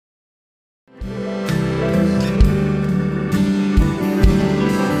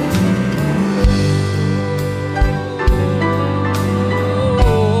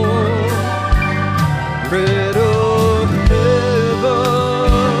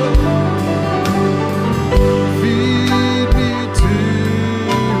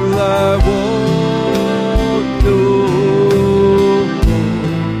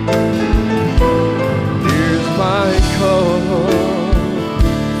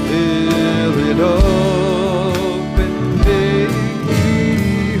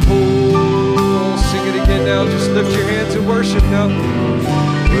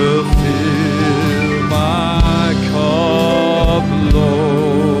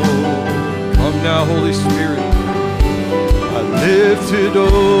now, Holy Spirit. I lift it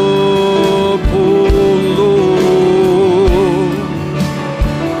up, oh Lord.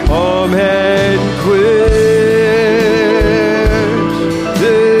 Come and quench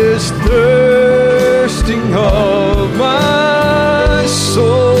this thirsting of my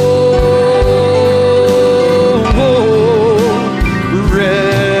soul.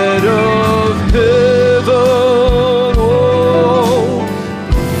 Bread of heaven, oh,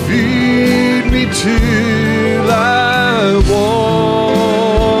 feed me till I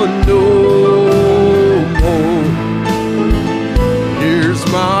want no more. Here's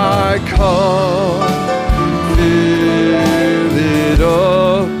my cup, fill it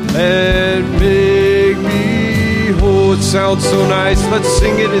up and make me whole. It sounds so nice. Let's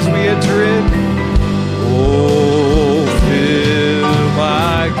sing it as we enter in. Oh, fill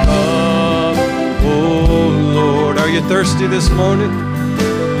my cup, oh Lord. Are you thirsty this morning?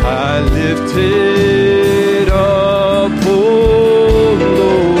 I lift it up, oh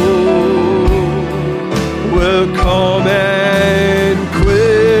Lord. Well, come and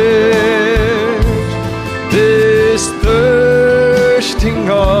quench this thirsting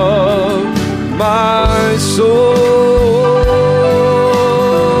of my soul.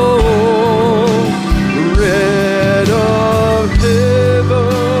 Bread of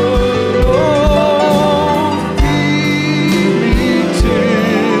heaven, oh, feed me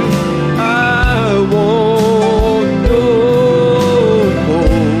till I want no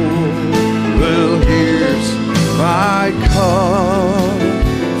more. Well, here's my cup,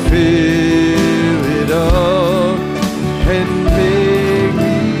 fill it up and make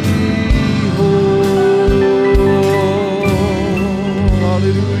me whole.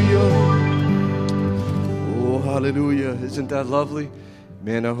 Hallelujah. Oh, hallelujah. Isn't that lovely?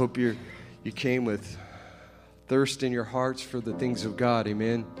 Man, I hope you came with thirst in your hearts for the things of God.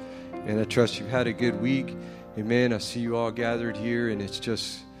 Amen. And I trust you've had a good week. Amen. I see you all gathered here, and it's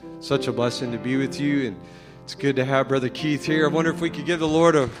just such a blessing to be with you. And it's good to have Brother Keith here. I wonder if we could give the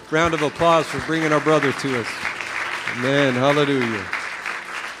Lord a round of applause for bringing our brother to us. Amen. Hallelujah.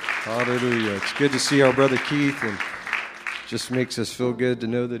 Hallelujah. It's good to see our brother Keith, and just makes us feel good to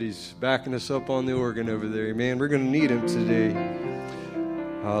know that he's backing us up on the organ over there. Amen. We're going to need him today.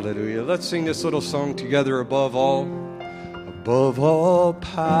 Hallelujah. Let's sing this little song together, Above All. Above all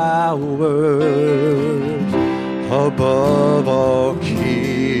powers, above all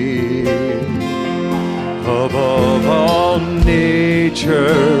kings, above all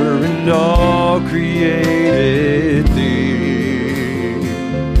nature and all created things,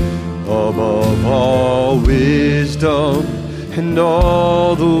 above all wisdom and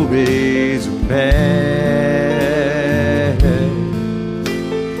all the ways of man.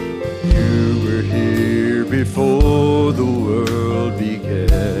 You were here before the world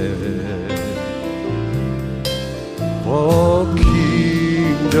began. All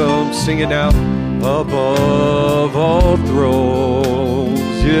kingdoms, sing it now. Above all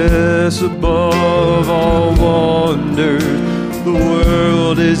thrones, yes, above all wonders the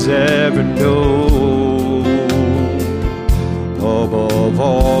world has ever known, above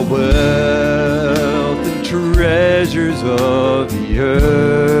all wealth and treasures of the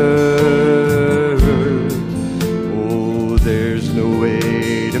earth. Oh, there's no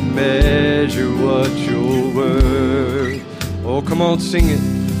way to measure what you're worth. Oh, come on, sing it.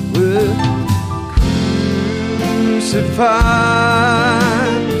 Well,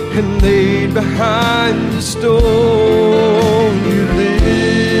 crucified and laid behind the stone, you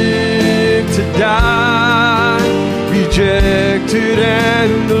lived to die, rejected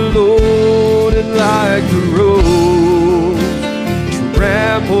and alone, and like the rose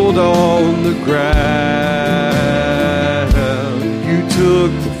trampled on the ground, you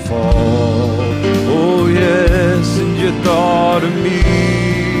took the fall. Oh yes, and you thought of me.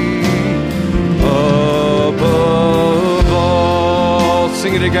 Above all,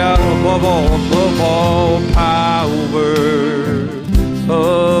 sing it again. Above all power,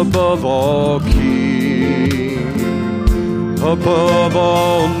 above all king, above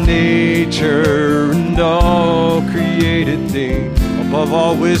all nature and all created things, above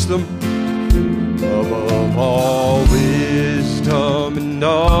all wisdom, above all wisdom and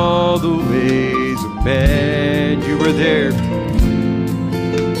all the ways of man. You were there.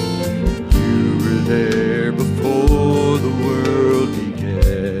 There before the world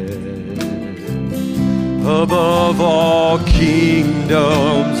began. Above all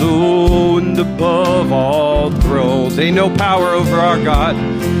kingdoms, oh, and above all thrones, ain't no power over our God.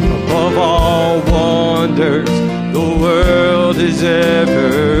 Above all wonders the world has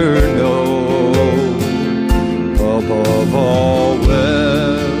ever known, above all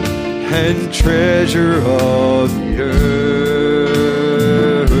wealth and treasure of the earth.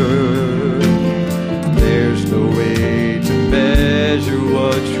 There's no way to measure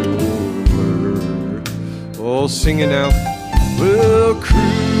what you're worth. Oh, sing it now. Well,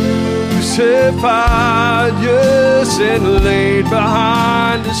 crucified, yes, and laid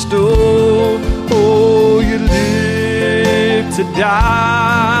behind a stone. Oh, you lived to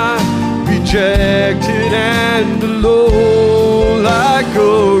die, rejected and alone, like a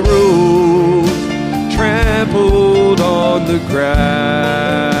rose trampled on the ground.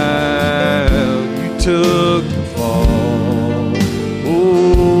 You took the fall.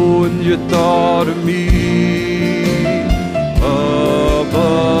 Oh, and you thought of me above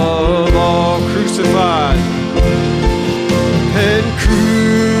all. Crucified and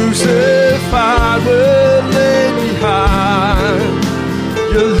crucified, well laid behind.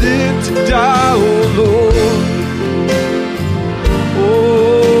 You lived to die, oh Lord.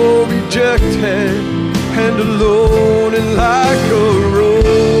 Oh, rejected and alone, and like a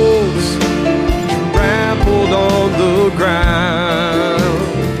rose trampled on the ground.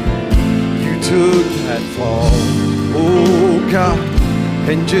 You took that fall, oh God,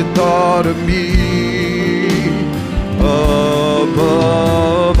 and you thought of me above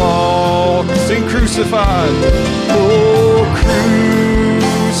all. Sing crucified. Oh,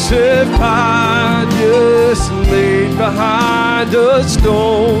 crucified, yes, laid behind a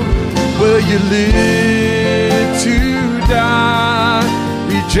stone, where you lived to die,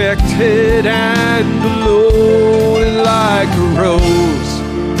 rejected and alone, and like a rose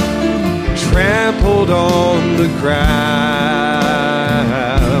trampled on the ground.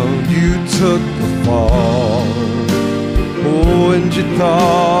 You took the fall. Oh, and you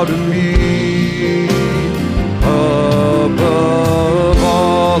thought of me above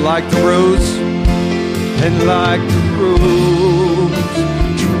all, like the rose, and like the rose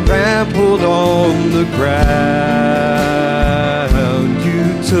trampled on the ground. You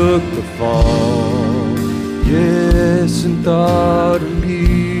took the fall, yes, and thought of me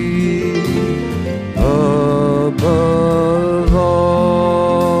above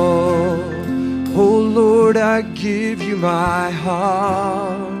all. Oh Lord, I give you my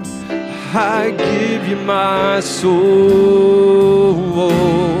heart, I give you my soul,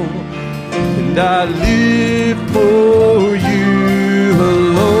 and I live for you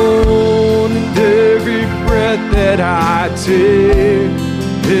alone. And every breath that I take,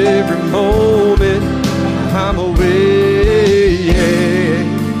 every moment I'm away,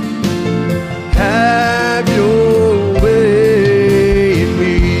 have your way in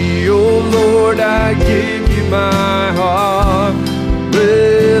me. Oh Lord, I give you my heart,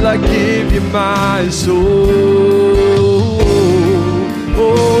 well, I give you my soul.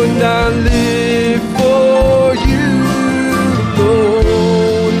 Oh, and I live for you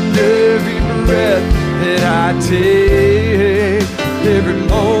alone. And every breath that I take, every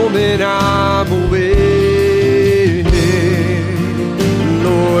moment I'm away,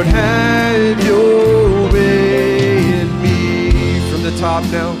 Lord, have your way in me. From the top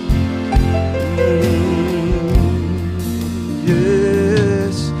now.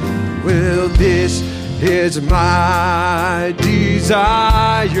 Yes, well, this is my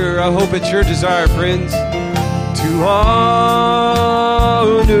desire. I hope it's your desire, friends, to honor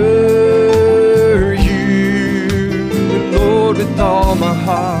you, Lord, with all my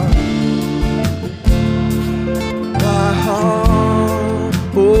heart. My heart,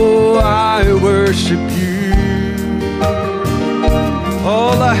 oh, I worship you.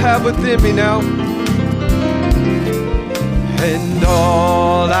 All I have within me now, and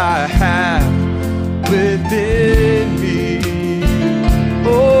all I have within me,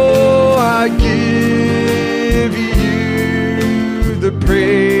 oh, I give you the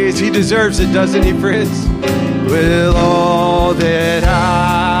praise. He deserves it, doesn't he, friends? Well, all that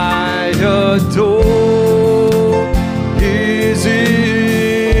I adore is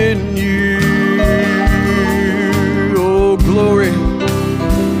in you. Oh, glory.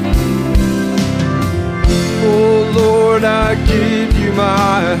 Oh, Lord, I give you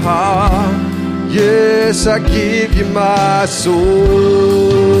my heart. Yes, I give you my soul,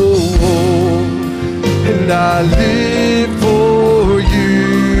 and I live for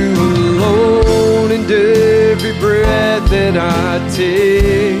you alone. And every breath that I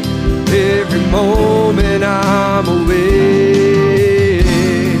take, every moment I'm away,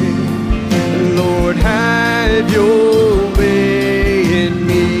 Lord, have your way in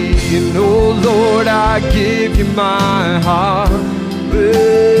me. And oh Lord, I give you my heart,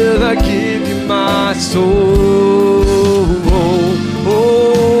 well, I give you my soul.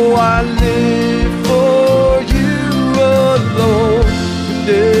 Oh, I live for you alone, and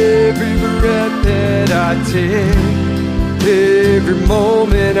every I take, every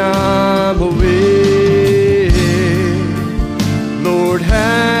moment I'm awake. Lord,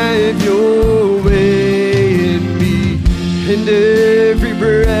 have your way in me, and every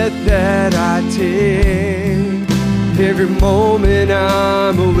breath that I take, every moment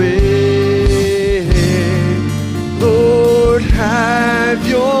I'm awake. Lord, have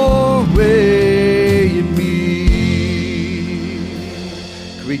your way in me.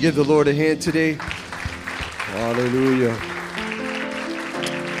 Can we give the Lord a hand today? Hallelujah.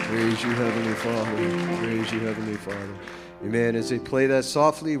 Praise you, Heavenly Father. Praise you, Heavenly Father. Amen. As they play that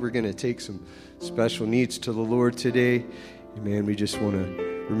softly, we're going to take some special needs to the Lord today. Amen. We just want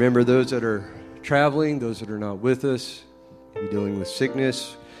to remember those that are traveling, those that are not with us, maybe dealing with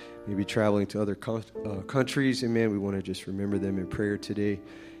sickness, maybe traveling to other countries. Amen. We want to just remember them in prayer today.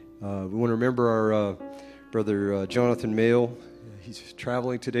 We want to remember our brother Jonathan Mayle. He's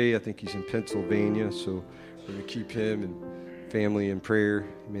traveling today. I think he's in Pennsylvania, so we're going to keep him and family in prayer.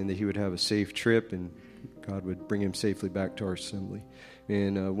 Amen, that he would have a safe trip and God would bring him safely back to our assembly.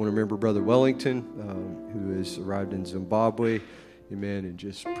 And I want to remember Brother Wellington, who has arrived in Zimbabwe. Amen, and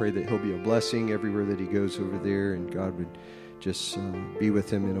just pray that he'll be a blessing everywhere that he goes over there, and God would just be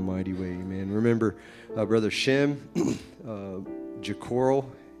with him in a mighty way. Amen. Remember Brother Shem Jacoral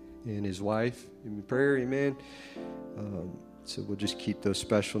and his wife in prayer. Amen. So we'll just keep those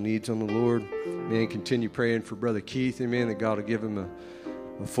special needs on the Lord. Amen. Continue praying for Brother Keith. Amen. That God will give him a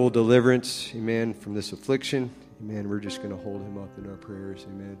full deliverance. Amen. From this affliction. Amen. We're just going to hold him up in our prayers.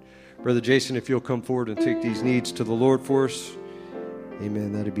 Amen. Brother Jason, if you'll come forward and take these needs to the Lord for us.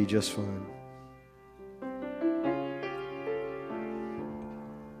 Amen. That'd be just fine.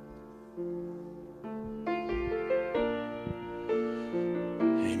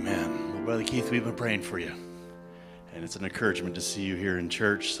 Amen. Well, Brother Keith, we've been praying for you. And it's an encouragement to see you here in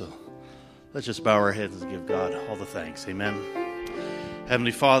church. So let's just bow our heads and give God all the thanks. Amen.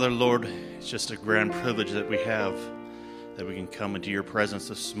 Heavenly Father, Lord, it's just a grand privilege that we have, that we can come into your presence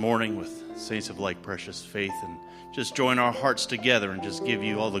this morning with saints of like precious faith and just join our hearts together and just give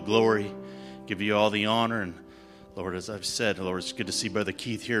you all the glory, give you all the honor. And Lord, as I've said, Lord, it's good to see Brother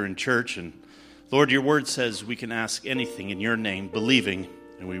Keith here in church. And Lord, your word says we can ask anything in your name, believing,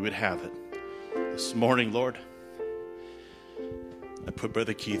 and we would have it. This morning, Lord, I put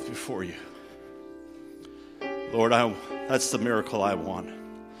Brother Keith before you. Lord, that's the miracle I want.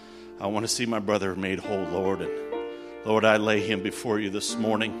 I want to see my brother made whole, Lord. And Lord, I lay him before you this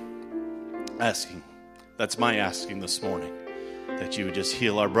morning, asking, that's my asking this morning, that you would just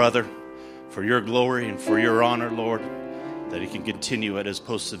heal our brother for your glory and for your honor, Lord, that he can continue at his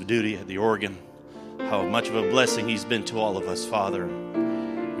post of duty at the organ. How much of a blessing he's been to all of us, Father.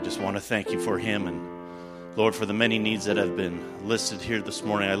 We just want to thank you for him, and Lord, for the many needs that have been listed here this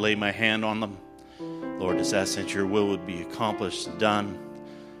morning, I lay my hand on them. Lord, just ask that your will would be accomplished and done.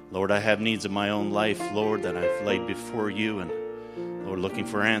 Lord, I have needs of my own life, Lord, that I've laid before you. And Lord, looking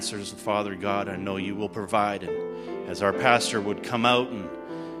for answers, Father God, I know you will provide. And as our pastor would come out and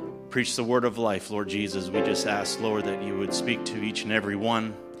preach the word of life, Lord Jesus, we just ask, Lord, that you would speak to each and every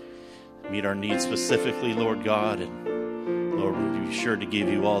one, meet our needs specifically, Lord God, and Lord, we'll be sure to give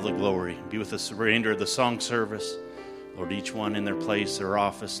you all the glory. Be with us the remainder of the song service. Lord, each one in their place, their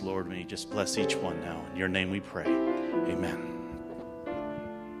office, Lord, may you just bless each one now. In your name we pray. Amen.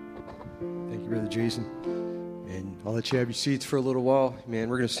 Thank you, Brother Jason. And I'll let you have your seats for a little while. Man,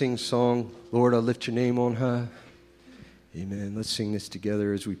 we're going to sing a song, Lord, I lift your name on high. Amen. Let's sing this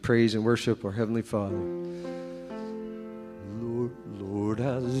together as we praise and worship our Heavenly Father. Lord,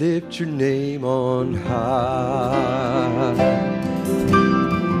 I lift your name on high.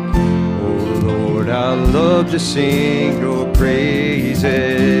 Oh, Lord, I love to sing your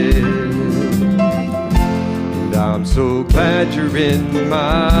praises. And I'm so glad you're in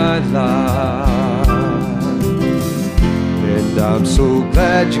my life. And I'm so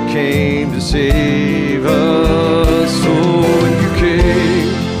glad you came to save us. Oh, and you came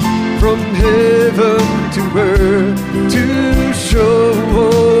from heaven to earth to show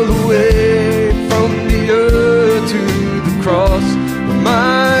the way, from the earth to the cross,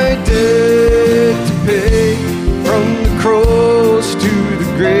 my debt to pay, from the cross to the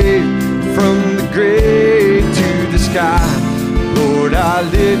grave, from the grave to the sky. Lord, I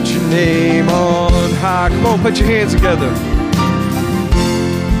lift your name on high. Come on, put your hands together.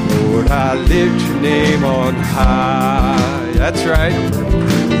 Lord, I lift your name on high. That's right.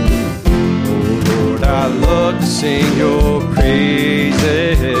 I love to sing your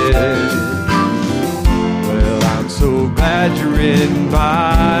praises. Well, I'm so glad you're in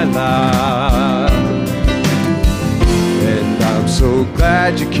my life. And I'm so so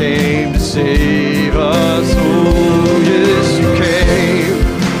glad you came to save us. Oh, yes, you came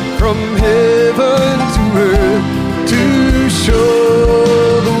from heaven to earth to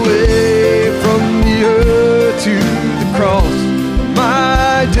show the way, from the earth to the cross,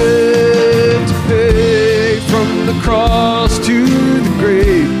 my debt to pay, from the cross to the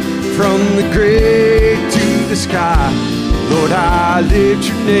grave, from the grave to the sky. Lord, I lift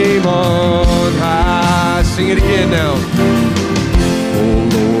your name on high. Sing it again now. Oh,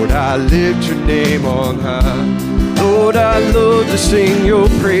 Lord, I lift your name on high. Lord, I love to sing your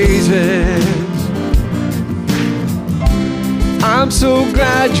praises. I'm so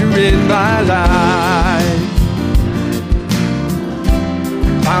glad you're in my life.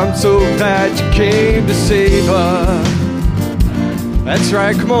 I'm so glad you came to save us. That's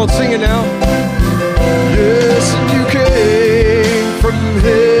right, come on, sing it now. Yes, and you came from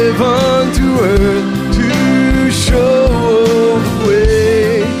heaven to earth to show the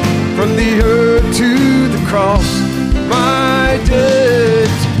way, from the earth to the cross, my debt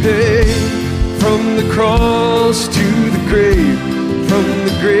to pay, from the cross to the grave, from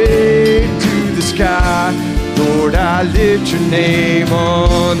the grave to the sky. Lord, I lift your name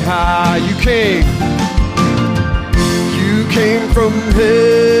on high. You came from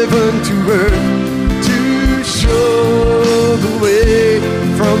heaven to earth to show the way,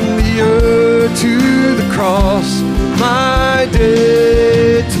 from the earth to the cross, my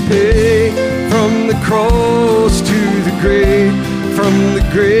debt to pay, from the cross to the grave, from the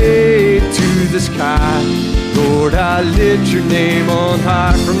grave to the sky. Lord, I lift your name on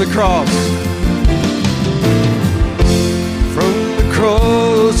high. From the cross, from the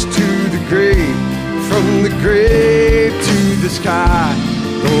cross to the grave, from the grave to the sky.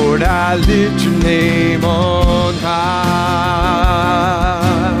 Lord, I lift your name on high.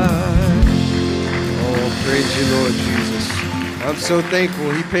 Oh, praise you, Lord Jesus. I'm so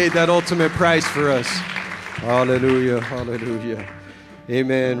thankful He paid that ultimate price for us. Hallelujah, hallelujah.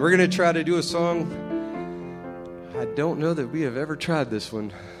 Amen. We're going to try to do a song. I don't know that we have ever tried this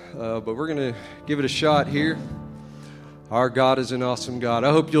one, but we're going to give it a shot here. Our God is an awesome God.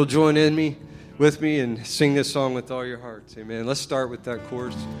 I hope you'll join with me and sing this song with all your hearts. Amen. Let's start with that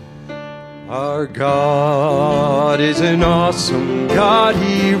chorus. Our God is an awesome God.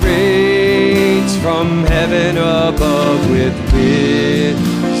 He reigns from heaven above with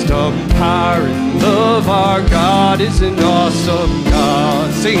wisdom, power, and love. Our God is an awesome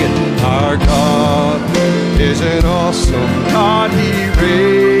God. Sing it. Our God is an awesome God. He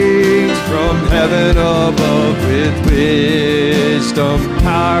reigns from heaven above with wisdom,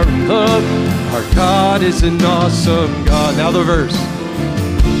 power, and love. Our God is an awesome God. Now the verse.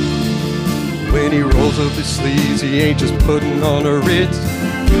 When He rolls up His sleeves, He ain't just putting on a Ritz.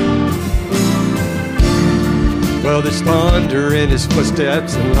 Well, there's thunder in His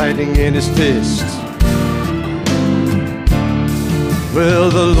footsteps and lightning in His fists. Well,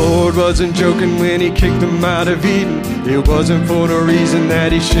 the Lord wasn't joking when He kicked them out of Eden. It wasn't for no reason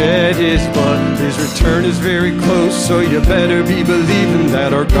that He shed His blood. His return is very close, so you better be believing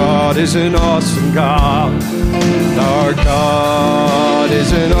that our God is an awesome God. Our God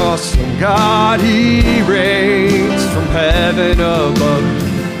is an awesome God. He reigns from heaven above.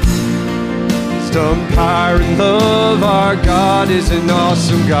 Wisdom, power, and love. Our God is an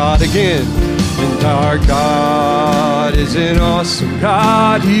awesome God. Again. And our God is an awesome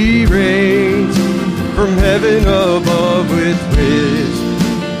God. He reigns from heaven above with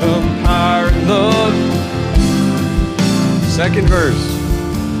wisdom, power, and love. Second verse.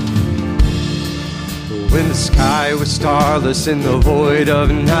 When the sky was starless in the void of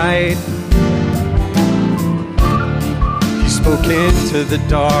night, He spoke into the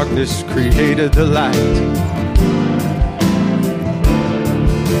darkness, created the light.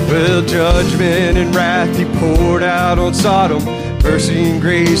 Well, judgment and wrath He poured out on Sodom. Mercy and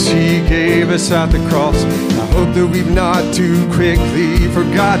grace He gave us at the cross. I hope that we've not too quickly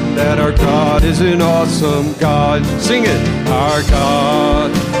forgotten that our God is an awesome God. Sing it. Our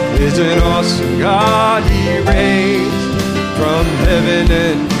God is an awesome God. He reigns from heaven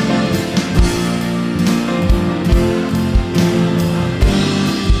and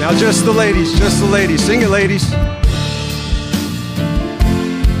now just the ladies, sing it, ladies.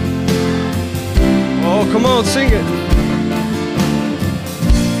 Oh, come on, sing it.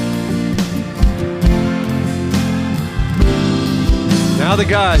 Now the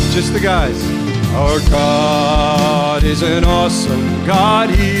guys, just the guys. Our God is an awesome God.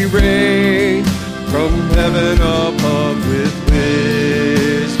 He reigns from heaven above with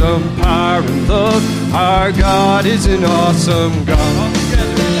wisdom, power, and love. Our God is an awesome God.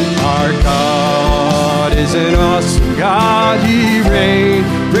 Our God is an awesome God. He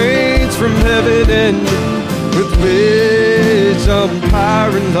reigns from heaven and with wisdom,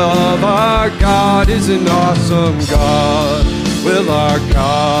 power, and love. Our God is an awesome God. Well, our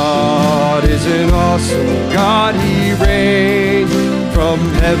God is an awesome God. He reigns from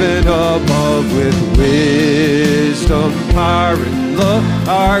heaven above with wisdom, power, and love.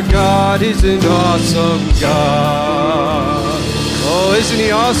 Our God is an awesome God. Oh, isn't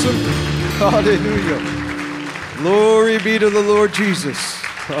He awesome? Hallelujah. Glory be to the Lord Jesus.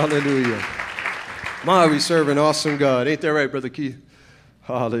 Hallelujah. My, we serve an awesome God. Ain't that right, Brother Keith?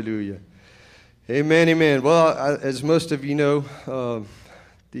 Hallelujah. Amen, amen. Well, as most of you know,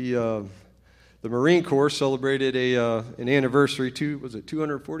 the Marine Corps celebrated an anniversary. Was it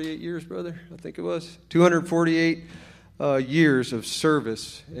 248 years, brother? I think it was 248 years of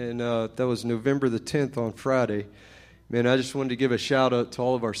service, and that was November the 10th on Friday. Man, I just wanted to give a shout out to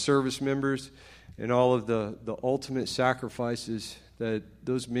all of our service members and all of the ultimate sacrifices that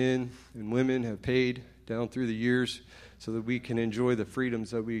those men and women have paid down through the years so that we can enjoy the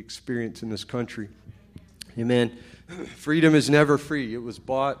freedoms that we experience in this country. Amen. Freedom is never free. It was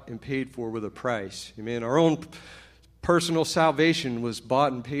bought and paid for with a price. Amen. Our own personal salvation was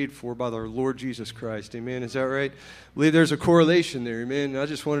bought and paid for by our Lord Jesus Christ. Amen. Is that right? I believe there's a correlation there. Amen. I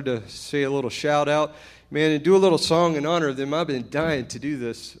just wanted to say a little shout out. Man, and do a little song in honor of them. I've been dying to do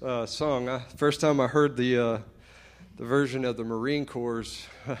this song. First time I heard the version of the Marine Corps'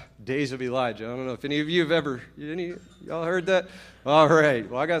 Days of Elijah. I don't know if any of you have ever, y'all heard that? All right.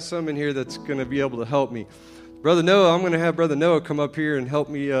 Well, I got some in here that's going to be able to help me. Brother Noah, I'm going to have Brother Noah come up here and help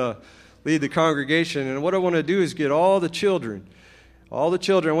me lead the congregation. And what I want to do is get all the children. I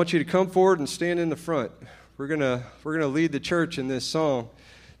want you to come forward and stand in the front. We're gonna lead the church in this song.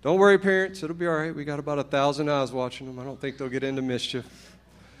 Don't worry, parents. It'll be all right. We got about 1,000 eyes watching them. I don't think they'll get into mischief.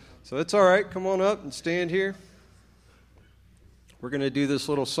 So it's all right. Come on up and stand here. We're going to do this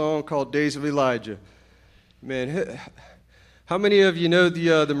little song called Days of Elijah. Man, how many of you know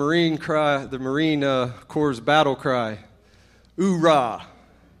the Marine cry, the Marine Corps battle cry? Oorah!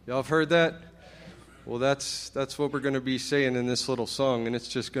 Y'all have heard that? Well, that's what we're going to be saying in this little song, and it's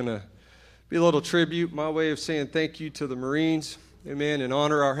just going to be a little tribute, my way of saying thank you to the Marines, amen, and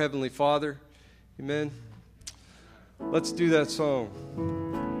honor our Heavenly Father, amen. Let's do that song.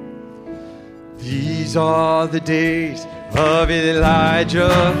 These are the days of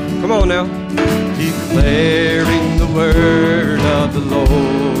Elijah. Come on now. Declaring the word of the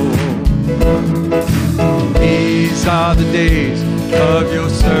Lord. These are the days of your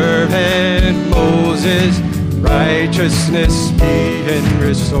servant Moses. Righteousness being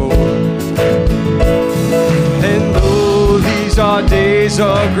restored. And though these are days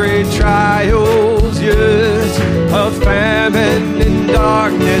of great trials, yes, of famine and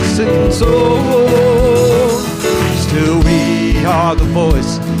darkness and sorrow, still we are the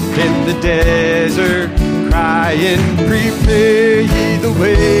voice in the desert, crying, prepare ye the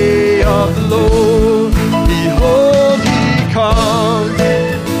way of the Lord. Behold, he comes,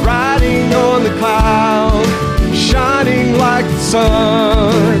 riding on the cloud, shining like the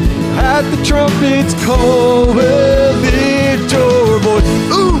sun. At the trumpet's call, well, lift your voice.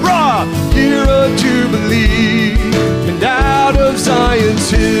 Hoorah! Year of Jubilee. And out of Zion's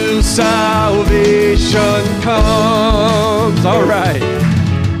hill, salvation comes. All right.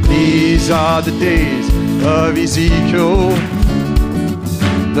 These are the days of Ezekiel.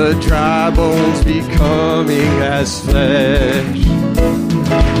 The dry bones becoming as flesh.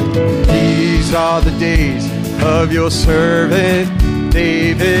 These are the days of your servant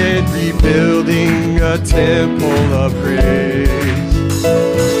David, rebuilding a temple of praise.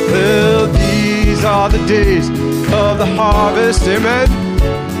 Well, these are the days of the harvest, amen.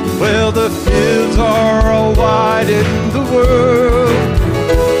 Well, the fields are all wide in the world.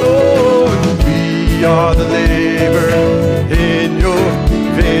 Oh, and we are the labor in your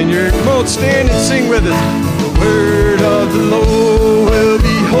vineyard. Come on, stand and sing with us. The word of the Lord will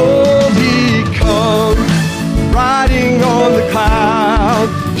behold, he comes, riding on the cloud,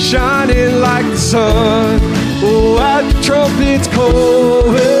 shining like the sun. Oh, at the trumpet's call,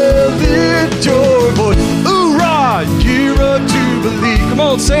 well, lift your voice. Hoorah! Year of Jubilee. Come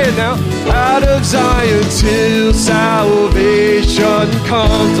on, say it now. Out of Zion's hill, salvation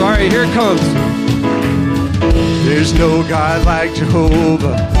comes. All right, here it comes. There's no God like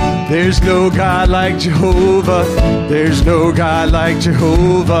Jehovah. There's no God like Jehovah. There's no God like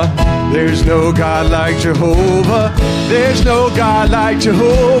Jehovah. There's no God like Jehovah. There's no God like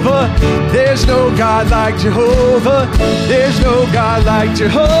Jehovah. There's no God like Jehovah. There's no God like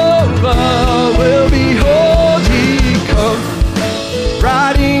Jehovah. Well, behold, he comes,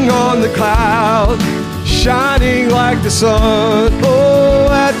 riding on the cloud, shining like the sun. Oh,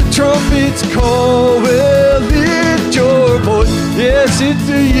 at the trumpet's call, we'll lift your voice. Yes, it's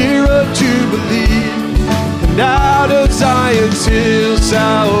a year of Jubilee, and out of Zion's hill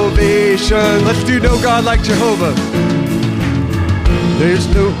salvation. Let's do No God Like Jehovah. There's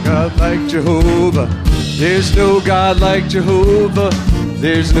no God like Jehovah. There's no God like Jehovah.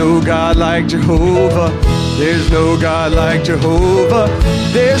 There's no God like Jehovah. There's no God like Jehovah.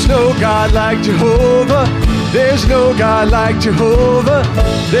 There's no God like Jehovah. There's no God like Jehovah.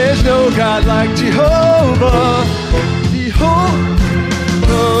 There's no God like Jehovah.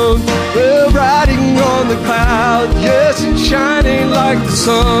 Behold, we're riding on the cloud, yes, and shining like the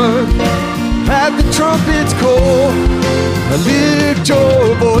sun. At the trumpet's call, lift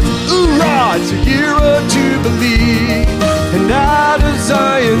your voice. Hoorah, it's a year of Jubilee, and out of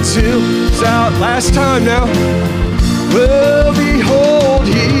Zion's hill, out last time now. Well, behold,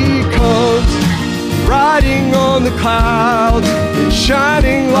 he comes, riding on the clouds and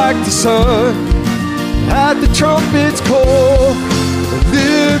shining like the sun. At the trumpet's call,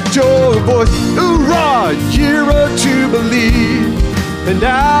 lift your voice. Hoorah, year of Jubilee, and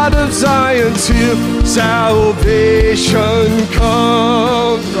out of Zion's hill, salvation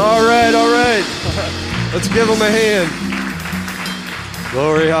comes. All right. Let's give them a hand.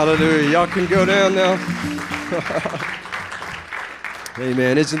 Glory, hallelujah. Y'all can go down now.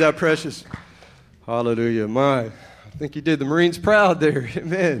 Amen. Isn't that precious? Hallelujah. I think you did the Marines proud there.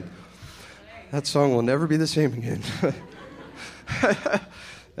 Amen. That song will never be the same again.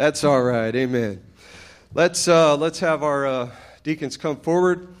 That's all right. Amen. Let's have our deacons come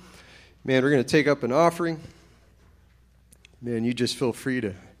forward. Man, we're going to take up an offering. Man, you just feel free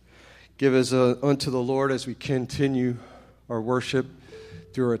to give us unto the Lord as we continue our worship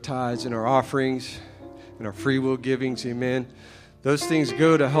through our tithes and our offerings and our free will givings. Amen. Those things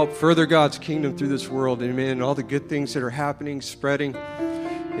go to help further God's kingdom through this world. Amen. And all the good things that are happening, spreading.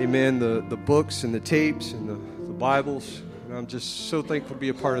 Amen. The books and the tapes and the Bibles. And I'm just so thankful to be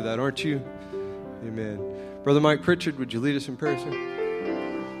a part of that, aren't you? Amen. Brother Mike Pritchard, would you lead us in prayer, sir?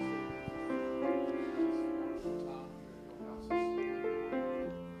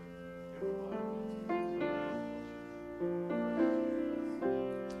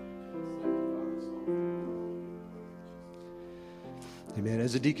 Amen.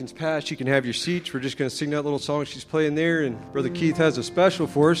 As the deacons pass, you can have your seats. We're just going to sing that little song she's playing there. And Brother Keith has a special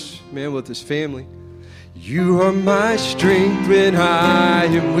for us, man, with his family. You are my strength when I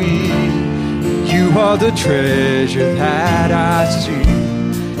am weak. You are the treasure that I see.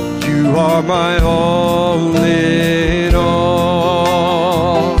 You are my all in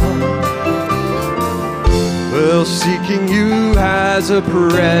all. Well, seeking you as a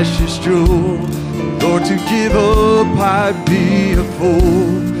precious jewel, Lord, to give up I'd be a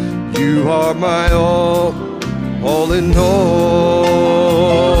fool. You are my all in all.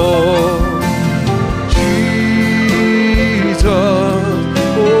 Jesus,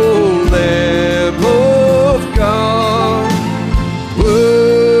 oh Lamb of God,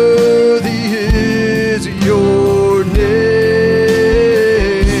 worthy is your name.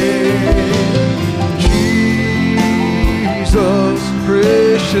 Jesus,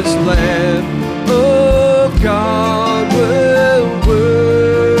 precious Lamb of God, well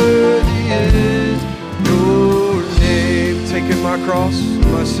worthy is your name. Taking my cross,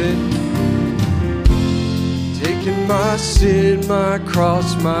 my sin, taking my sin, my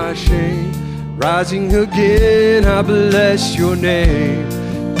cross, my shame, rising again, I bless your name.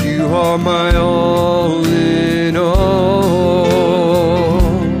 You are my all in all.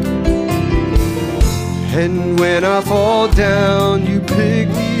 And when I fall down, you pick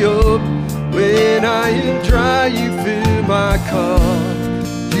me up. When I am dry, you fill my cup.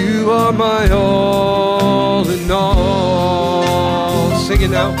 You are my all in all. Sing it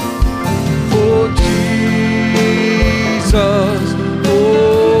now. Oh, Jesus,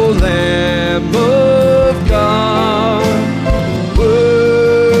 oh, Lamb of God,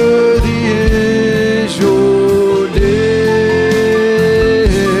 worthy is your name.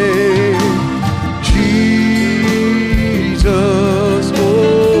 Jesus,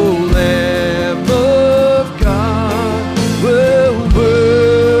 oh, Lamb of God, well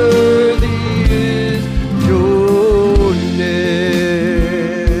worthy is your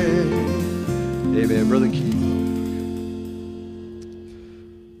name. Amen. Brother Keith.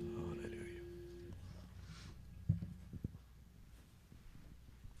 Hallelujah.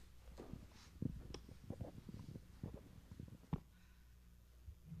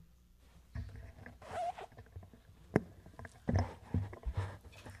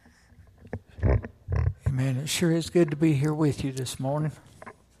 Amen. It sure is good to be here with you this morning.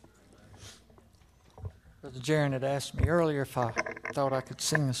 Brother Jaron had asked me earlier if I thought I could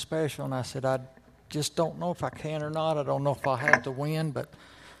sing a special, and I said, I just don't know if I can or not. I don't know if I'll have the win, but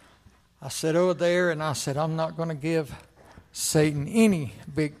I sat over there and I said, I'm not going to give Satan any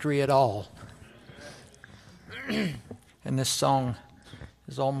victory at all. And this song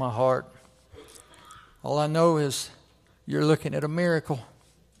is on my heart. All I know is you're looking at a miracle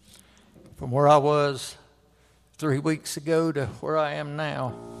from where I was 3 weeks ago to where I am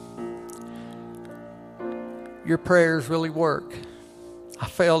now. Your prayers really work. I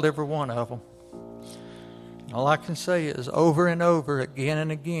failed every one of them. All I can say is over and over, again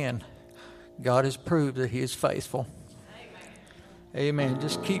and again, God has proved that He is faithful. Amen. Amen.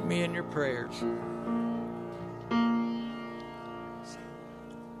 Just keep me in your prayers.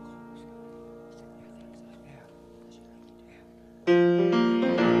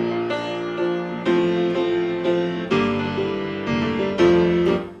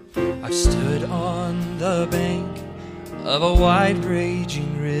 I stood on the bank of a wide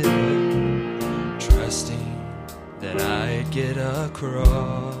raging river, trusting that I'd get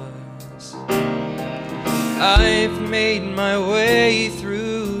across. I've made my way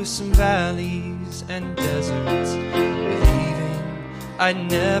through some valleys and deserts, believing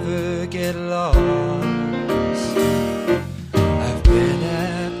I'd never get lost. I've been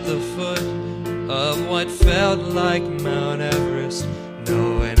at the foot of what felt like Mount Everest,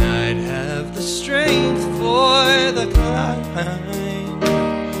 knowing I'd have the strength for the climb.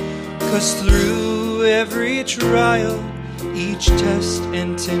 'Cause through every trial, each test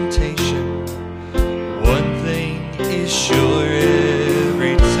and temptation, one thing is sure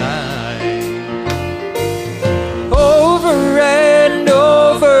every time. Over and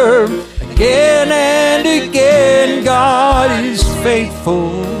over, again and again, God is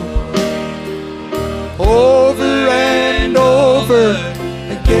faithful. Over and over,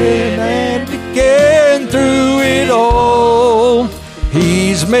 again and again, through it all,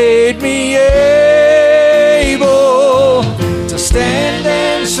 He's made me able to stand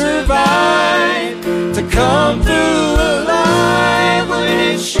and survive, to come through alive when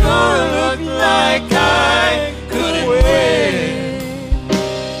it sure looked like I couldn't win.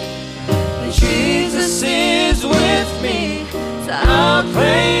 Jesus is with me, so I'll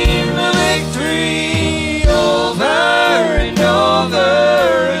claim the victory over and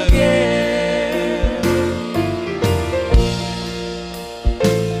over again.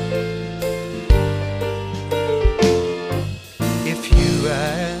 If you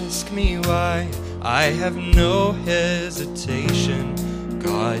ask me why, I have no hesitation.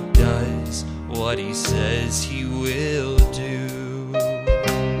 God does what He says He will do.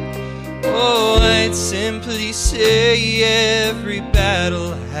 Oh, I'd simply say every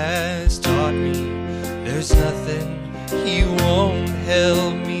battle has taught me there's nothing He won't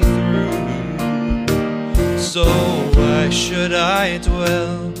help me through. So why should I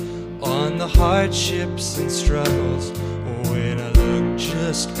dwell on the hardships and struggles when I look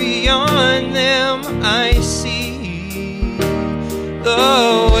just beyond them? I see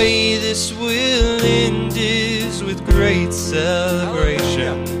the way this will end is with great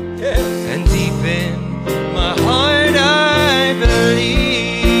celebration, and deep in my heart I believe.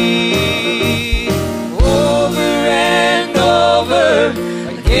 Over and over,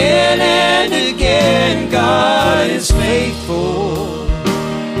 again and again, God is faithful.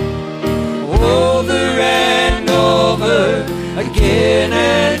 Over and over, again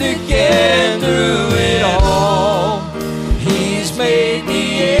and again, through it all, He's made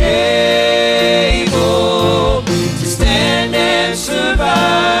me able to stand and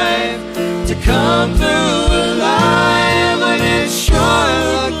survive, to come through alive when it sure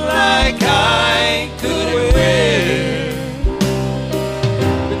looked like I couldn't win.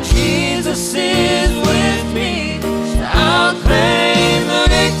 But Jesus is with me, so I'll claim the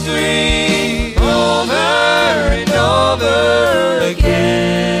victory over and over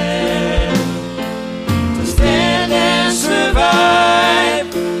again. To stand and survive,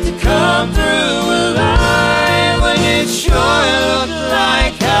 to come through alive when it sure looked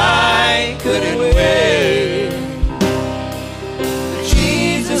like I couldn't win.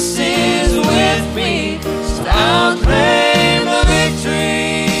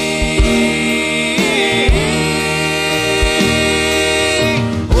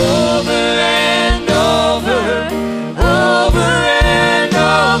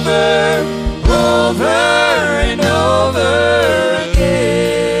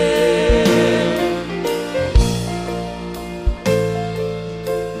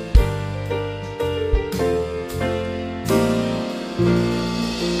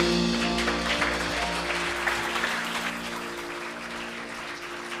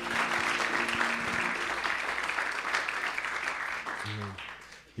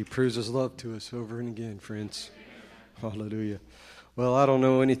 He proves his love to us over and again, friends. Hallelujah. Well, I don't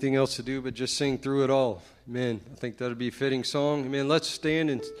know anything else to do but just sing through it all. Amen. I think that would be a fitting song. Amen. Let's stand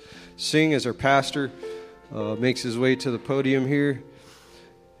and sing as our pastor makes his way to the podium here.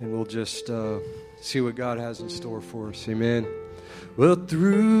 And we'll just see what God has in store for us. Amen. Well,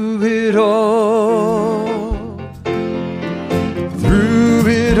 through it all,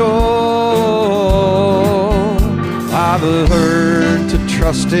 I've learned to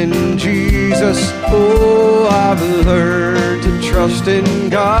trust in Jesus. Oh, I've learned to trust in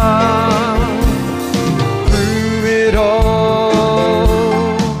God. Through it all,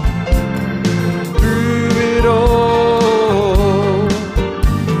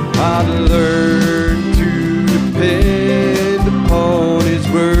 I've learned to depend upon His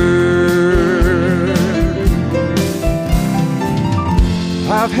word.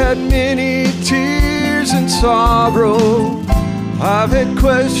 I've had many tears and sorrow. I've had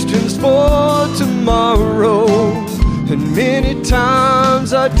questions for tomorrow, and many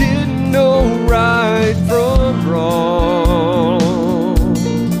times I didn't know right from wrong.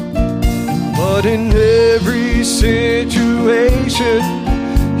 But in every situation,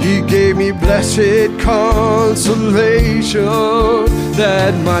 He gave me blessed consolation,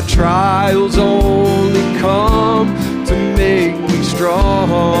 that my trials only come to make me strong.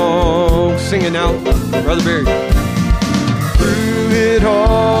 Sing it now, Brother Barry. Through it all,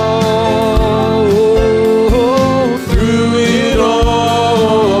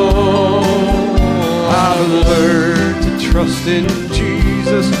 I've learned to trust in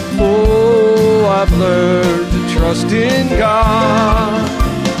Jesus. Oh, I've learned to trust in God.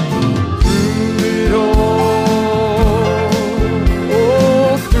 Through it all,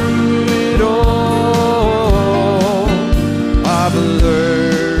 I've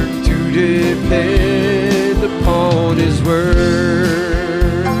learned to depend upon His word.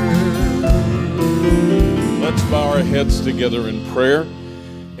 Let's bow our heads together in prayer.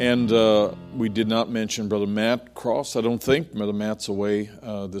 And we did not mention Brother Matt Cross, I don't think. Brother Matt's away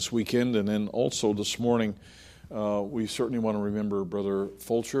this weekend. And then also this morning, we certainly want to remember Brother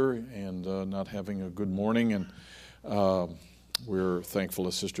Fulcher and not having a good morning. And we're thankful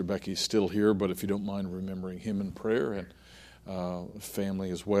that Sister Becky's still here. But if you don't mind remembering him in prayer and family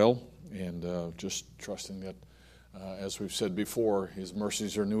as well. And just trusting that, as we've said before, His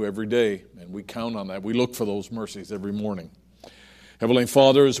mercies are new every day. And we count on that. We look for those mercies every morning. Heavenly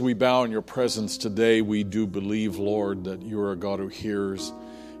Father, as we bow in Your presence today, we do believe, Lord, that You are a God who hears,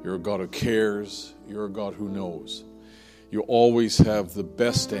 You're a God who cares, You're a God who knows. You always have the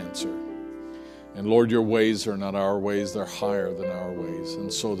best answer. And Lord, Your ways are not our ways, they're higher than our ways.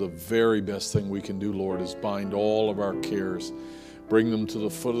 And so the very best thing we can do, Lord, is bind all of our cares, bring them to the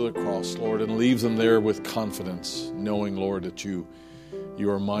foot of the cross, Lord, and leave them there with confidence, knowing, Lord, that You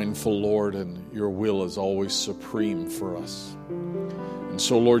are mindful, Lord, and Your will is always supreme for us. And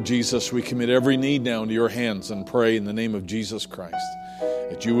so, Lord Jesus, we commit every need now into Your hands and pray in the name of Jesus Christ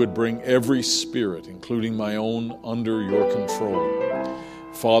that You would bring every spirit, including my own, under Your control.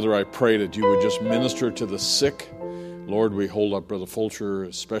 Father, I pray that You would just minister to the sick. Lord, we hold up Brother Fulcher,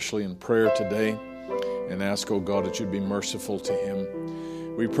 especially in prayer today, and ask, oh God, that You'd be merciful to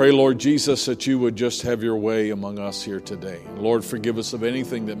him. We pray, Lord Jesus, that You would just have Your way among us here today. And Lord, forgive us of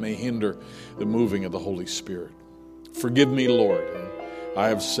anything that may hinder the moving of the Holy Spirit. Forgive me, Lord. I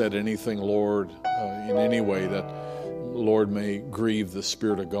have said anything, Lord, in any way that, Lord, may grieve the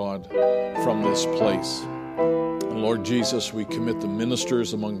Spirit of God from this place. And Lord Jesus, we commit the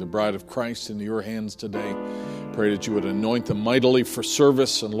ministers among the bride of Christ into Your hands today. Pray that You would anoint them mightily for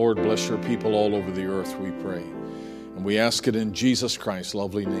service. And Lord, bless Your people all over the earth, we pray. And we ask it in Jesus Christ's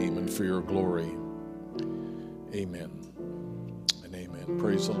lovely name and for Your glory. Amen and amen.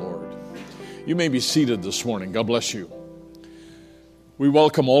 Praise the Lord. You may be seated this morning. God bless you. We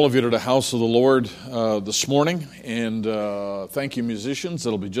welcome all of you to the house of the Lord this morning, and thank you, musicians.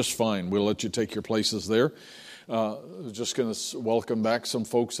 It'll be just fine. We'll let you take your places there. Just going to welcome back some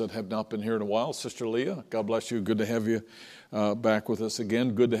folks that have not been here in a while. Sister Leah, God bless you. Good to have you back with us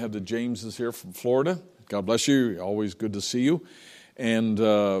again. Good to have the Jameses here from Florida. God bless you. Always good to see you. And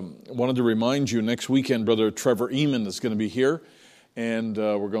wanted to remind you, next weekend, Brother Trevor Eamon is going to be here. And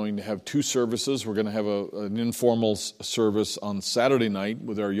we're going to have two services. We're going to have an informal service on Saturday night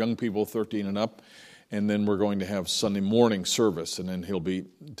with our young people 13 and up. And then we're going to have Sunday morning service. And then he'll be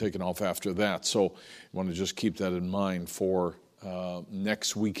taken off after that. So I want to just keep that in mind for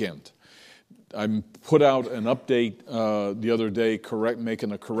next weekend. I put out an update the other day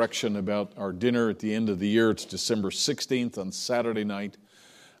making a correction about our dinner at the end of the year. It's December 16th on Saturday night.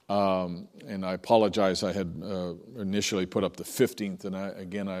 And I apologize, I had initially put up the 15th, and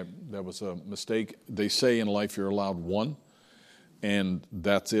that was a mistake. They say in life you're allowed one, and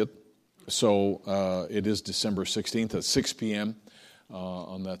that's it. So it is December 16th at 6 p.m.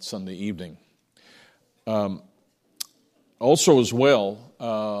 On that Sunday evening. Also as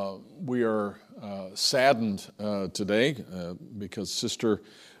well, we are saddened today because Sister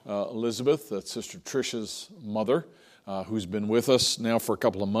Elizabeth, that's Sister Tricia's mother, who's been with us now for a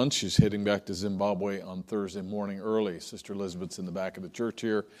couple of months. She's heading back to Zimbabwe on Thursday morning early. Sister Elizabeth's in the back of the church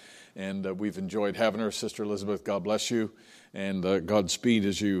here, and we've enjoyed having her. Sister Elizabeth, God bless you, and Godspeed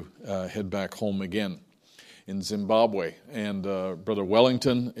as you head back home again in Zimbabwe. And Brother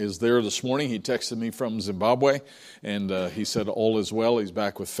Wellington is there this morning. He texted me from Zimbabwe, and he said all is well. He's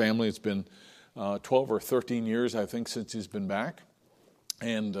back with family. It's been 12 or 13 years, I think, since he's been back,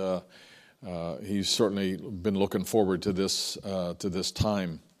 and he's certainly been looking forward to this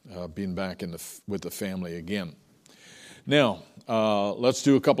time, being back with the family again. Now, let's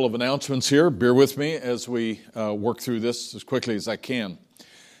do a couple of announcements here. Bear with me as we work through this as quickly as I can.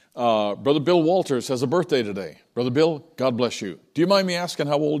 Brother Bill Walters has a birthday today. Brother Bill, God bless you. Do you mind me asking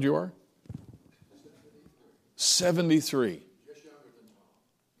how old you are? 73.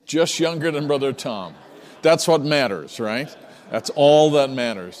 Just younger than Brother Tom. That's what matters, right? That's all that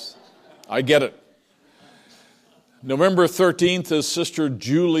matters. I get it. November 13th is Sister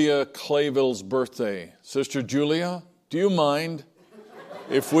Julia Clayville's birthday. Sister Julia, do you mind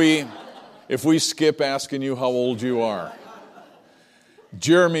if we skip asking you how old you are?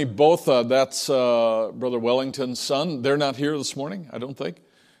 Jeremy Botha, that's Brother Wellington's son. They're not here this morning, I don't think.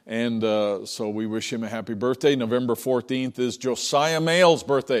 And so we wish him a happy birthday. November 14th is Josiah Mayle's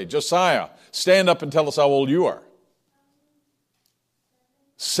birthday. Josiah, stand up and tell us how old you are.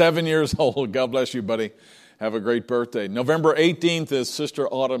 7 years old. God bless you, buddy. Have a great birthday. November 18th is Sister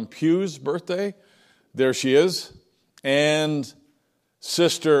Autumn Pugh's birthday. There she is. And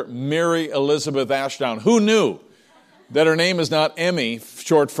Sister Mary Elizabeth Ashdown. Who knew that her name is not Emmy,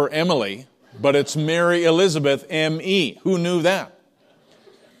 short for Emily, but it's Mary Elizabeth, M.E.? Who knew that?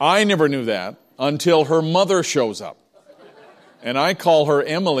 I never knew that until her mother shows up. And I call her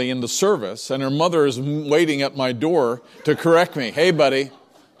Emily in the service, and her mother is waiting at my door to correct me. Hey, buddy.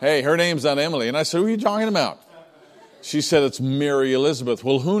 Hey, her name's not Emily. And I said, who are you talking about? She said, it's Mary Elizabeth.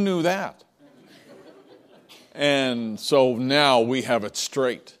 Well, who knew that? And so now we have it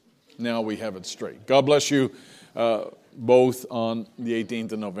straight. Now we have it straight. God bless you both on the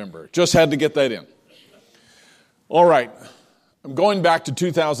 18th of November. Just had to get that in. All right. I'm going back to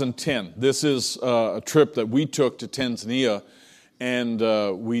 2010. This is a trip that we took to Tanzania, and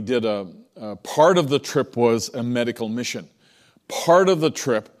we did part of the trip was a medical mission. Part of the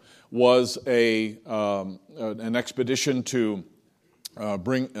trip was an expedition to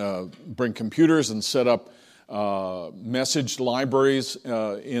bring computers and set up message libraries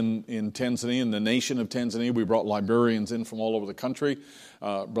in Tanzania, in the nation of Tanzania. We brought librarians in from all over the country.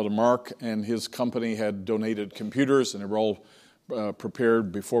 Brother Mark and his company had donated computers, and they were all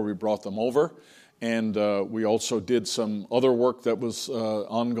prepared before we brought them over. And we also did some other work that was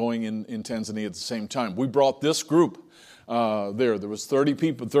ongoing in Tanzania at the same time. We brought this group there. There was 30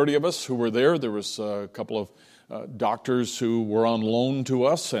 people, 30 of us who were there. There was a couple of doctors who were on loan to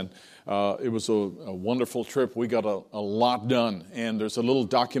us, and it was a wonderful trip. We got a lot done, and there's a little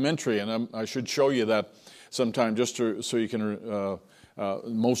documentary, and I should show you that sometime just so you can,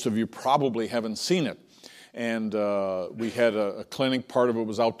 most of you probably haven't seen it. And we had a clinic. Part of it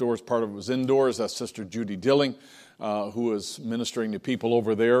was outdoors, part of it was indoors. That's Sister Judy Dilling, who was ministering to people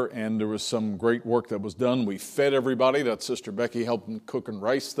over there, and there was some great work that was done. We fed everybody. That Sister Becky helped cooking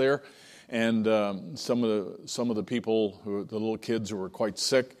rice there, and some of the people, the little kids who were quite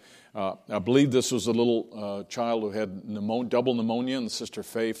sick. I believe this was a little child who had double pneumonia, and Sister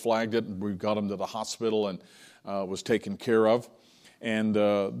Faye flagged it, and we got him to the hospital and was taken care of. And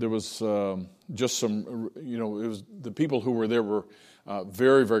there was just some, it was the people who were there were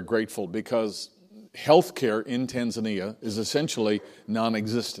very, very grateful, because health care in Tanzania is essentially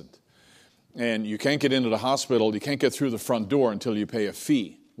non-existent. And you can't get into the hospital, you can't get through the front door until you pay a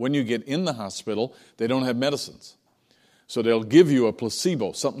fee. When you get in the hospital, they don't have medicines. So they'll give you a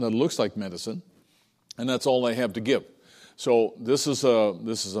placebo, something that looks like medicine, and that's all they have to give. So this is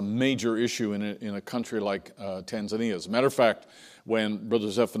a major issue in a country like Tanzania. As a matter of fact, when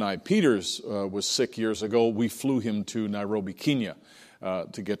Brother Zephaniah Peters was sick years ago, we flew him to Nairobi, Kenya,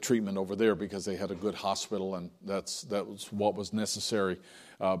 to get treatment over there, because they had a good hospital, and that was what was necessary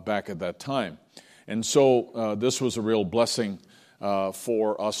back at that time. And so this was a real blessing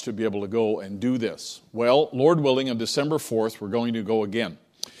for us to be able to go and do this. Well, Lord willing, on December 4th, we're going to go again.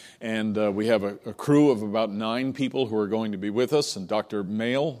 And we have a crew of about 9 people who are going to be with us. And Dr.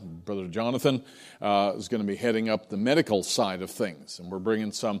 Mail, Brother Jonathan, is going to be heading up the medical side of things. And we're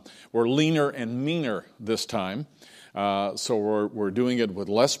bringing we're leaner and meaner this time. So we're doing it with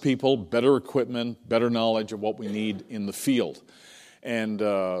less people, better equipment, better knowledge of what we need in the field. And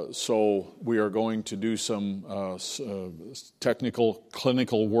so we are going to do some technical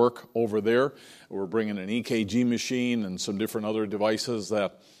clinical work over there. We're bringing an EKG machine and some different other devices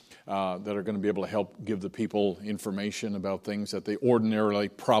that are going to be able to help give the people information about things that they ordinarily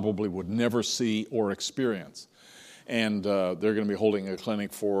probably would never see or experience. And they're going to be holding a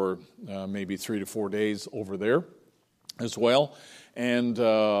clinic for maybe 3 to 4 days over there as well. And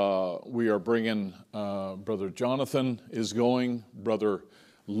we are bringing, Brother Jonathan is going, Brother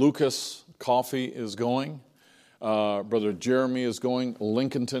Lucas Coffey is going, Brother Jeremy is going,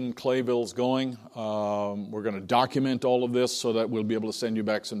 Lincolnton Clayville is going. We're going to document all of this so that we'll be able to send you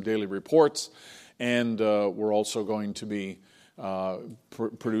back some daily reports. And we're also going to be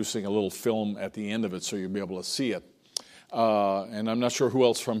producing a little film at the end of it so you'll be able to see it. And I'm not sure who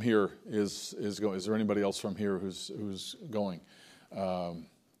else from here is going. Is there anybody else from here who's going?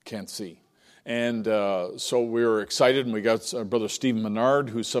 Can't see. And so we're excited, and we got Brother Stephen Menard,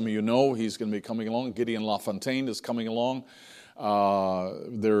 who some of you know. He's going to be coming along. Gideon LaFontaine is coming along.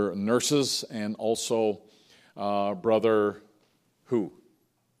 They're nurses, and also Brother who?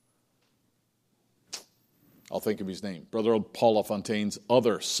 I'll think of his name. Brother Paul LaFontaine's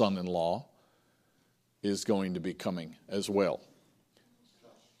other son-in-law is going to be coming as well.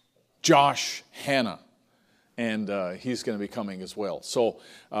 Josh Hanna. And he's going to be coming as well. So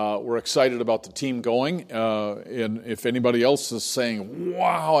we're excited about the team going. And if anybody else is saying,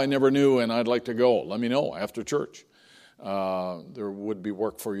 wow, I never knew and I'd like to go, let me know after church. There would be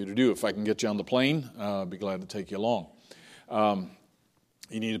work for you to do. If I can get you on the plane, I'd be glad to take you along.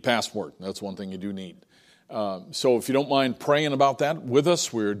 You need a passport. That's one thing you do need. So if you don't mind praying about that with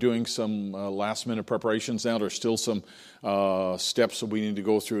us, we're doing some last-minute preparations now. There's still some steps that we need to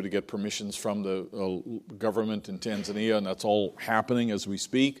go through to get permissions from the government in Tanzania, and that's all happening as we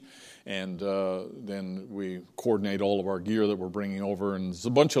speak. And then we coordinate all of our gear that we're bringing over, and there's a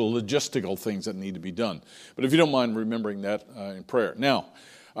bunch of logistical things that need to be done. But if you don't mind remembering that in prayer. Now,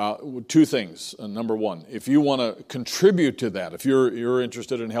 2 things. Number 1, if you want to contribute to that, if you're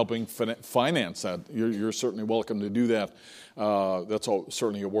interested in helping finance that, you're certainly welcome to do that. That's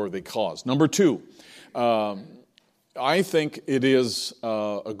certainly a worthy cause. Number 2, I think it is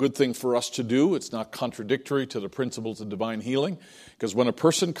a good thing for us to do. It's not contradictory to the principles of divine healing, because when a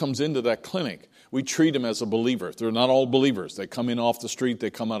person comes into that clinic, we treat them as a believer. They're not all believers. They come in off the street, they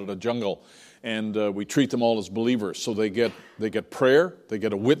come out of the jungle, and we treat them all as believers. So they get prayer, they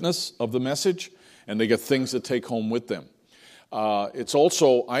get a witness of the message, and they get things to take home with them. It's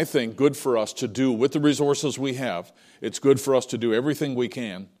also, I think, good for us to do, with the resources we have, it's good for us to do everything we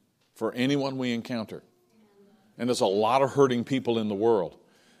can for anyone we encounter. And there's a lot of hurting people in the world.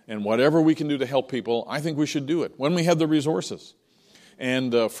 And whatever we can do to help people, I think we should do it when we have the resources.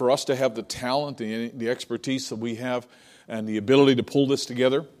 And for us to have the talent, the expertise that we have, and the ability to pull this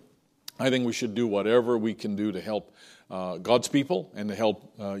together, I think we should do whatever we can do to help God's people and to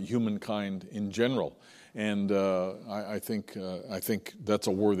help humankind in general. And I think that's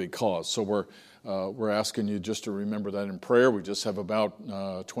a worthy cause. So we're asking you just to remember that in prayer. We just have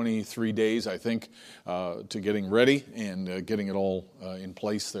about 23 days, I think, to getting ready and getting it all in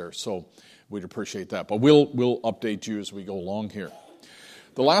place there. So we'd appreciate that. But we'll update you as we go along here.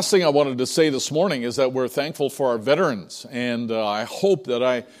 The last thing I wanted to say this morning is that we're thankful for our veterans, and I hope that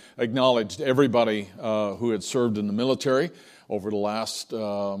I acknowledged everybody who had served in the military over the last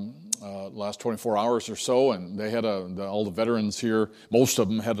 24 hours or so, and they had all the veterans here. Most of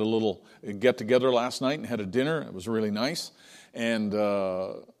them had a little get-together last night and had a dinner. It was really nice, and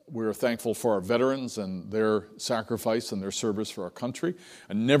we're thankful for our veterans and their sacrifice and their service for our country,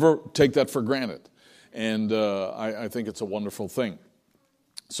 and never take that for granted, and I think it's a wonderful thing.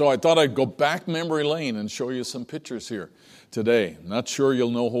 So I thought I'd go back memory lane and show you some pictures here today. I'm not sure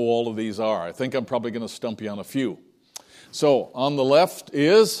you'll know who all of these are. I think I'm probably going to stump you on a few. So on the left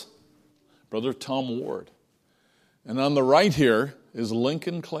is Brother Tom Ward. And on the right here is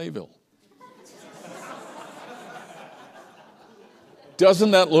Lincoln Clayville.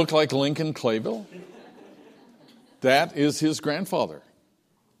 Doesn't that look like Lincoln Clayville? That is his grandfather,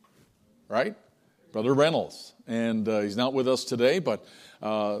 right? Brother Reynolds. And he's not with us today, but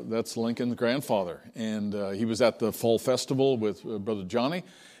that's Lincoln's grandfather. And he was at the Fall Festival with Brother Johnny,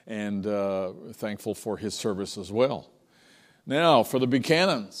 and thankful for his service as well. Now, for the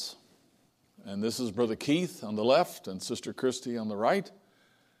Buchanans, and this is Brother Keith on the left and Sister Christy on the right.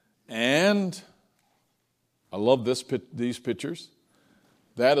 And I love these pictures.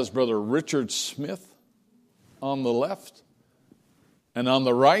 That is Brother Richard Smith on the left. And on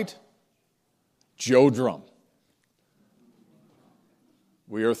the right, Joe Drum.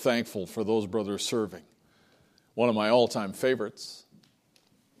 We are thankful for those brothers serving. One of my all-time favorites,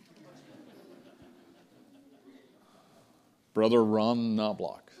 Brother Ron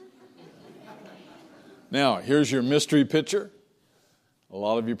Knobloch. Now, here's your mystery picture. A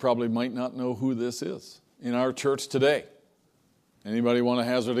lot of you probably might not know who this is in our church today. Anybody want to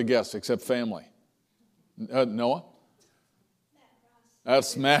hazard a guess except family? Noah?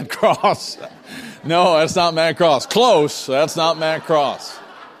 That's Matt Cross. No, that's not Matt Cross. Close. That's not Matt Cross.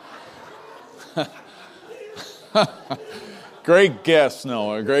 Great guess,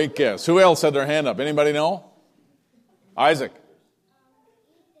 Noah. Great guess. Who else had their hand up? Anybody know? Isaac.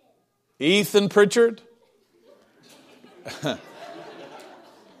 Ethan Pritchard?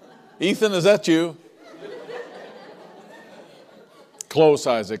 Ethan, is that you? Close,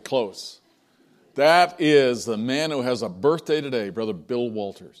 Isaac, close. That is the man who has a birthday today, Brother Bill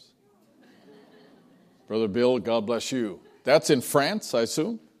Walters. Brother Bill, God bless you. That's in France, I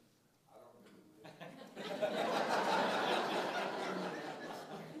assume?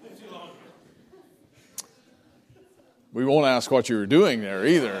 We won't ask what you were doing there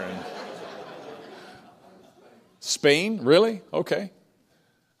either. Spain? Really? Okay.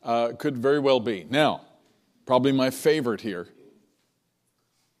 Could very well be. Now, probably my favorite here.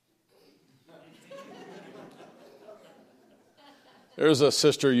 There's a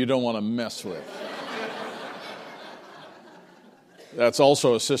sister you don't want to mess with. That's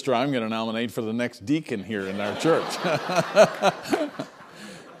also a sister I'm going to nominate for the next deacon here in our church.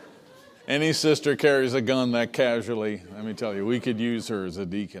 Any sister carries a gun that casually, let me tell you, we could use her as a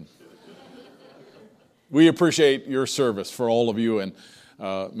deacon. We appreciate your service for all of you, and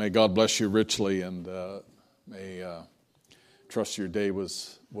may God bless you richly, and may trust your day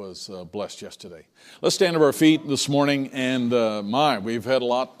was blessed yesterday. Let's stand to our feet this morning, and we've had a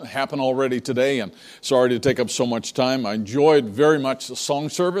lot happen already today, and sorry to take up so much time. I enjoyed very much the song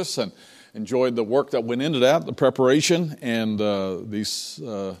service and enjoyed the work that went into that, the preparation, and these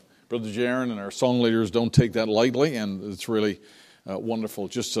Brother Jaron and our song leaders don't take that lightly, and it's really wonderful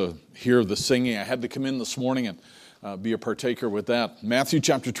just to hear the singing. I had to come in this morning and be a partaker with that. Matthew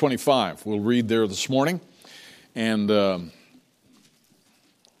chapter 25, we'll read there this morning, and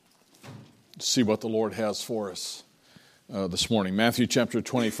see what the Lord has for us this morning. Matthew chapter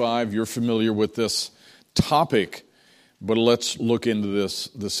 25, you're familiar with this topic, but let's look into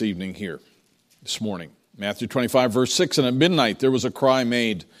this evening here, this morning. Matthew 25, verse 6, and at midnight there was a cry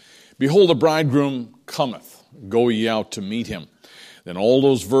made, Behold, the bridegroom cometh, go ye out to meet him. Then all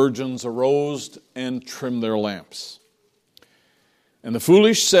those virgins arose and trimmed their lamps. And the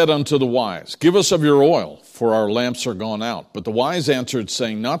foolish said unto the wise, Give us of your oil, for our lamps are gone out. But the wise answered,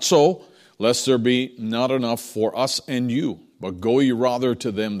 saying, Not so, lest there be not enough for us and you, but go ye rather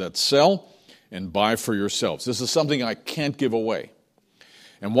to them that sell, and buy for yourselves. This is something I can't give away.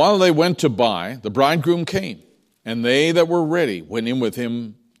 And while they went to buy, the bridegroom came, and they that were ready went in with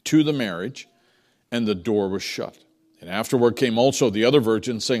him to the marriage, and the door was shut. And afterward came also the other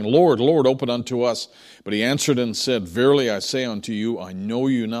virgins, saying, Lord, Lord, open unto us. But he answered and said, Verily I say unto you, I know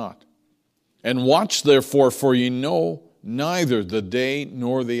you not. And watch therefore, for ye know neither the day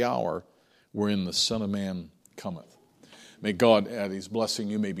nor the hour wherein the Son of Man cometh. May God add his blessing.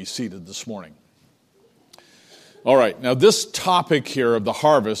 You may be seated this morning. All right, now this topic here of the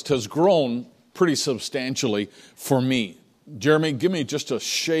harvest has grown pretty substantially for me. Jeremy, give me just a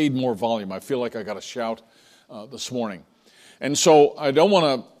shade more volume. I feel like I got to shout this morning. And so I don't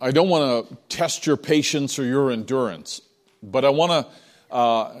want to test your patience or your endurance, but I want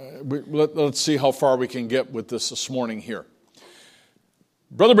to let's see how far we can get with this morning here.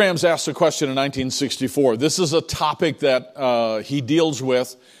 Brother Branham's asked a question in 1964. This is a topic that he deals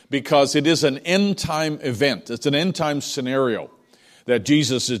with because it is an end-time event. It's an end-time scenario that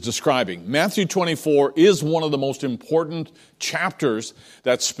Jesus is describing. Matthew 24 is one of the most important chapters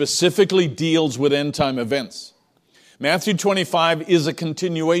that specifically deals with end-time events. Matthew 25 is a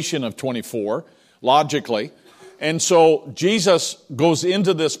continuation of 24, logically. And so Jesus goes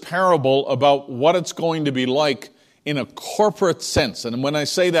into this parable about what it's going to be like in a corporate sense. And when I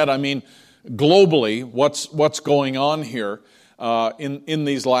say that, I mean globally, what's going on here in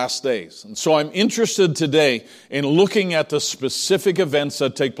these last days. And so I'm interested today in looking at the specific events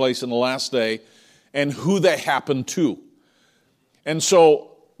that take place in the last day and who they happen to. And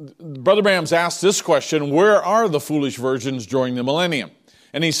so Brother Branham's asked this question, where are the foolish virgins during the millennium?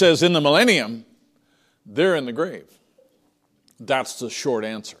 And he says, in the millennium, they're in the grave. That's the short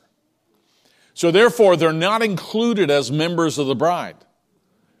answer. So therefore, they're not included as members of the bride,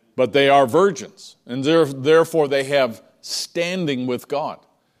 but they are virgins, and therefore they have standing with God.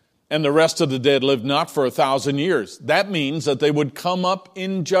 And the rest of the dead lived not for 1,000 years. That means that they would come up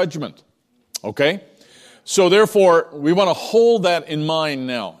in judgment. Okay? So therefore, we want to hold that in mind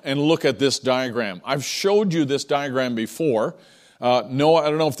now and look at this diagram. I've showed you this diagram before. Noah, I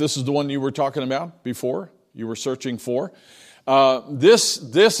don't know if this is the one you were talking about before, you were searching for. This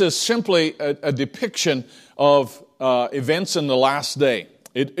is simply a depiction of events in the last day.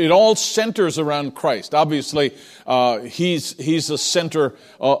 It all centers around Christ. Obviously, he's the center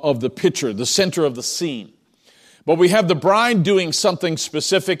of the picture, the center of the scene. But we have the bride doing something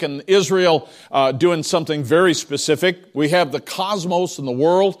specific and Israel doing something very specific. We have the cosmos and the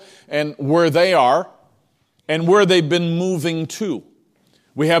world and where they are and where they've been moving to.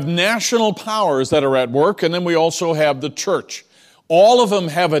 We have national powers that are at work, and then we also have the church. All of them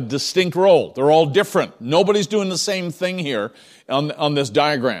have a distinct role. They're all different. Nobody's doing the same thing here on this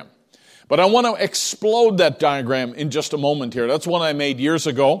diagram. But I want to explode that diagram in just a moment here. That's one I made years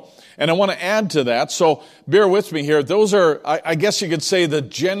ago, and I want to add to that. So bear with me here. Those are, I guess you could say, the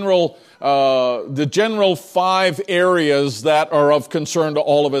general 5 areas that are of concern to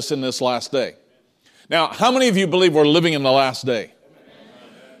all of us in this last day. Now, how many of you believe we're living in the last day?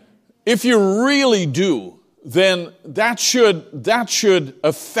 If you really do, then that should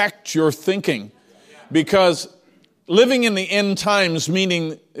affect your thinking, because living in the end times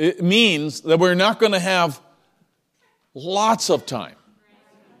means that we're not going to have lots of time.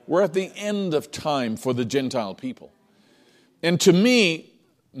 We're at the end of time for the Gentile people. And to me,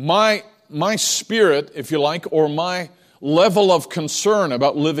 my spirit, if you like, or my level of concern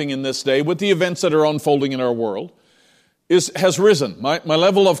about living in this day with the events that are unfolding in our world has risen. My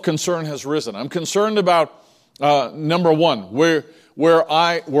level of concern has risen. I'm concerned about number one, where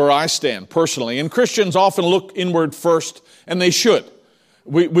I stand personally. And Christians often look inward first, and they should.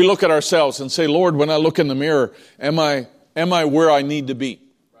 We look at ourselves and say, Lord, when I look in the mirror, am I where I need to be?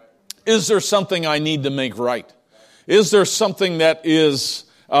 Is there something I need to make right? Is there something that is,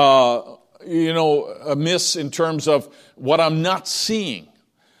 amiss in terms of what I'm not seeing?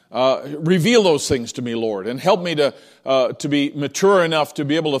 Reveal those things to me, Lord, and help me to be mature enough to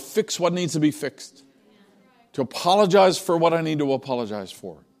be able to fix what needs to be fixed. To apologize for what I need to apologize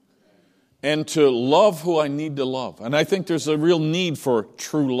for. And to love who I need to love. And I think there's a real need for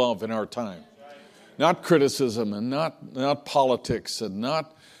true love in our time. Not criticism and not politics and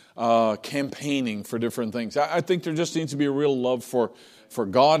not campaigning for different things. I think there just needs to be a real love for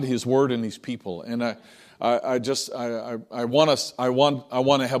God, His Word, and His people. And I want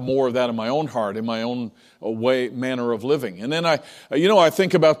to have more of that in my own heart, in my own manner of living. And then I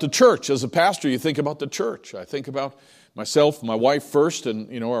think about the church. As a pastor, you think about the church. I think about myself, my wife first,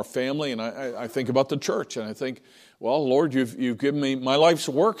 and our family, and I think about the church, and I think, well, Lord, you've given me, my life's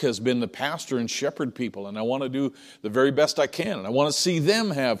work has been to pastor and shepherd people, and I want to do the very best I can, and I want to see them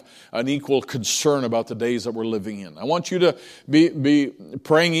have an equal concern about the days that we're living in. I want you to be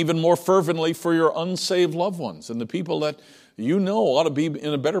praying even more fervently for your unsaved loved ones and the people that ought to be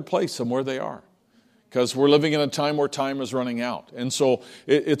in a better place than where they are, because we're living in a time where time is running out, and so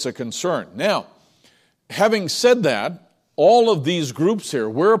it's a concern. Now, having said that, all of these groups here,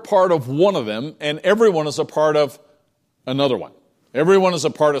 we're a part of one of them, and everyone is a part of another one. Everyone is a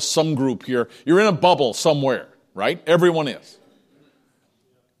part of some group here. You're in a bubble somewhere, right? Everyone is.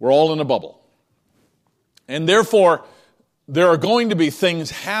 We're all in a bubble. And therefore, there are going to be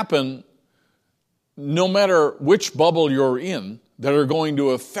things happen, no matter which bubble you're in, that are going to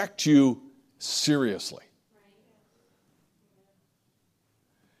affect you seriously.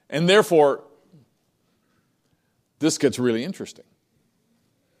 And therefore, this gets really interesting.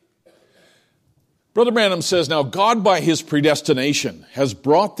 Brother Branham says, now God by His predestination has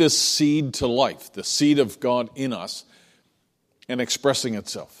brought this seed to life, the seed of God in us, and expressing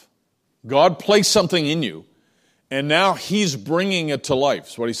itself. God placed something in you, and now He's bringing it to life.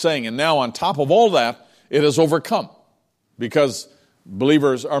 That's what He's saying. And now on top of all that, it has overcome, because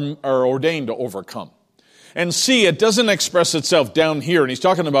believers are ordained to overcome. And see, it doesn't express itself down here, and he's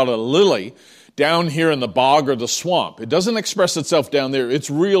talking about a lily down here in the bog or the swamp. It doesn't express itself down there. It's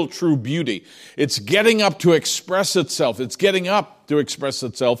real, true beauty. It's getting up to express itself. It's getting up to express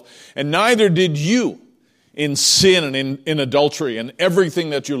itself. And neither did you in sin and in adultery and everything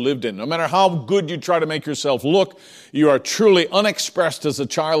that you lived in. No matter how good you try to make yourself look, you are truly unexpressed as a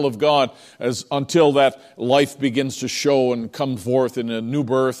child of God until that life begins to show and come forth in a new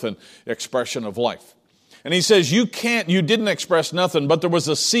birth and expression of life. And he says, you didn't express nothing, but there was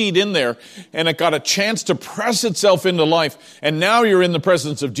a seed in there, and it got a chance to press itself into life, and now you're in the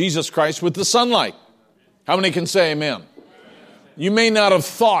presence of Jesus Christ with the sunlight. How many can say amen? You may not have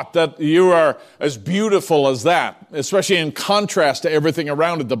thought that you are as beautiful as that, especially in contrast to everything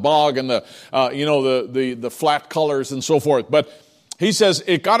around it, the bog and the flat colors and so forth. But he says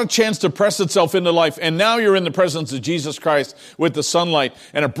it got a chance to press itself into life, and now you're in the presence of Jesus Christ with the sunlight,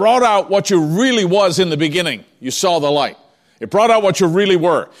 and it brought out what you really was in the beginning. You saw the light. It brought out what you really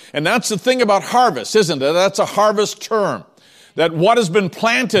were. And that's the thing about harvest, isn't it? That's a harvest term. That what has been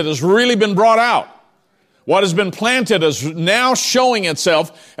planted has really been brought out. What has been planted is now showing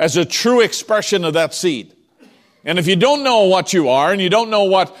itself as a true expression of that seed. And if you don't know what you are, and you don't know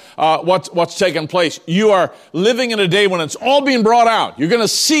what's taken place, you are living in a day when it's all being brought out. You're going to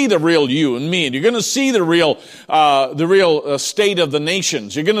see the real you and me, and you're going to see the real state of the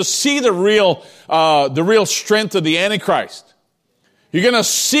nations. You're going to see the real strength of the Antichrist. You're going to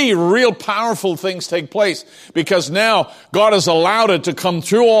see real powerful things take place, because now God has allowed it to come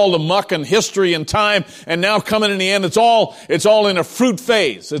through all the muck and history and time, and now coming in the end, it's all in a fruit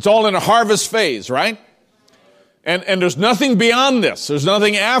phase. It's all in a harvest phase, right? And there's nothing beyond this. There's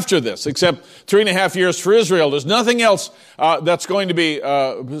nothing after this, except 3.5 years for Israel. There's nothing else that's going to be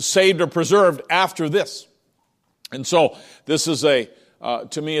saved or preserved after this. And so this is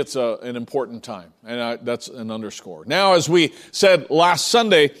to me, it's an important time, and that's an underscore. Now, as we said last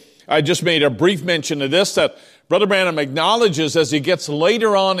Sunday, I just made a brief mention of this, that Brother Branham acknowledges as he gets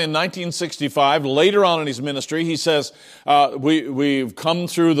later on in 1965, later on in his ministry, he says, we've come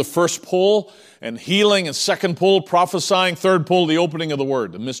through the first pull and healing, and second pull, prophesying, third pull, the opening of the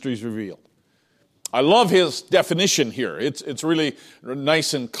Word, the mysteries revealed. I love his definition here. It's really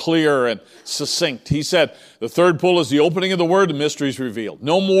nice and clear and succinct. He said, the third pull is the opening of the Word, the mysteries revealed.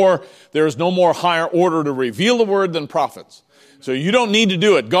 There is no more higher order to reveal the Word than prophets. So you don't need to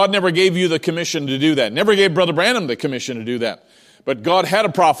do it. God never gave you the commission to do that. Never gave Brother Branham the commission to do that. But God had a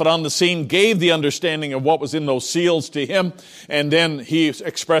prophet on the scene, gave the understanding of what was in those seals to him, and then he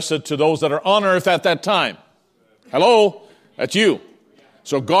expressed it to those that are on earth at that time. Hello? That's you.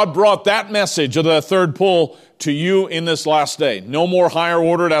 So God brought that message of the third pull to you in this last day. No more higher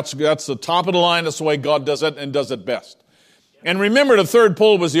order. That's the top of the line. That's the way God does it, and does it best. And remember, the third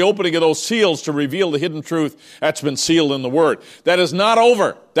pull was the opening of those seals to reveal the hidden truth that's been sealed in the Word. That is not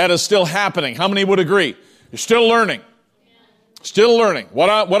over. That is still happening. How many would agree? You're still learning. Still learning. What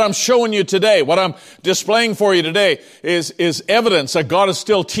I'm showing you today, what I'm displaying for you today is evidence that God is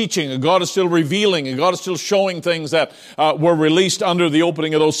still teaching, and God is still revealing, and God is still showing things that were released under the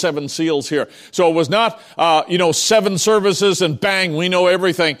opening of those 7 seals here. So it was not 7 services and bang, we know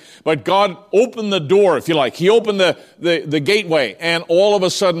everything. But God opened the door, if you like. He opened the gateway, and all of a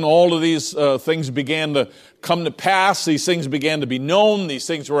sudden all of these things began to come to pass. These things began to be known. These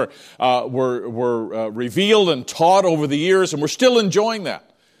things were revealed and taught over the years, and we're still enjoying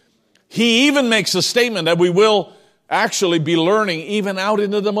that. He even makes a statement that we will actually be learning even out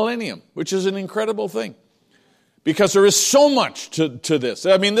into the millennium, which is an incredible thing, because there is so much to this.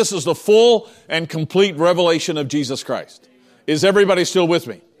 I mean, this is the full and complete revelation of Jesus Christ. Is everybody still with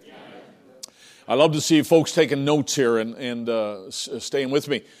me? I love to see folks taking notes here and staying with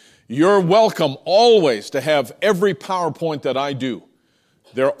me. You're welcome always to have every PowerPoint that I do.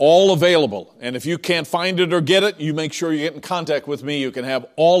 They're all available. And if you can't find it or get it, you make sure you get in contact with me. You can have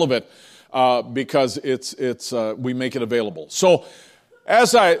all of it because we make it available. So,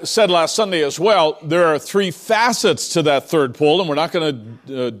 as I said last Sunday as well, there are 3 facets to that third pull, and we're not going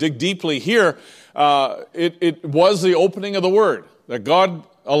to dig deeply here. It was the opening of the Word, that God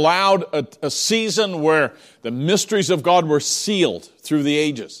allowed a season where the mysteries of God were sealed through the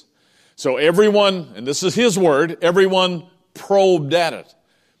ages. So everyone, and this is His Word, everyone probed at it.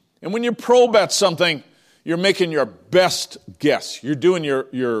 And when you probe at something, you're making your best guess. You're doing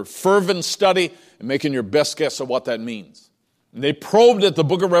your fervent study and making your best guess of what that means. And they probed at the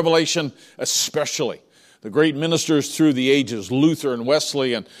book of Revelation especially. The great ministers through the ages, Luther and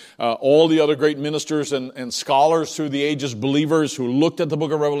Wesley and all the other great ministers and scholars through the ages, believers who looked at the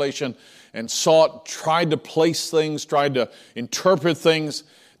book of Revelation and saw it, tried to place things, tried to interpret things,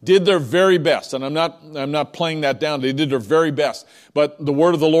 did their very best. And I'm not playing that down. They did their very best. But the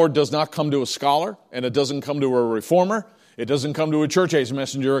word of the Lord does not come to a scholar, and it doesn't come to a reformer. It doesn't come to a church age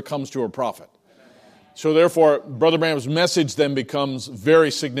messenger. It comes to a prophet. So therefore, Brother Branham's message then becomes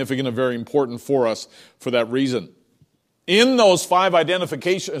very significant and very important for us for that reason. In those 5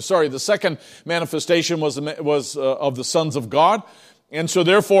 identifications, the second manifestation was of the sons of God. And so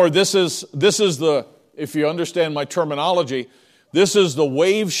therefore, this is the, if you understand my terminology, this is the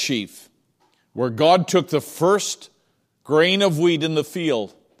wave sheaf where God took the first grain of wheat in the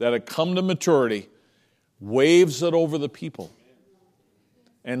field that had come to maturity, waves it over the people,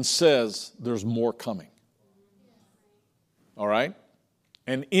 and says, there's more coming. All right?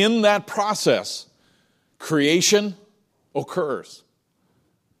 And in that process, creation occurs.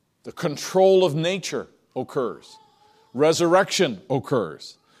 The control of nature occurs. Resurrection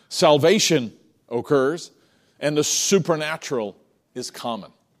occurs. Salvation occurs. And the supernatural is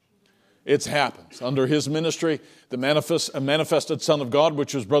common. It happens. Under his ministry, the manifested Son of God,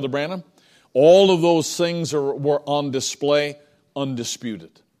 which was Brother Branham, all of those things were on display,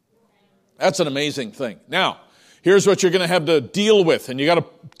 undisputed. That's an amazing thing. Now, here's what you're going to have to deal with, and you got to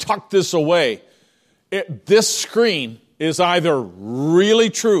tuck this away. This screen is either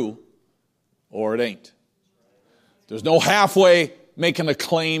really true or it ain't. There's no halfway making a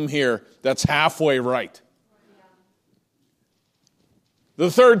claim here that's halfway right. The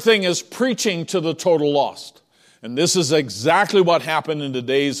third thing is preaching to the total lost. And this is exactly what happened in the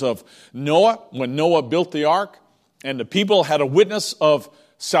days of Noah, when Noah built the ark, and the people had a witness of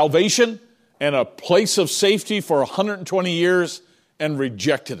salvation and a place of safety for 120 years and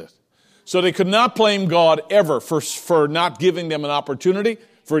rejected it. So they could not blame God ever for not giving them an opportunity,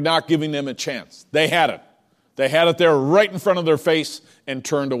 for not giving them a chance. They had it. They had it there right in front of their face and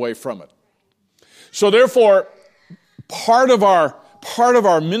turned away from it. So therefore, part of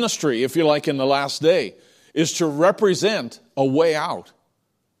our ministry, if you like, in the last day, is to represent a way out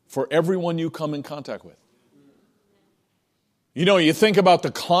for everyone you come in contact with. You know, you think about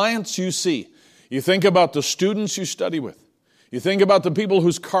the clients you see. You think about the students you study with. You think about the people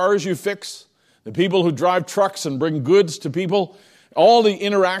whose cars you fix, the people who drive trucks and bring goods to people, all the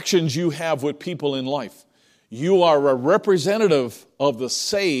interactions you have with people in life. You are a representative of the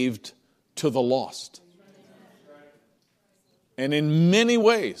saved to the lost. And in many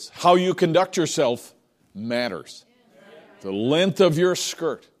ways, how you conduct yourself matters. The length of your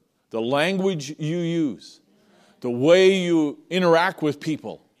skirt, the language you use, the way you interact with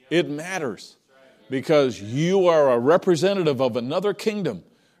people, it matters. Because you are a representative of another kingdom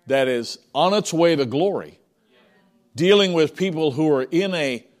that is on its way to glory, dealing with people who are in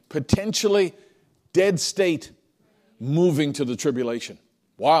a potentially dead state, moving to the tribulation.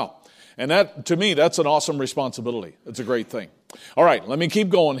 Wow. And that, to me, that's an awesome responsibility. It's a great thing. All right, let me keep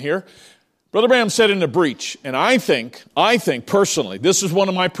going here. Brother Branham said in the breach, and I think personally, this is one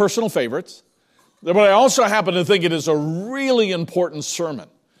of my personal favorites, but I also happen to think it is a really important sermon.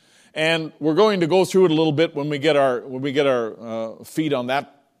 And we're going to go through it a little bit when we get our feet on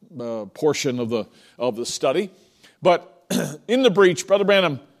that portion of the study. But in the breach, Brother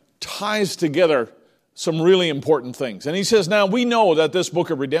Branham ties together some really important things. And he says, now we know that this book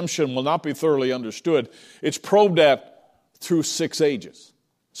of redemption will not be thoroughly understood. It's probed at through 6 ages.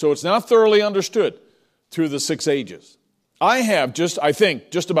 So it's not thoroughly understood through the 6 ages. I have I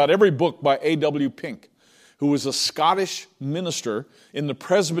think just about every book by A.W. Pink, who was a Scottish minister in the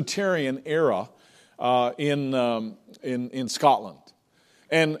Presbyterian era in Scotland.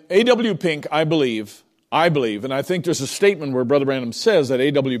 And A.W. Pink, I believe, and I think there's a statement where Brother Branham says that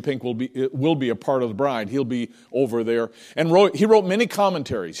A.W. Pink will be a part of the bride. He'll be over there. And he wrote many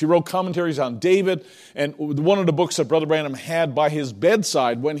commentaries. He wrote commentaries on David, and one of the books that Brother Branham had by his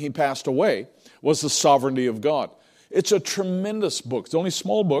bedside when he passed away was The Sovereignty of God. It's a tremendous book. It's only a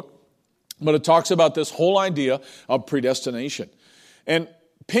small book, but it talks about this whole idea of predestination. And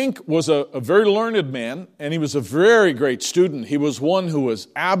Pink was a very learned man, and he was a very great student. He was one who was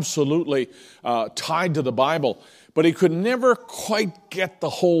absolutely tied to the Bible, but he could never quite get the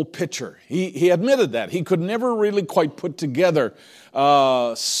whole picture. He admitted that. He could never really quite put together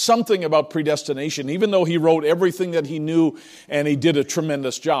something about predestination, even though he wrote everything that he knew, and he did a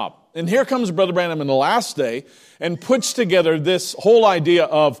tremendous job. And here comes Brother Branham in the last day and puts together this whole idea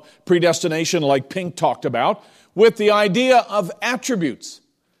of predestination like Pink talked about with the idea of attributes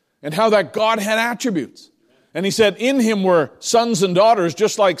and how that God had attributes. And he said in him were sons and daughters,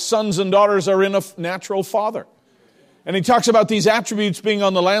 just like sons and daughters are in a natural father. And he talks about these attributes being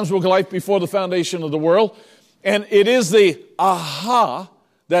on the Lamb's Book of Life before the foundation of the world. And it is the aha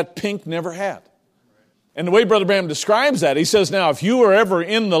that Pink never had. And the way Brother Branham describes that, he says, now, if you were ever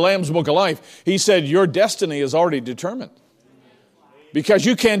in the Lamb's Book of Life, he said, your destiny is already determined. Because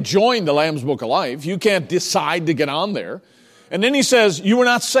you can't join the Lamb's Book of Life. You can't decide to get on there. And then he says, you were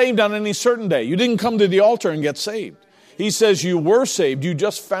not saved on any certain day. You didn't come to the altar and get saved. He says you were saved. You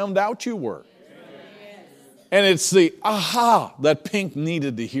just found out you were. And it's the aha that Pink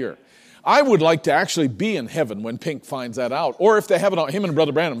needed to hear. I would like to actually be in heaven when Pink finds that out. Or if they haven't, him and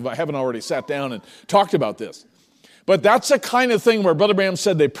Brother Branham haven't already sat down and talked about this. But that's the kind of thing where Brother Branham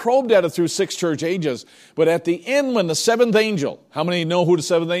said they probed at it through 6 church ages. But at the end, when the 7th angel, how many know who the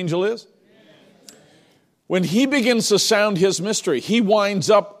 7th angel is? When he begins to sound his mystery, he winds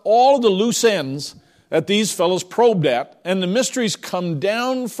up all the loose ends that these fellows probed at, and the mysteries come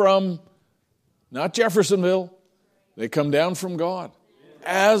down from, not Jeffersonville, they come down from God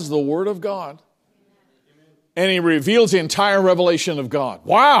as the Word of God. And he reveals the entire revelation of God.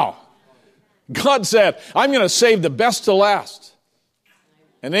 Wow! God said, I'm going to save the best to last.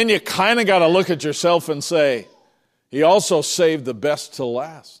 And then you kind of got to look at yourself and say, he also saved the best to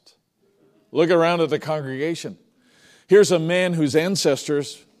last. Look around at the congregation. Here's a man whose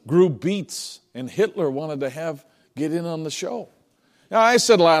ancestors grew beets, and Hitler wanted to get in on the show. Now, I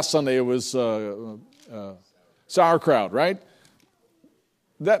said last Sunday it was sauerkraut, right?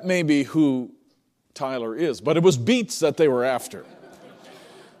 That may be who Tyler is, but it was beets that they were after.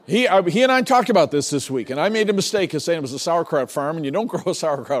 He and I talked about this week, and I made a mistake of saying it was a sauerkraut farm, and you don't grow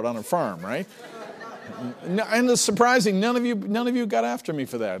sauerkraut on a farm, right? And it's surprising, none of you got after me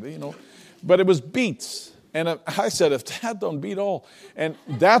for that, But it was beets. And I said, if that don't beat all. And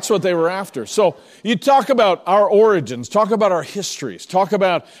that's what they were after. So you talk about our origins, talk about our histories, talk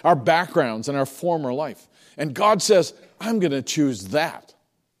about our backgrounds and our former life. And God says, I'm going to choose that.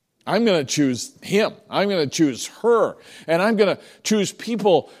 I'm going to choose him. I'm going to choose her. And I'm going to choose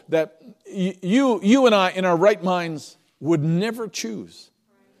people that you and I, in our right minds, would never choose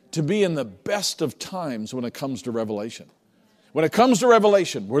to be in the best of times when it comes to revelation. When it comes to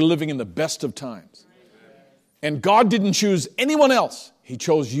revelation, we're living in the best of times. And God didn't choose anyone else. He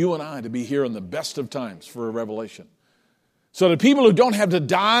chose you and I to be here in the best of times for a revelation. So the people who don't have to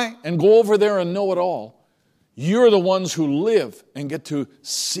die and go over there and know it all, you're the ones who live and get to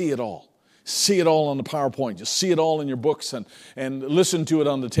see it all. See it all on the PowerPoint. Just see it all in your books and listen to it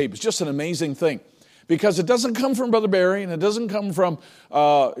on the tape. It's just an amazing thing. Because it doesn't come from Brother Barry, and it doesn't come from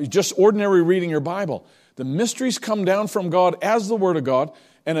just ordinary reading your Bible. The mysteries come down from God as the Word of God,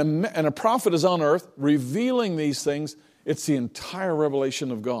 and a prophet is on earth revealing these things. It's the entire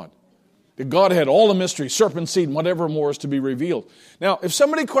revelation of God. That God had all the mysteries, serpent seed, and whatever more is to be revealed. Now, if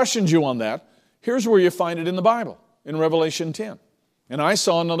somebody questions you on that, here's where you find it in the Bible, in Revelation 10. And I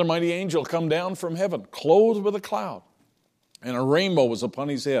saw another mighty angel come down from heaven, clothed with a cloud, and a rainbow was upon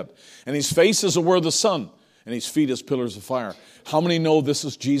his head. And his face is were the sun, and his feet as pillars of fire. How many know this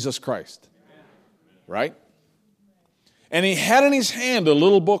is Jesus Christ? Right? And he had in his hand a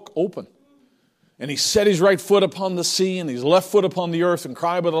little book open. And he set his right foot upon the sea, and his left foot upon the earth, and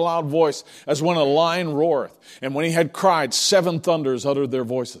cried with a loud voice, as when a lion roareth. And when he had cried, 7 thunders uttered their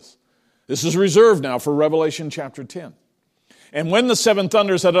voices. This is reserved now for Revelation chapter 10. And when the 7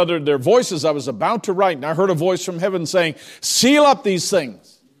 thunders had uttered their voices, I was about to write, and I heard a voice from heaven saying, seal up these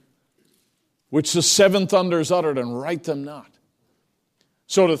things, which the 7 thunders uttered, and write them not.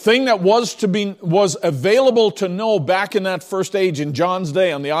 So the thing that was available to know back in that first age, in John's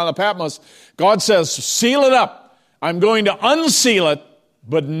day on the Isle of Patmos, God says, seal it up. I'm going to unseal it,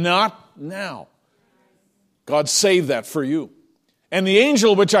 but not now. God saved that for you. And the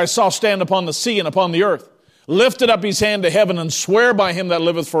angel which I saw stand upon the sea and upon the earth lifted up his hand to heaven and sware by him that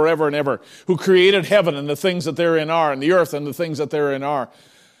liveth forever and ever, who created heaven and the things that therein are, and the earth and the things that therein are,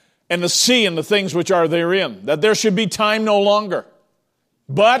 and the sea and the things which are therein, that there should be time no longer.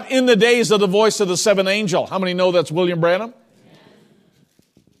 But in the days of the voice of the 7th angel, how many know that's William Branham?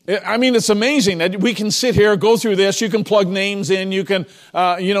 I mean, it's amazing that we can sit here, go through this, you can plug names in, you can,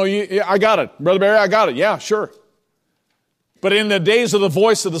 I got it. Brother Barry, I got it. Yeah, sure. But in the days of the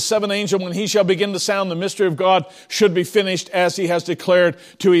voice of the 7th angel, when he shall begin to sound, the mystery of God should be finished as he has declared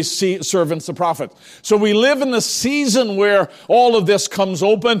to his servants, the prophets. So we live in the season where all of this comes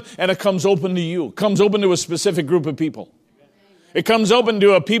open, and it comes open to you. It comes open to a specific group of people. It comes open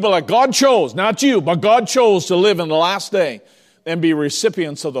to a people that God chose, not you, but God chose to live in the last day and be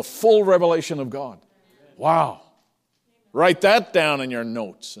recipients of the full revelation of God. Wow. Write that down in your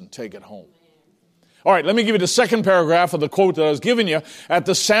notes and take it home. All right, let me give you the second paragraph of the quote that I was giving you. At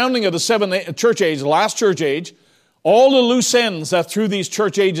the sounding of the 7th church age, the last church age, all the loose ends that through these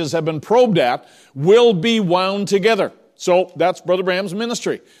church ages have been probed at will be wound together. So that's Brother Branham's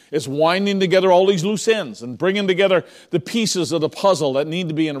ministry. It's winding together all these loose ends and bringing together the pieces of the puzzle that need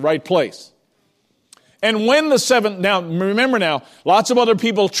to be in the right place. And when the 7th, now remember now, lots of other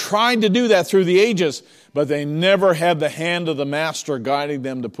people tried to do that through the ages, but they never had the hand of the master guiding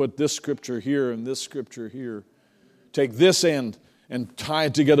them to put this scripture here and this scripture here. Take this end and tie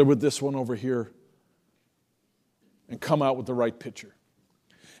it together with this one over here and come out with the right picture.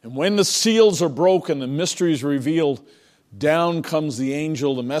 And when the seals are broken, the mystery is revealed, down comes the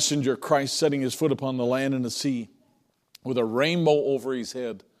angel, the messenger, Christ, setting his foot upon the land and the sea. with a rainbow over his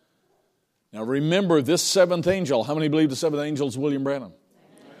head. Now remember, this seventh angel, how many believe the seventh angel is William Branham?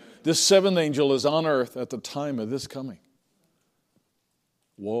 This seventh angel is on earth at the time of this coming.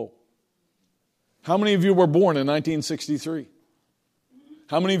 Whoa. How many of you were born in 1963?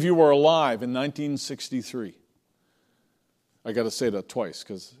 How many of you were alive in 1963? I got to say that twice,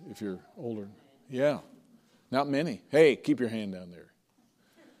 because if you're older. Yeah, not many. Hey, keep your hand down there.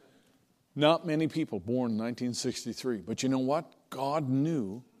 Not many people born in 1963. But you know what? God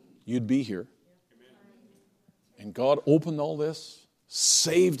knew you'd be here. And God opened all this,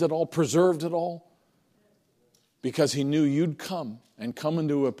 saved it all, preserved it all, because he knew you'd come and come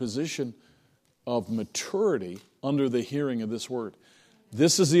into a position of maturity under the hearing of this word.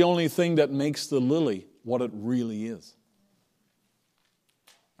 This is the only thing that makes the lily what it really is.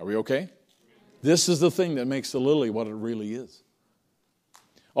 Are we okay? This is the thing that makes the lily what it really is.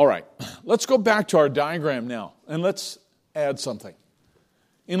 All right, let's go back to our diagram now, and let's add something.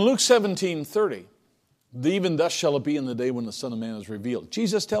 In Luke 17:30, even thus shall it be in the day when the Son of Man is revealed.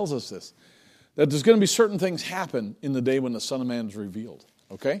 Jesus tells us this, that there's going to be certain things happen in the day when the Son of Man is revealed.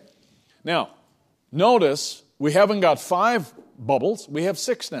 Okay? Now, notice we haven't got 5 bubbles, we have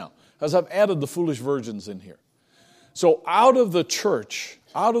 6 now, as I've added the foolish virgins in here. So out of the church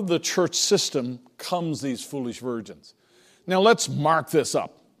system comes these foolish virgins. Now let's mark this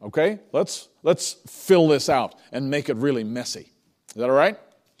up, okay? Let's fill this out and make it really messy. Is that all right?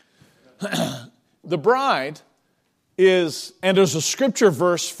 The bride is, and there's a scripture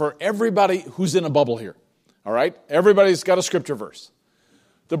verse for everybody who's in a bubble here. All right? Everybody's got a scripture verse.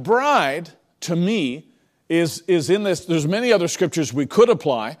 The bride, to me, is in this. There's many other scriptures we could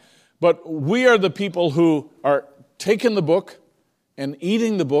apply, but we are the people who are taking the book and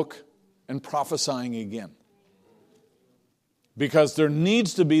eating the book and prophesying again. Because there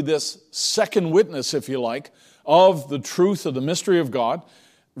needs to be this second witness, if you like, of the truth of the mystery of God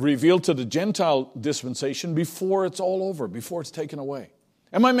revealed to the Gentile dispensation before it's all over, before it's taken away.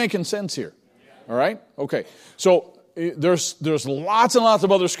 Am I making sense here? All right? Okay. So there's lots and lots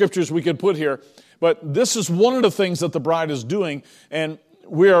of other scriptures we could put here, but this is one of the things that the bride is doing, and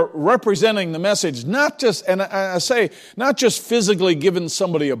we are representing the message, not just, and I say, not just physically giving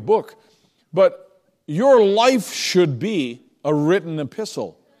somebody a book, but your life should be a written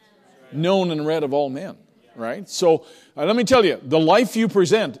epistle, known and read of all men, right? So let me tell you, the life you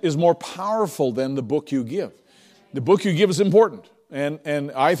present is more powerful than the book you give. The book you give is important,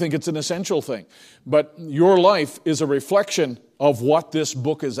 and I think it's an essential thing. But your life is a reflection of what this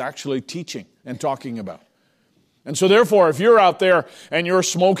book is actually teaching and talking about. And so therefore, if you're out there and you're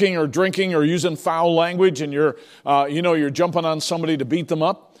smoking or drinking or using foul language and you're jumping on somebody to beat them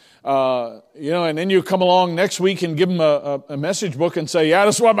up, and then you come along next week and give them a message book and say, yeah,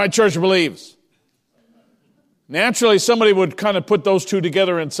 this is what my church believes. Naturally, somebody would kind of put those two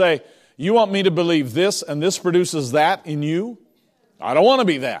together and say, you want me to believe this and this produces that in you? I don't want to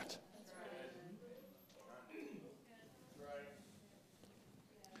be that.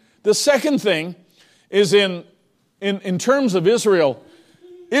 The second thing is in terms of Israel,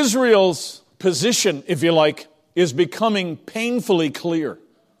 Israel's position, if you like, is becoming painfully clear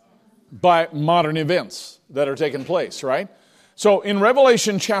by modern events that are taking place, right? So in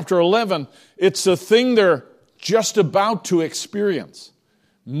Revelation chapter 11, it's the thing they're just about to experience.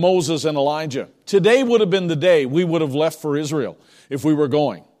 Moses and Elijah. Today would have been the day we would have left for Israel if we were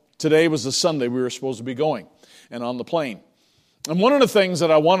going. Today was the Sunday we were supposed to be going and on the plane. And one of the things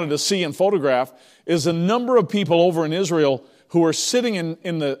that I wanted to see and photograph is a number of people over in Israel who are sitting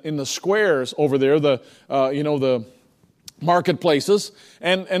in the squares over there, the marketplaces,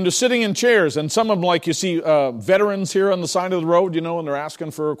 and they're sitting in chairs. And some of them, like you see veterans here on the side of the road, and they're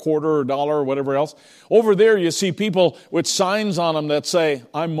asking for a quarter or a dollar or whatever else. Over there you see people with signs on them that say,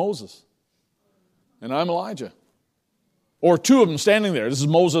 I'm Moses and I'm Elijah. Or two of them standing there. This is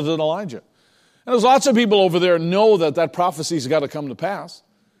Moses and Elijah. And there's lots of people over there know that prophecy's got to come to pass.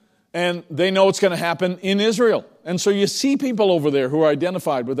 And they know it's going to happen in Israel. And so you see people over there who are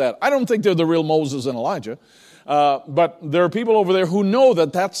identified with that. I don't think they're the real Moses and Elijah. But there are people over there who know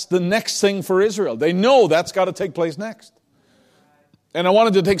that that's the next thing for Israel. They know that's got to take place next. And I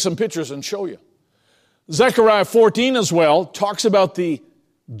wanted to take some pictures and show you. Zechariah 14 as well talks about the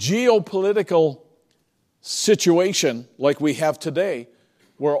geopolitical situation like we have today,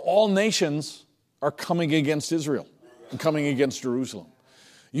 where all nations are coming against Israel and coming against Jerusalem.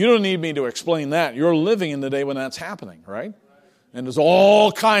 You don't need me to explain that. You're living in the day when that's happening, right? And there's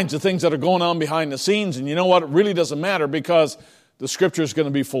all kinds of things that are going on behind the scenes. And you know what? It really doesn't matter, because the Scripture is going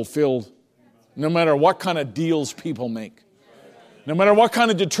to be fulfilled no matter what kind of deals people make. No matter what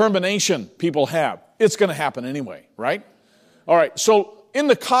kind of determination people have. it's going to happen anyway, right? All right, so in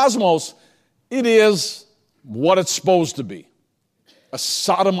the cosmos, it is what it's supposed to be, a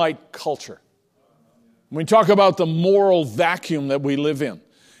sodomite culture. When we talk about the moral vacuum that we live in,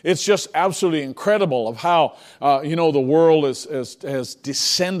 it's just absolutely incredible of how, the world has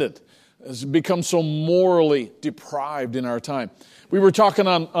descended, has become so morally deprived in our time. We were talking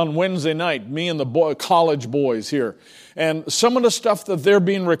on Wednesday night, me and the college boys here, and some of the stuff that they're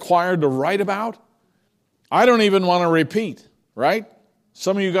being required to write about, I don't even want to repeat, right?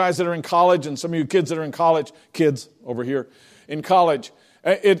 Some of you guys that are in college and some of you kids that are in college, kids over here in college,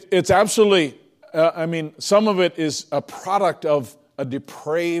 it's absolutely, some of it is a product of a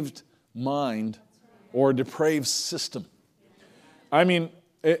depraved mind or a depraved system. I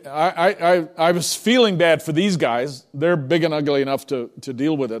was feeling bad for these guys. They're big and ugly enough to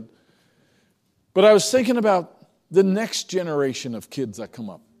deal with it. But I was thinking about the next generation of kids that come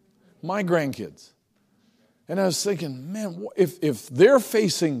up, my grandkids. And I was thinking, man, if they're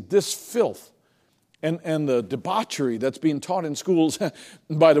facing this filth and the debauchery that's being taught in schools,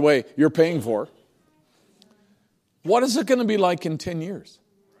 by the way, you're paying for, what is it going to be like in 10 years?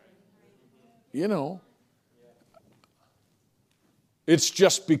 It's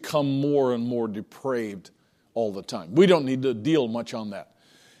just become more and more depraved all the time. We don't need to deal much on that.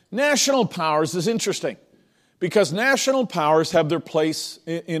 National powers is interesting because national powers have their place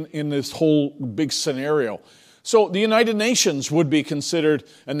in this whole big scenario. So the United Nations would be considered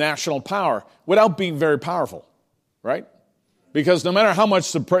a national power without being very powerful, right? Because no matter how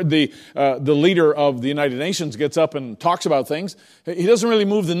much the leader of the United Nations gets up and talks about things, he doesn't really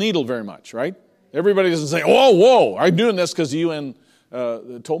move the needle very much, right? Everybody doesn't say, whoa, I'm doing this because the UN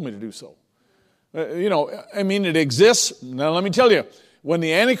told me to do so. It exists. Now let me tell you, when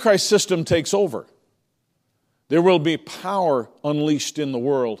the Antichrist system takes over, there will be power unleashed in the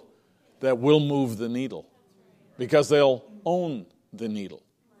world that will move the needle because they'll own the needle.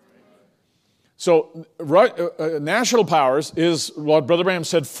 So national powers is what Brother Branham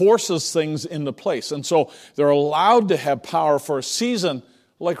said forces things into place. And so they're allowed to have power for a season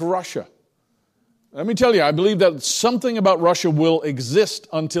like Russia. Let me tell you, I believe that something about Russia will exist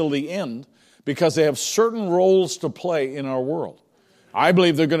until the end because they have certain roles to play in our world. I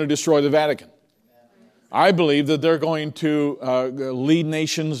believe they're going to destroy the Vatican. I believe that they're going to lead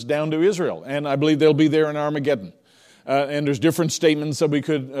nations down to Israel, and I believe they'll be there in Armageddon. And there's different statements that we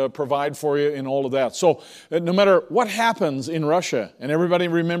could provide for you in all of that. So no matter what happens in Russia, and everybody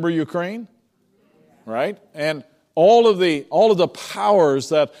remember Ukraine, right? And all of the powers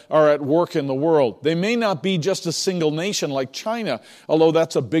that are at work in the world, they may not be just a single nation like China, although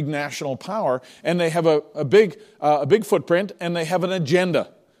that's a big national power, and they have a big footprint, and they have an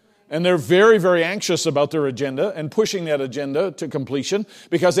agenda. And they're very, very anxious about their agenda and pushing that agenda to completion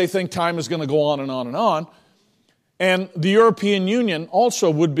because they think time is going to go on and on and on. And the European Union also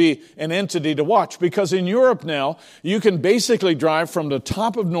would be an entity to watch because in Europe now, you can basically drive from the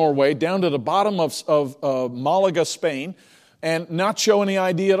top of Norway down to the bottom of Malaga, Spain, and not show any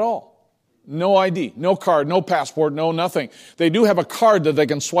ID at all. No ID, no card, no passport, no nothing. They do have a card that they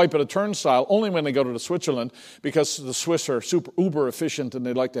can swipe at a turnstile only when they go to Switzerland because the Swiss are uber efficient and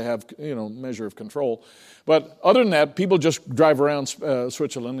they like to have, measure of control. But other than that, people just drive around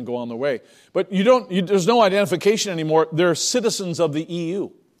Switzerland and go on their way. But there's no identification anymore. They're citizens of the EU.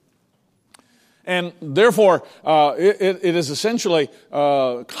 And therefore, it is essentially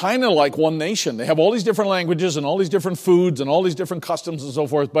kind of like one nation. They have all these different languages and all these different foods and all these different customs and so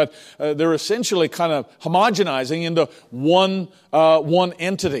forth, but they're essentially kind of homogenizing into one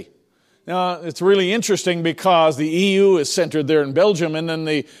entity. Now, it's really interesting because the EU is centered there in Belgium, and then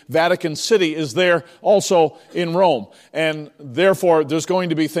the Vatican City is there also in Rome. And therefore, there's going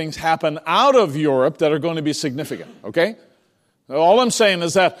to be things happen out of Europe that are going to be significant, okay? All I'm saying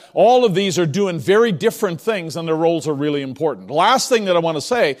is that all of these are doing very different things and their roles are really important. The last thing that I want to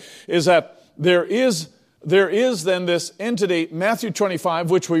say is that there is then this entity, Matthew 25,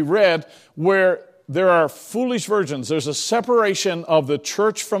 which we read, where there are foolish virgins. There's a separation of the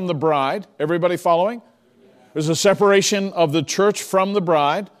church from the bride. Everybody following? There's a separation of the church from the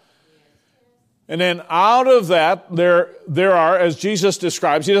bride. And then out of that, there are, as Jesus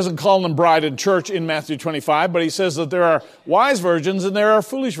describes, he doesn't call them bride and church in Matthew 25, but he says that there are wise virgins and there are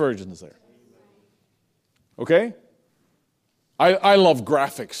foolish virgins there. Okay? I love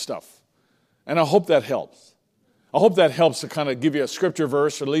graphic stuff, and I hope that helps. I hope that helps to kind of give you a scripture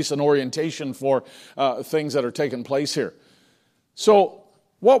verse, or at least an orientation for things that are taking place here. So,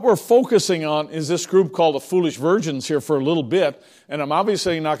 what we're focusing on is this group called the Foolish Virgins here for a little bit, and I'm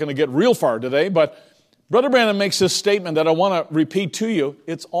obviously not going to get real far today, but Brother Branham makes this statement that I want to repeat to you.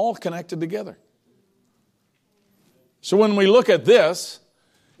 It's all connected together. So when we look at this,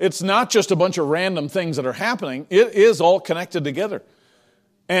 it's not just a bunch of random things that are happening. It is all connected together.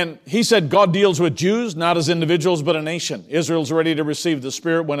 And he said God deals with Jews, not as individuals, but a nation. Israel's ready to receive the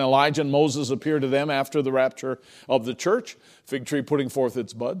Spirit when Elijah and Moses appear to them after the rapture of the church, fig tree putting forth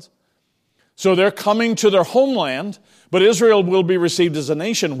its buds. So they're coming to their homeland, but Israel will be received as a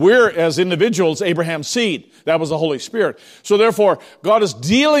nation. We're, as individuals, Abraham's seed. That was the Holy Spirit. So therefore, God is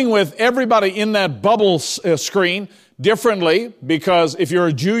dealing with everybody in that bubble screen differently, because if you're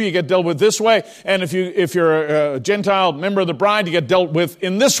a Jew, you get dealt with this way, and if you're a Gentile member of the bride, you get dealt with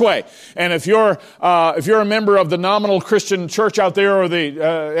in this way. And if you're a member of the nominal Christian church out there, or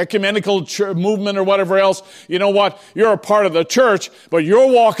the ecumenical movement or whatever else, you know what? You're a part of the church, but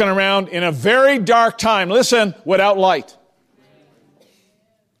you're walking around in a very dark time. Listen, without light.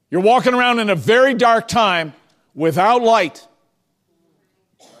 You're walking around in a very dark time without light,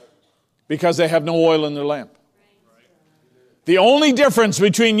 because they have no oil in their lamp. The only difference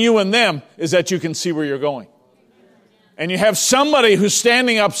between you and them is that you can see where you're going. And you have somebody who's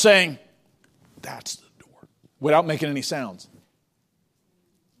standing up saying, that's the door, without making any sounds.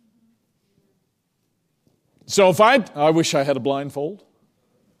 So if I wish I had a blindfold.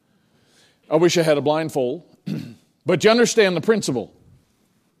 I wish I had a blindfold. But you understand the principle.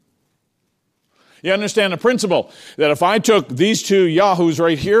 You understand the principle that if I took these two yahoos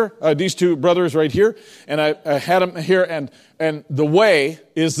right here, these two brothers right here, and I had them here, and the way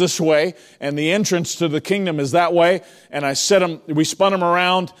is this way, and the entrance to the kingdom is that way, and I set them, we spun them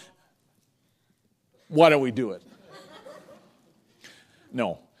around, why don't we do it?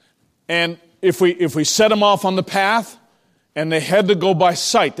 No. And if we set them off on the path, and they had to go by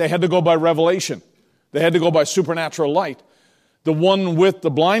sight, they had to go by revelation, they had to go by supernatural light, the one with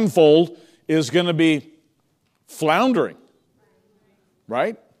the blindfold is going to be floundering,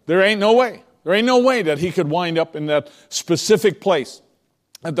 right? There ain't no way. There ain't no way that he could wind up in that specific place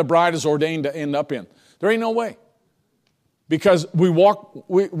that the bride is ordained to end up in. There ain't no way. Because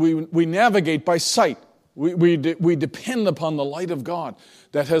we navigate by sight. We depend upon the light of God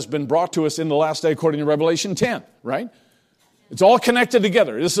that has been brought to us in the last day according to Revelation 10, right? It's all connected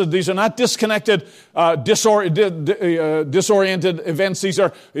together. These are not disconnected, disoriented events. These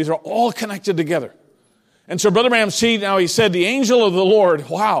are all connected together. And so Brother Branham, he said, the angel of the Lord,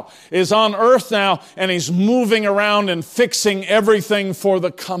 is on earth now, and he's moving around and fixing everything for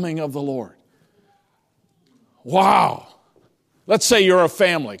the coming of the Lord. Wow. Let's say you're a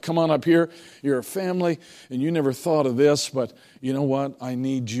family. Come on up here. You're a family, and you never thought of this, but you know what? I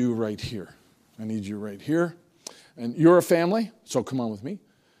need you right here. I need you right here. And you're a family, so come on with me.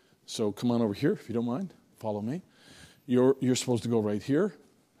 So come on over here, if you don't mind. Follow me. You're supposed to go right here,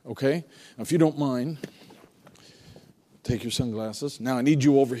 okay? Now, if you don't mind, take your sunglasses. Now, I need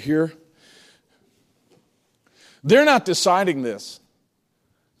you over here. They're not deciding this.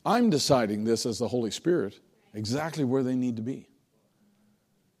 I'm deciding this as the Holy Spirit, exactly where they need to be.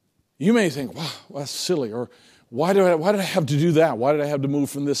 You may think, wow, that's silly, or why did I have to do that? Why did I have to move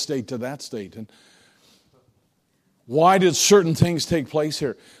from this state to that state? And why did certain things take place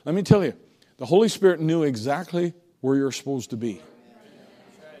here? Let me tell you, the Holy Spirit knew exactly where you're supposed to be.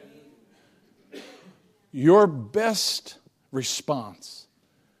 Your best response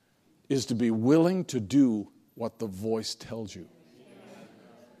is to be willing to do what the voice tells you.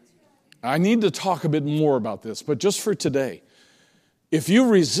 I need to talk a bit more about this, but just for today, if you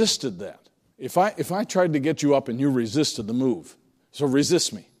resisted that, if I tried to get you up and you resisted the move, so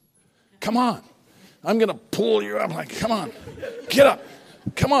resist me. Come on. I'm going to pull you up. Like, come on, get up,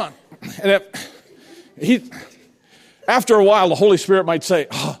 come on. And after a while, the Holy Spirit might say,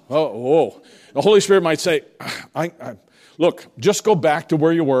 The Holy Spirit might say, look, just go back to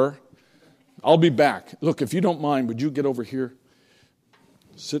where you were. I'll be back. Look, if you don't mind, would you get over here?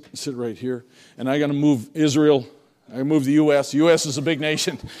 Sit right here. And I got to move Israel. I move the U.S. The U.S. is a big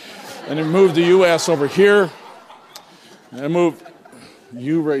nation. And I move the U.S. over here. And I move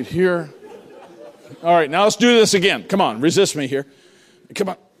you right here. All right, now let's do this again. Come on, resist me here. Come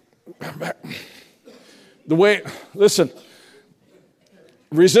on. Back. Listen,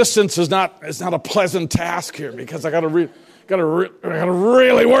 resistance is not a pleasant task here, because I got to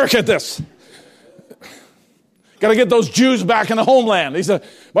really work at this. Got to get those Jews back in the homeland. These are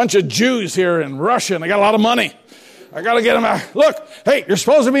a bunch of Jews here in Russia, and they got a lot of money. I got to get them back. Look, hey, you're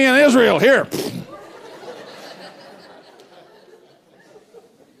supposed to be in Israel here.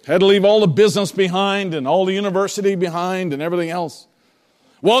 Had to leave all the business behind and all the university behind and everything else.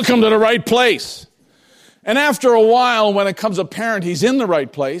 Welcome to the right place. And after a while, when it comes apparent he's in the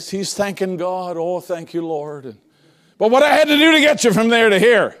right place, he's thanking God. Oh, thank you, Lord. But what I had to do to get you from there to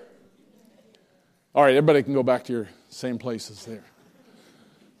here. All right, everybody can go back to your Same place as there.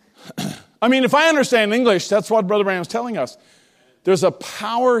 I mean, if I understand English, that's what Brother Branham's telling us. There's a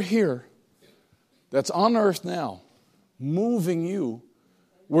power here that's on earth now, moving you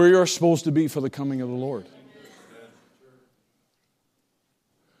where you're supposed to be for the coming of the Lord.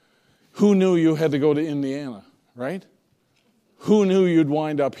 Who knew you had to go to Indiana, right? Who knew you'd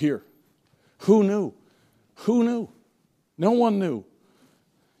wind up here? Who knew? Who knew? No one knew.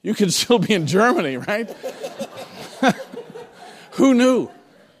 You could still be in Germany, right? Who knew?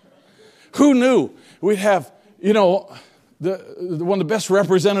 Who knew we'd have, one of the best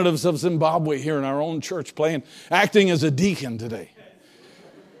representatives of Zimbabwe here in our own church acting as a deacon today?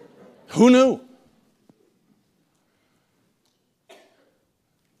 Who knew?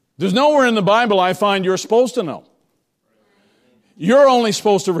 There's nowhere in the Bible I find you're supposed to know. You're only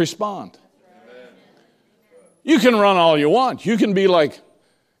supposed to respond. You can run all you want. You can be like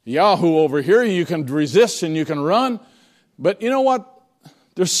Yahoo over here. You can resist and you can run. But you know what?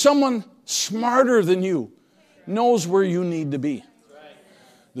 There's someone smarter than you, knows where you need to be.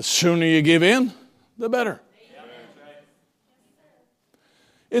 The sooner you give in, the better.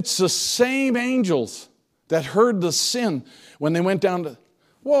 It's the same angels that heard the sin when they went down to...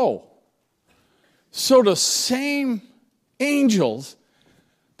 Whoa. So the same angels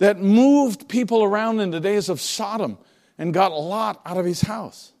that moved people around in the days of Sodom and got Lot out of his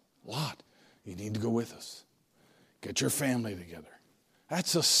house. Lot, you need to go with us. Get your family together.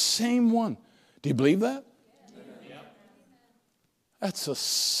 That's the same one. Do you believe that? Yeah. That's the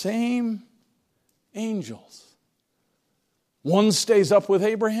same angels. One stays up with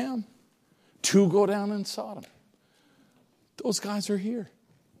Abraham. Two go down in Sodom. Those guys are here.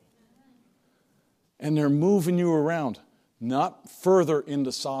 And they're moving you around, not further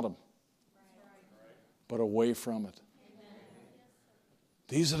into Sodom, but away from it.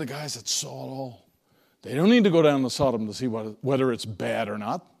 These are the guys that saw it all. They don't need to go down to Sodom to see whether it's bad or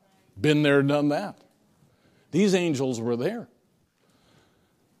not. Been there, done that. These angels were there.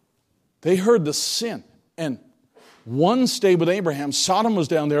 They heard the sin. And one stayed with Abraham. Sodom was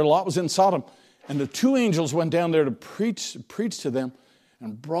down there. Lot was in Sodom. And the two angels went down there to preach to them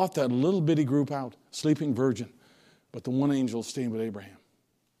and brought that little bitty group out, sleeping virgin. But the one angel stayed with Abraham.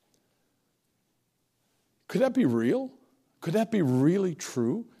 Could that be real? Could that be really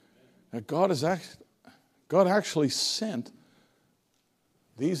true? That God actually sent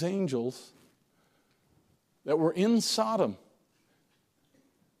these angels that were in Sodom.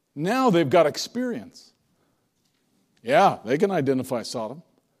 Now they've got experience. Yeah, they can identify Sodom.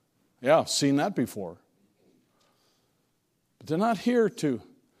 Yeah, I've seen that before. But they're not here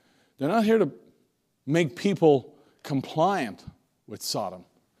to make people compliant with Sodom.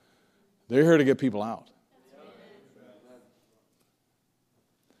 They're here to get people out.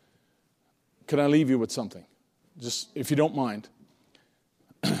 Can I leave you with something? Just, if you don't mind,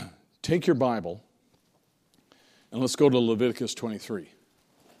 take your Bible and let's go to Leviticus 23.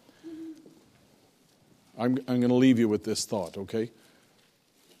 I'm going to leave you with this thought, okay?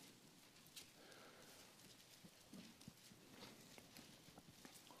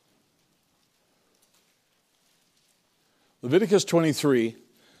 Leviticus 23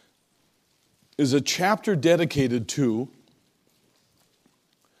 is a chapter dedicated to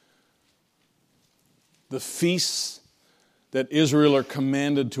the feasts that Israel are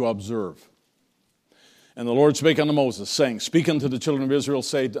commanded to observe. And the Lord spake unto Moses, saying, Speak unto the children of Israel,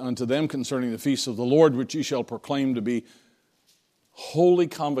 say unto them concerning the feasts of the Lord, which ye shall proclaim to be holy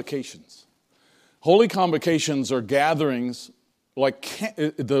convocations. Holy convocations are gatherings, like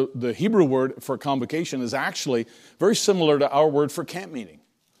the Hebrew word for convocation is actually very similar to our word for camp meeting.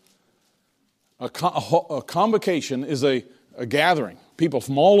 A convocation is a gathering. People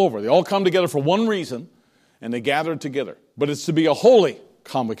from all over, they all come together for one reason, and they gather together. But it's to be a holy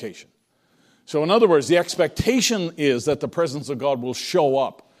convocation. So in other words, the expectation is that the presence of God will show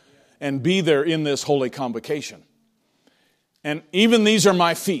up and be there in this holy convocation. And even these are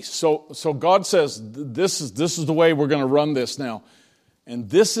my feasts. So God says, this is the way we're going to run this now. And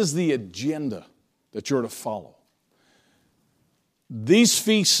this is the agenda that you're to follow. These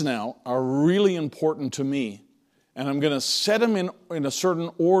feasts now are really important to me. And I'm going to set them in a certain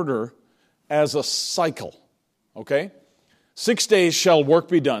order as a cycle. Okay? 6 days shall work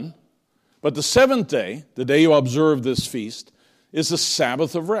be done. But the seventh day, the day you observe this feast, is the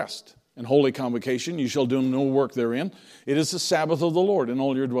Sabbath of rest. In holy convocation, you shall do no work therein. It is the Sabbath of the Lord in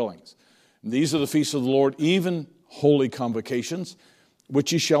all your dwellings. And these are the feasts of the Lord, even holy convocations,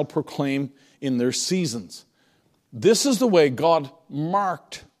 which ye shall proclaim in their seasons. This is the way God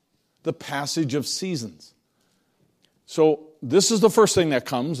marked the passage of seasons. So this is the first thing that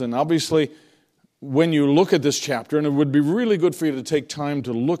comes, and obviously when you look at this chapter, and it would be really good for you to take time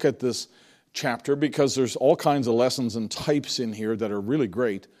to look at this chapter because there's all kinds of lessons and types in here that are really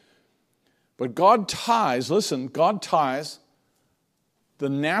great. But God ties the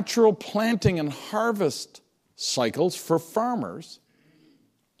natural planting and harvest cycles for farmers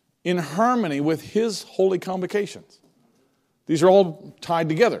in harmony with His holy convocations. These are all tied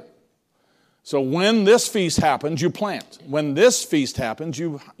together. So when this feast happens, you plant. When this feast happens,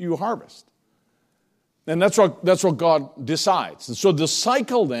 you harvest. And that's what God decides. And so the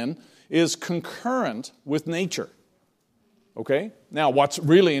cycle then is concurrent with nature. Okay? Now, what's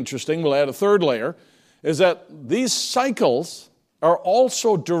really interesting, we'll add a third layer, is that these cycles are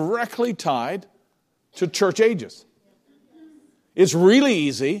also directly tied to church ages. It's really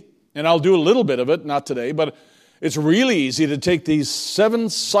easy, and I'll do a little bit of it, not today, but it's really easy to take these 7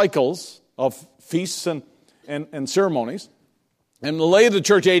 cycles of feasts and ceremonies and lay the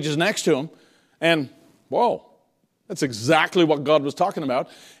church ages next to them, and whoa, that's exactly what God was talking about.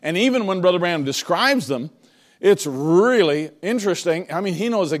 And even when Brother Branham describes them, it's really interesting. I mean, he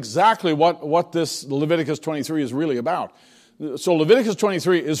knows exactly what this Leviticus 23 is really about. So Leviticus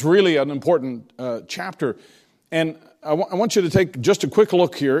 23 is really an important chapter. And I want you to take just a quick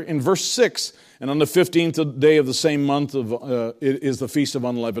look here in verse 6. And on the 15th day of the same month it is the Feast of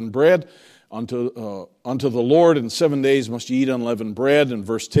Unleavened Bread. Unto the Lord in 7 days must ye eat unleavened bread. And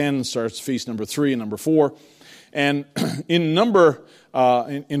verse 10 starts feast number 3 and number 4. And in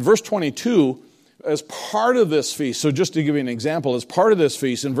verse 22, as part of this feast, so just to give you an example, as part of this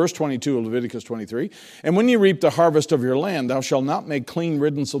feast, in verse 22 of Leviticus 23, and when you reap the harvest of your land, thou shalt not make clean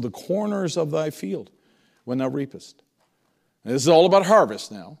riddance of the corners of thy field when thou reapest. And this is all about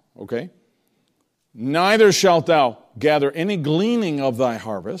harvest now, okay? Neither shalt thou gather any gleaning of thy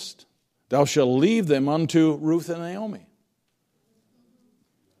harvest. Thou shalt leave them unto Ruth and Naomi.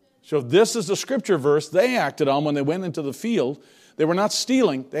 So this is the scripture verse they acted on when they went into the field. They were not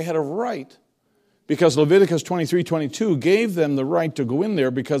stealing. They had a right, because Leviticus 23:22 gave them the right to go in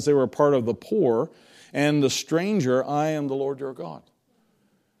there because they were part of the poor and the stranger. I am the Lord your God.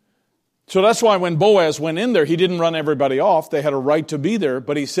 So that's why when Boaz went in there, he didn't run everybody off. They had a right to be there,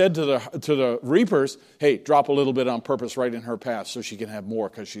 but he said to the reapers, hey, drop a little bit on purpose right in her path so she can have more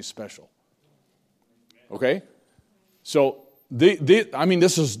because she's special. Okay? So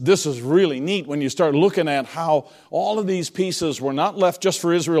this is really neat when you start looking at how all of these pieces were not left just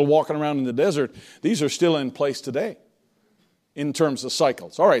for Israel walking around in the desert. These are still in place today in terms of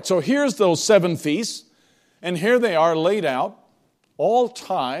cycles. All right, so here's those 7 feasts, and here they are laid out, all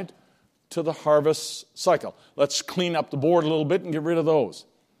tied to the harvest cycle. Let's clean up the board a little bit and get rid of those.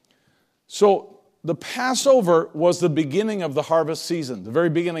 So the Passover was the beginning of the harvest season, the very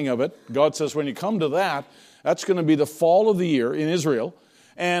beginning of it. God says when you come to that, that's going to be the fall of the year in Israel.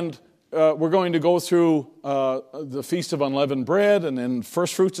 And we're going to go through the Feast of Unleavened Bread and then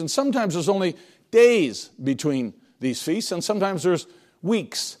first fruits. And sometimes there's only days between these feasts, and sometimes there's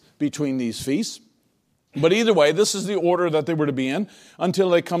weeks between these feasts. But either way, this is the order that they were to be in until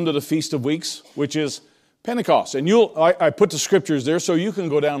they come to the Feast of Weeks, which is Pentecost. And I put the scriptures there so you can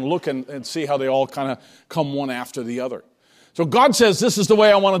go down and look and see how they all kind of come one after the other. So God says, this is the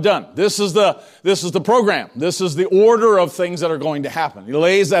way I want it done. This is the program. This is the order of things that are going to happen. He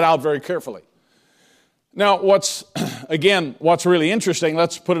lays that out very carefully. Now, what's really interesting,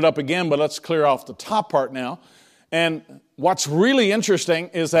 let's put it up again, but let's clear off the top part now. And what's really interesting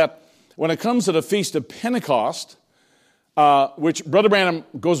is that when it comes to the Feast of Pentecost, which Brother Branham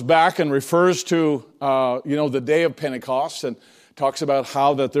goes back and refers to, the day of Pentecost, and talks about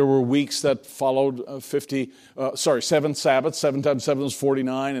how that there were weeks that followed 7 Sabbaths. 7 times 7 is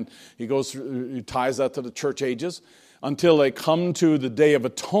 49, and he ties that to the church ages until they come to the Day of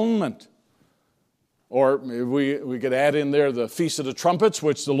Atonement. Or we could add in there the Feast of the Trumpets,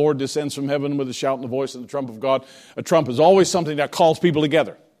 which the Lord descends from heaven with a shout and the voice of the trump of God. A trump is always something that calls people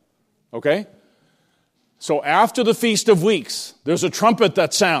together. Okay? So after the Feast of Weeks, there's a trumpet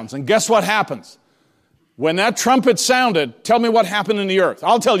that sounds. And guess what happens? When that trumpet sounded, tell me what happened in the earth.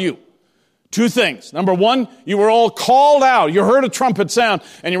 I'll tell you. 2 things. Number 1, you were all called out. You heard a trumpet sound,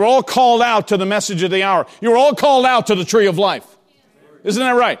 and you were all called out to the message of the hour. You were all called out to the tree of life. Isn't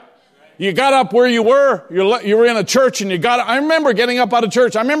that right? You got up where you were. You were in a church, and I remember getting up out of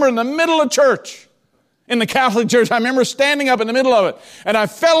church. I remember in the middle of church, in the Catholic Church, I remember standing up in the middle of it, and I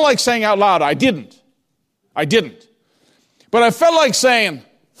felt like saying out loud, I didn't. But I felt like saying,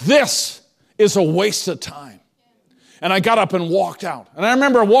 this is a waste of time. And I got up and walked out. And I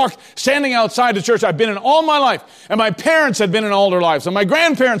remember standing outside the church I've been in all my life. And my parents had been in all their lives. And my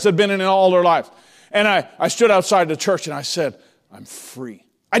grandparents had been in all their lives. And I stood outside the church and I said, I'm free.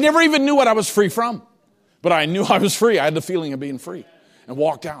 I never even knew what I was free from. But I knew I was free. I had the feeling of being free. And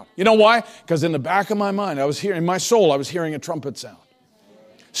walked out. You know why? Because in the back of my mind, in my soul, I was hearing a trumpet sound.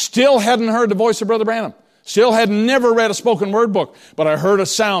 Still hadn't heard the voice of Brother Branham. Still had never read a spoken word book. But I heard a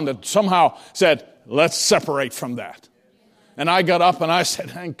sound that somehow said, let's separate from that. And I got up and I said,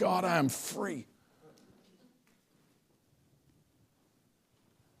 thank God I am free.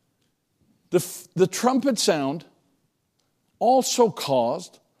 The trumpet sound also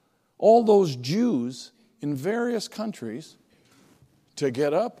caused all those Jews in various countries to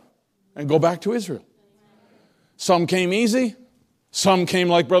get up and go back to Israel. Some came easy. Some came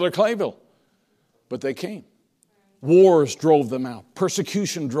like Brother Clayville. But they came. Wars drove them out.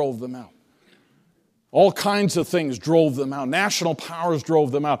 Persecution drove them out. All kinds of things drove them out. National powers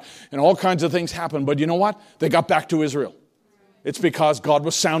drove them out. And all kinds of things happened. But you know what? They got back to Israel. It's because God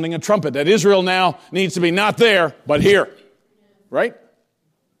was sounding a trumpet that Israel now needs to be not there, but here. Right?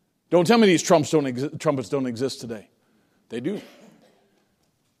 Don't tell me these trumpets don't exist today. They do.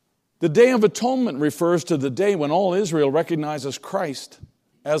 The Day of Atonement refers to the day when all Israel recognizes Christ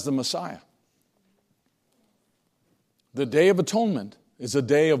as the Messiah. The Day of Atonement is a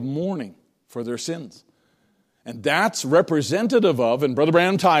day of mourning for their sins. And that's representative of, and Brother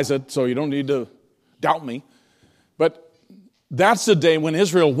Branham ties it, so you don't need to doubt me, but that's the day when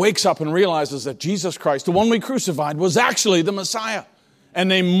Israel wakes up and realizes that Jesus Christ, the one we crucified, was actually the Messiah.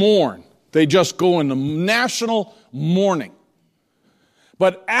 And they mourn. They just go into national mourning.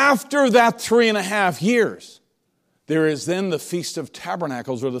 But after that 3.5 years, there is then the Feast of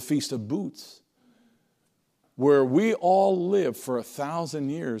Tabernacles, or the Feast of Booths, where we all live for 1,000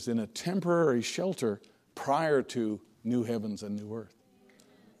 years in a temporary shelter prior to new heavens and new earth.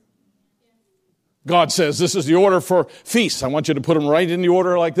 God says, this is the order for feasts. I want you to put them right in the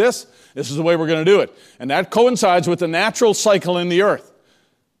order like this. This is the way we're going to do it. And that coincides with the natural cycle in the earth.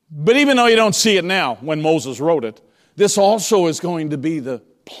 But even though you don't see it now, when Moses wrote it, this also is going to be the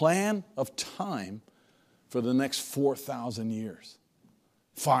plan of time for the next 4,000 years.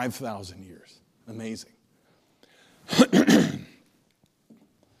 5,000 years. Amazing.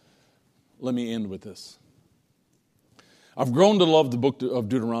 Let me end with this. I've grown to love the book of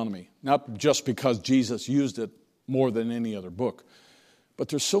Deuteronomy, not just because Jesus used it more than any other book, but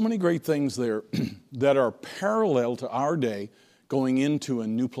there's so many great things there that are parallel to our day going into a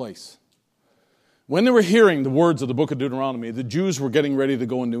new place. When they were hearing the words of the book of Deuteronomy, the Jews were getting ready to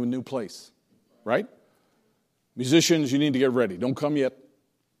go into a new place, right? Musicians, you need to get ready. Don't come yet,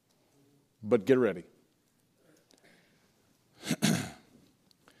 but get ready.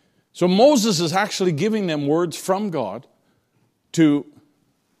 So Moses is actually giving them words from God to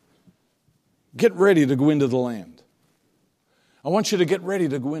get ready to go into the land. I want you to get ready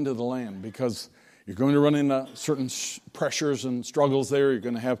to go into the land because you're going to run into certain pressures and struggles there. You're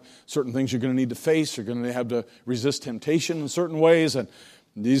going to have certain things you're going to need to face. You're going to have to resist temptation in certain ways. And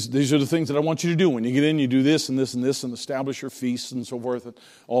these are the things that I want you to do. When you get in, you do this and this and this and establish your feasts and so forth and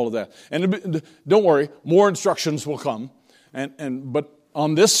all of that. And don't worry, more instructions will come. But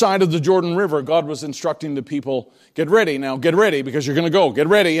on this side of the Jordan River, God was instructing the people, get ready. Now, get ready because you're going to go. Get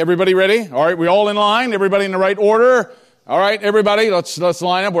ready. Everybody ready? All right, we all in line? Everybody in the right order? All right, everybody, let's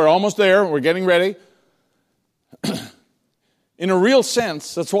line up. We're almost there. We're getting ready. In a real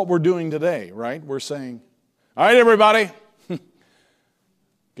sense, that's what we're doing today, right? We're saying, all right, everybody,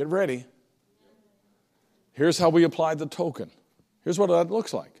 get ready. Here's how we apply the token. Here's what that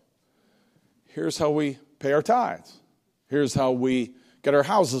looks like. Here's how we pay our tithes. Here's how we get our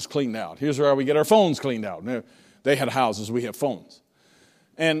houses cleaned out. Here's how we get our phones cleaned out. They had houses, we have phones.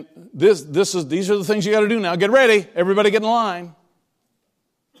 And these are the things you got to do now. Get ready. Everybody get in line.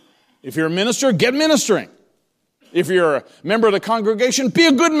 If you're a minister, get ministering. If you're a member of the congregation, be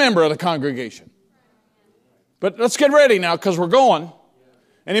a good member of the congregation. But let's get ready now because we're going.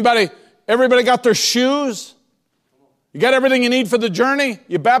 Everybody got their shoes? You got everything you need for the journey?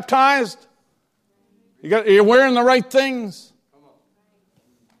 You baptized? You're wearing the right things?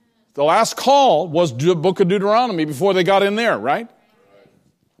 The last call was the book of Deuteronomy before they got in there, right?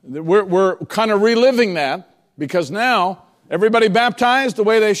 We're kind of reliving that because now everybody baptized the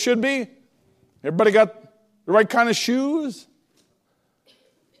way they should be. Everybody got the right kind of shoes.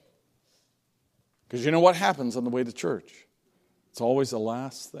 Because you know what happens on the way to church? It's always the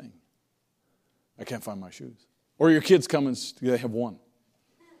last thing. I can't find my shoes. Or your kids come and they have one.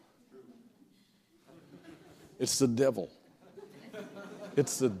 It's the devil.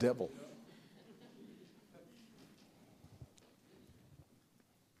 It's the devil.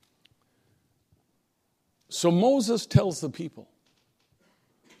 So Moses tells the people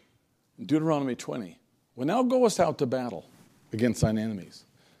in Deuteronomy 20, when thou goest out to battle against thine enemies,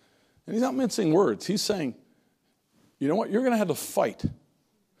 And he's not mincing words. He's saying, you know what, you're going to have to fight.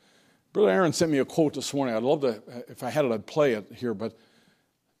 Brother Aaron sent me a quote this morning. I'd love to, if I had it, I'd play it here. But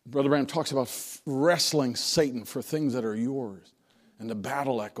Brother Branham talks about wrestling Satan for things that are yours and the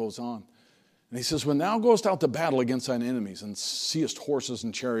battle that goes on. And he says, when thou goest out to battle against thine enemies and seest horses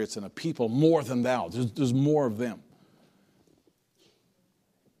and chariots and a people more than thou, there's more of them.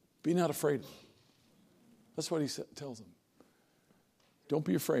 Be not afraid of them. That's what he tells them. Don't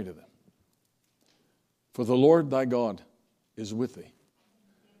be afraid of them. For the Lord thy God is with thee.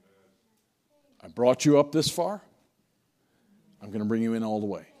 I brought you up this far. I'm going to bring you in all the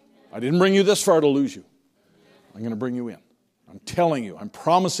way. I didn't bring you this far to lose you. I'm going to bring you in. I'm telling you, I'm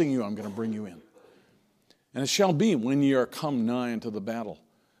promising you, I'm going to bring you in. And it shall be when ye are come nigh unto the battle,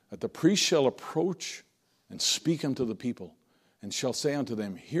 that the priest shall approach and speak unto the people, and shall say unto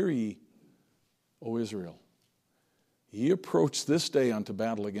them, Hear ye, O Israel, ye approach this day unto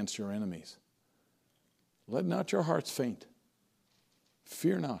battle against your enemies. Let not your hearts faint.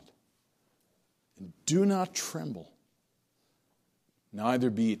 Fear not. And do not tremble. Neither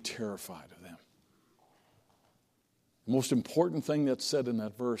be ye terrified of them. The most important thing that's said in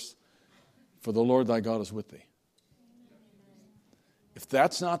that verse, for the Lord thy God is with thee. If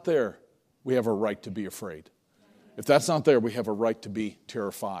that's not there, we have a right to be afraid. If that's not there, we have a right to be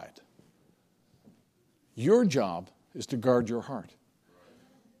terrified. Your job is to guard your heart.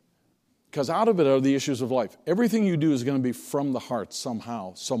 Because out of it are the issues of life. Everything you do is going to be from the heart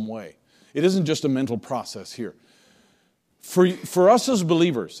somehow, some way. It isn't just a mental process here. For us as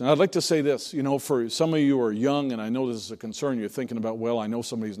believers, and I'd like to say this, for some of you who are young, and I know this is a concern, you're thinking about, well, I know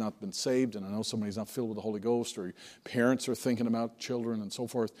somebody's not been saved, and I know somebody's not filled with the Holy Ghost, or parents are thinking about children and so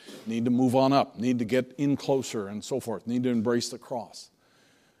forth, need to move on up, need to get in closer and so forth, need to embrace the cross.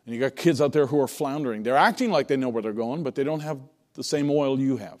 And you got kids out there who are floundering. They're acting like they know where they're going, but they don't have the same oil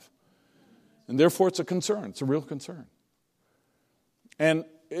you have. And therefore it's a concern, it's a real concern. And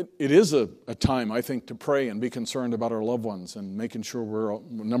it is a time, I think, to pray and be concerned about our loved ones and making sure we're,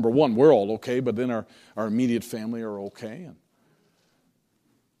 number one, we're all okay, but then our immediate family are okay.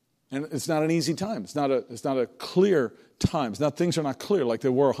 And it's not an easy time. It's not a clear time. Things are not clear like they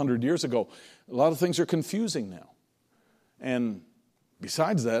were 100 years ago. A lot of things are confusing now. And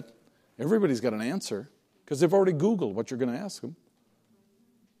besides that, everybody's got an answer because they've already Googled what you're going to ask them.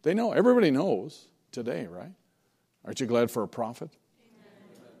 They know. Everybody knows today, right? Aren't you glad for a prophet?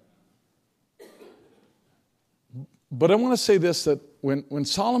 But I want to say this, that when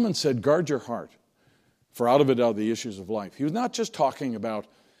Solomon said, guard your heart, for out of it are the issues of life, he was not just talking about,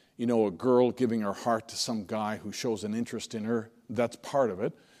 a girl giving her heart to some guy who shows an interest in her. That's part of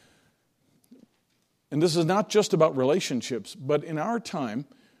it. And this is not just about relationships, but in our time,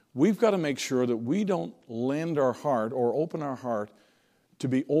 we've got to make sure that we don't lend our heart or open our heart to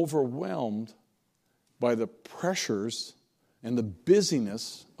be overwhelmed by the pressures and the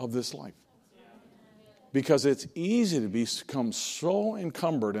busyness of this life. Because it's easy to become so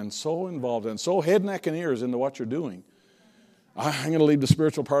encumbered and so involved and so head, neck, and ears into what you're doing. I'm going to leave the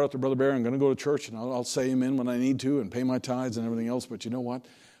spiritual part up to Brother Barry. I'm going to go to church and I'll say amen when I need to and pay my tithes and everything else. But you know what?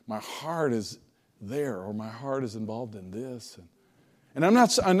 My heart is there, or my heart is involved in this. And I'm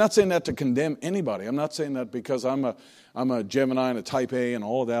not saying that to condemn anybody. I'm not saying that because I'm a Gemini and a Type A and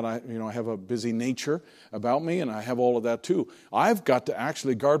all of that. I have a busy nature about me, and I have all of that too. I've got to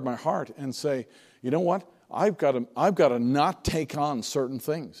actually guard my heart and say, you know what? I've got to not take on certain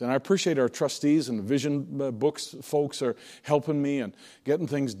things. And I appreciate our trustees and the vision books folks are helping me and getting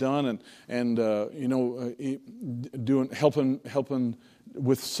things done and helping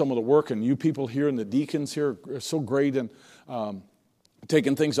with some of the work. And you people here and the deacons here are so great and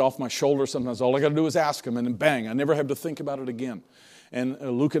taking things off my shoulder. Sometimes all I got to do is ask them, and then bang, I never have to think about it again. And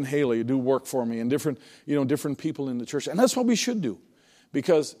Luke and Haley do work for me, and different people in the church. And that's what we should do.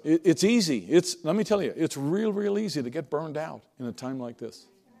 Because it's easy. Let me tell you, it's real, real easy to get burned out in a time like this.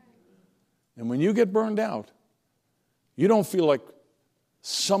 And when you get burned out, you don't feel like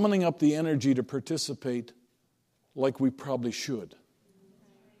summoning up the energy to participate like we probably should.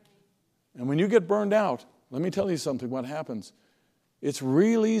 And when you get burned out, let me tell you something, what happens. It's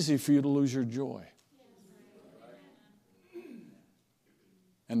real easy for you to lose your joy.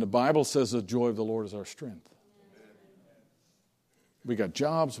 And the Bible says the joy of the Lord is our strength. We got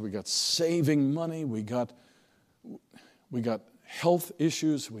jobs, we got saving money, we got health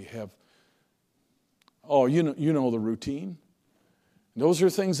issues, we have, you know the routine. Those are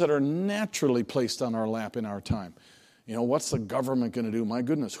things that are naturally placed on our lap in our time. What's the government going to do? My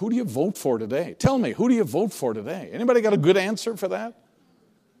goodness, who do you vote for today? Tell me, who do you vote for today? Anybody got a good answer for that?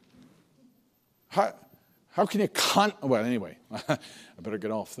 How can you well, anyway, I better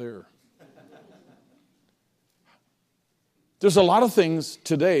get off there. There's a lot of things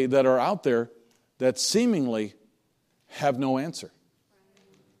today that are out there that seemingly have no answer.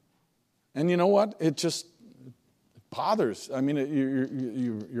 And you know what? It just bothers. I mean,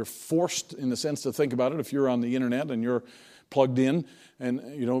 you're forced, in a sense, to think about it. If you're on the internet and you're plugged in,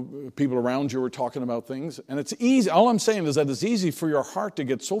 and people around you are talking about things, and it's easy. All I'm saying is that it's easy for your heart to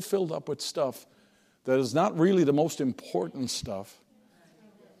get so filled up with stuff that is not really the most important stuff.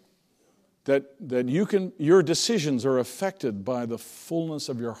 That your decisions are affected by the fullness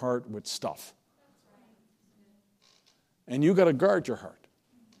of your heart with stuff. And you got to guard your heart.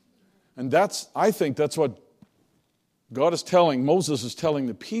 And I think that's what God is telling, Moses is telling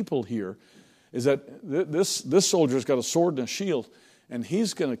the people here, is that this soldier's got a sword and a shield, and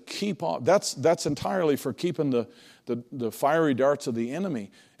he's going to keep on. That's entirely for keeping the fiery darts of the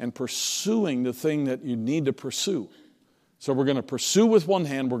enemy and pursuing the thing that you need to pursue. So we're going to pursue with one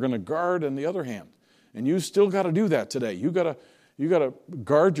hand, we're going to guard in the other hand. And you still got to do that today. You got to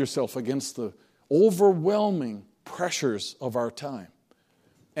guard yourself against the overwhelming pressures of our time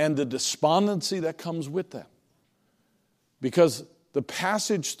and the despondency that comes with that. Because the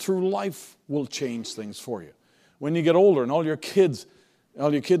passage through life will change things for you. When you get older and all your kids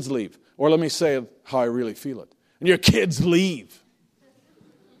leave, or let me say it how I really feel it, and your kids leave,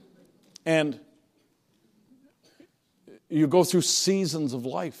 and you go through seasons of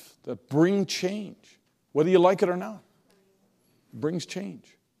life that bring change, whether you like it or not. It brings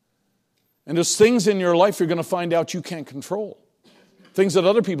change. And there's things in your life you're going to find out you can't control. Things that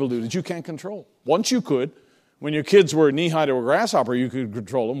other people do that you can't control. Once you could. When your kids were knee-high to a grasshopper, you could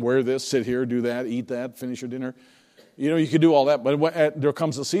control them. Wear this, sit here, do that, eat that, finish your dinner. You could do all that. But there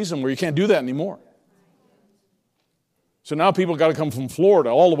comes a season where you can't do that anymore. So now people got to come from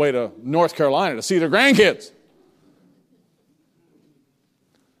Florida all the way to North Carolina to see their grandkids.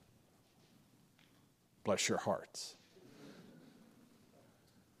 Bless your hearts.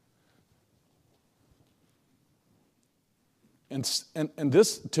 And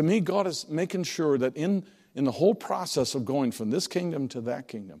this, to me, God is making sure that in the whole process of going from this kingdom to that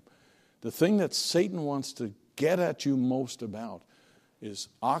kingdom, the thing that Satan wants to get at you most about is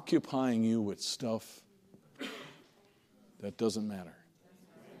occupying you with stuff that doesn't matter.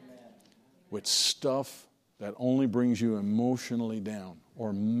 With stuff that only brings you emotionally down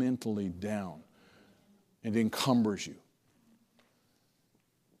or mentally down. It encumbers you.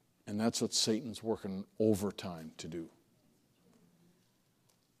 And that's what Satan's working overtime to do.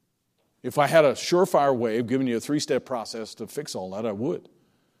 If I had a surefire way of giving you a 3-step process to fix all that, I would.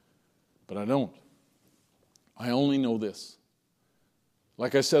 But I don't. I only know this.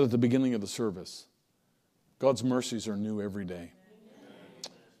 Like I said at the beginning of the service, God's mercies are new every day.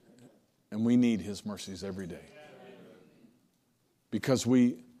 And we need His mercies every day. Because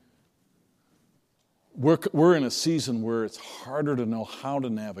we're in a season where it's harder to know how to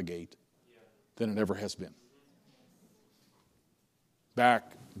navigate than it ever has been.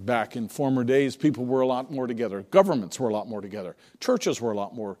 Back in former days, people were a lot more together. Governments were a lot more together. Churches were a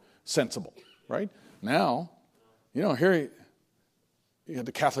lot more sensible, right? Now, here you got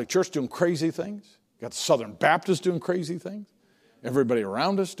the Catholic Church doing crazy things. You got the Southern Baptists doing crazy things. Everybody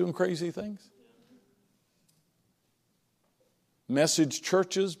around us doing crazy things. Message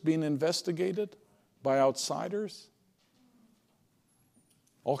churches being investigated by outsiders.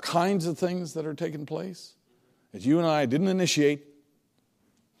 All kinds of things that are taking place that you and I didn't initiate.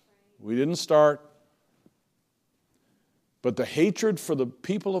 We didn't start. But the hatred for the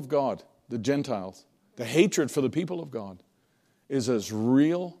people of God, the Gentiles, the hatred for the people of God is as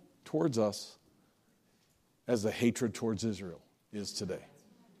real towards us as the hatred towards Israel is today.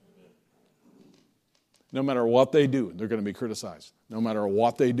 No matter what they do, they're going to be criticized. No matter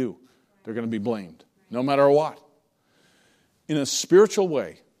what they do, they're going to be blamed. No matter what. In a spiritual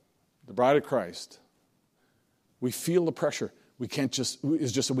way, the bride of Christ, we feel the pressure.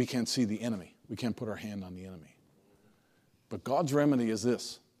 It's just that we can't see the enemy. We can't put our hand on the enemy. But God's remedy is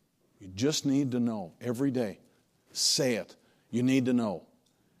this. You just need to know every day. Say it. You need to know.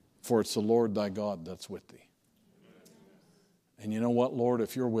 For it's the Lord thy God that's with thee. And you know what, Lord,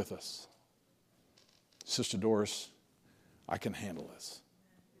 if you're with us, Sister Doris, I can handle this.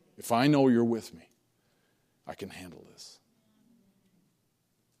 If I know you're with me, I can handle this.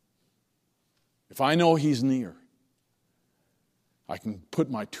 If I know He's near, I can put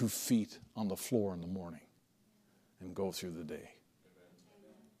my 2 feet on the floor in the morning and go through the day.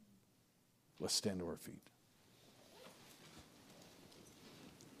 Let's stand to our feet.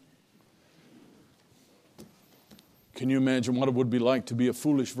 Can you imagine what it would be like to be a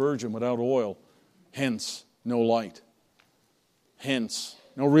foolish virgin without oil? Hence, no light. Hence,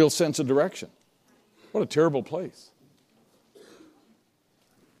 no real sense of direction. What a terrible place.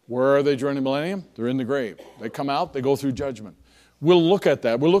 Where are they during the millennium? They're in the grave. They come out, they go through judgment. We'll look at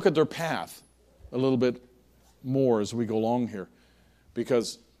that. We'll look at their path a little bit more as we go along here,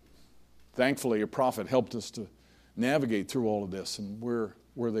 because thankfully a prophet helped us to navigate through all of this and where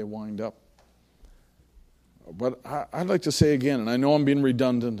they wind up. But I'd like to say again, and I know I'm being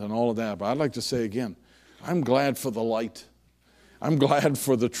redundant and all of that, but I'd like to say again, I'm glad for the light. I'm glad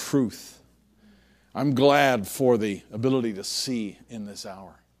for the truth. I'm glad for the ability to see in this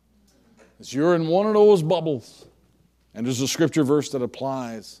hour. As you're in one of those bubbles, and there's a scripture verse that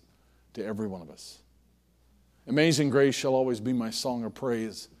applies to every one of us. Amazing grace shall always be my song of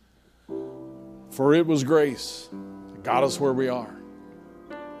praise, for it was grace that got us where we are.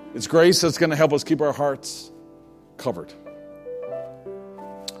 It's grace that's going to help us keep our hearts covered.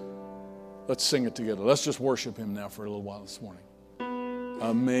 Let's sing it together. Let's just worship Him now for a little while this morning.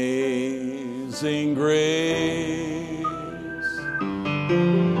 Amazing grace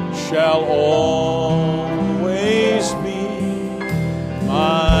shall always be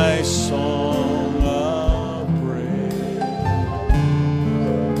my song of praise,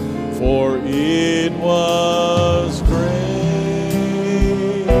 for it was grace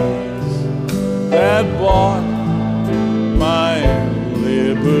that bought my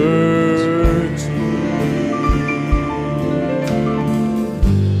liberty.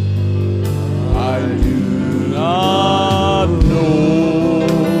 I do not know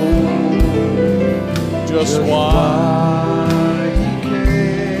just why He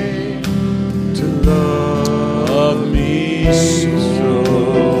came to love me so,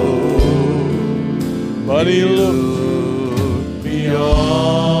 but He looked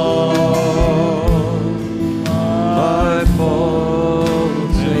beyond my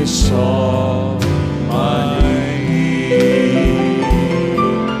faults and He saw my need.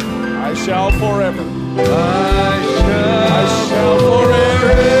 I shall forever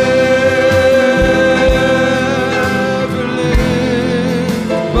lift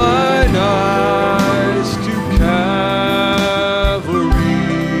mine eyes to Calvary.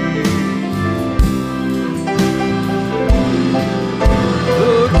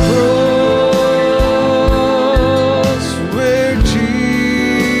 The cross where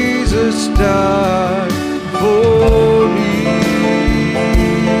Jesus died for me.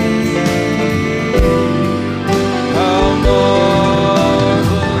 How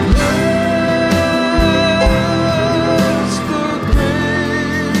marvelous the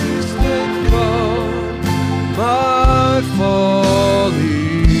grace that caught my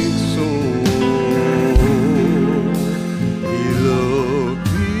falling soul. He looked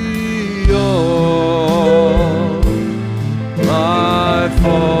beyond my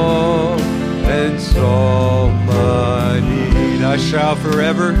fall and saw my need. I shall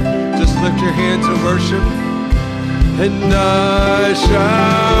forever, just lift your hands and worship. And I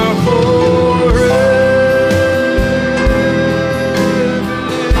shall forever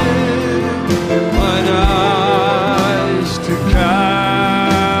lift mine eyes to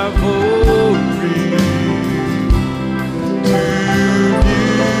Calvary, to view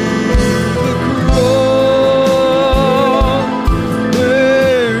the cross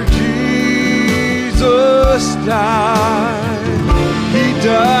where Jesus died. He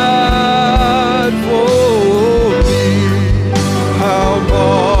died for me. How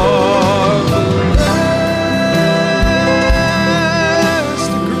marvelous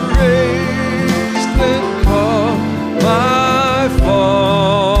the grace that caught my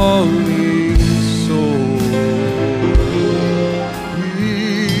falling soul. We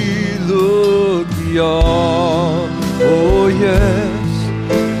look beyond, oh yes,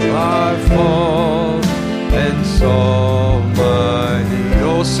 my fall and saw my need.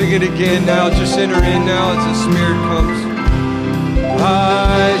 Oh, sing it again now. Just enter in now as the Spirit comes.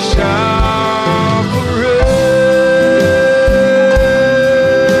 I shall forever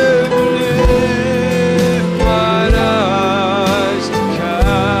lift mine eyes to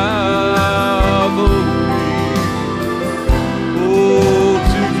Calvary. Oh,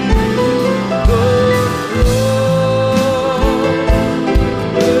 to view the cross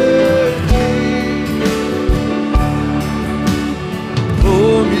where Jesus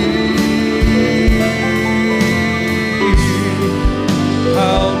for me.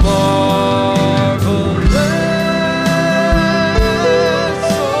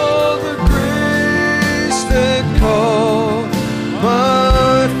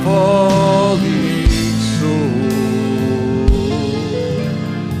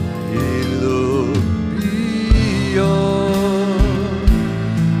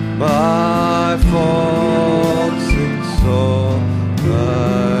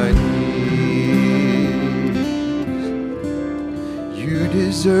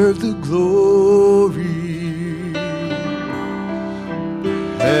 deserve the glory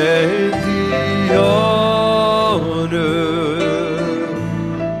and the honor.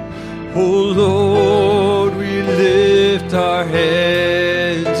 Oh Lord, we lift our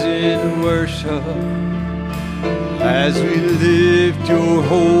hands in worship as we lift your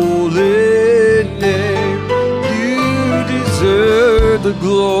holy name. You deserve the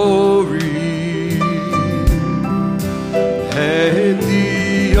glory and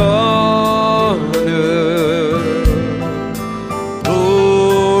the honor.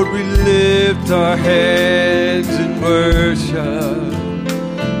 Lord, we lift our hands in worship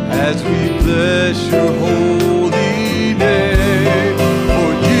as we bless your holy name.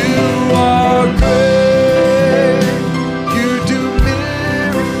 For you are great, you do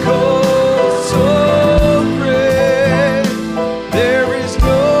miracles so great. There is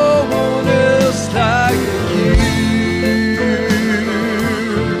no one else like you.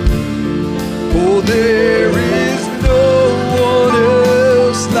 Oh, there is no one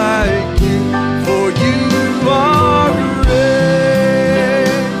else like you. For you are great,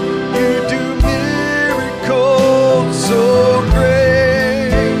 you do miracles so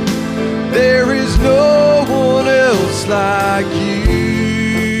great. There is no one else like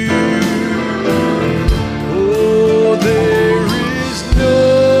you. Oh, there is no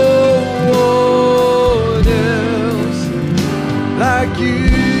one else like you.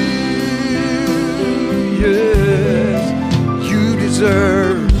 Yes, you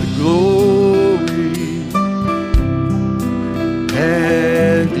deserve the glory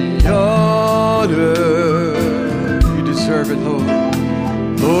and the honor. You deserve it, Lord.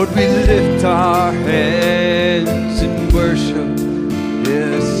 Lord, we lift our hands in worship,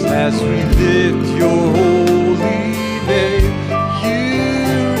 yes, as we lift your holy name. You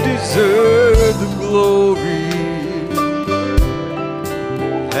deserve the glory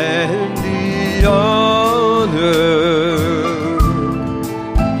and the honor.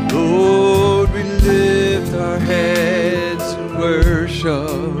 Lord, we lift our hands in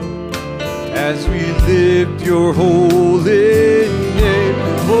worship as we lift your holy name.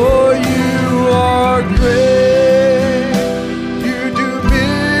 For you are great, you do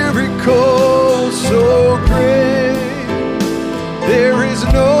miracles so great. There is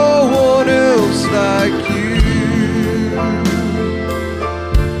no one else like you.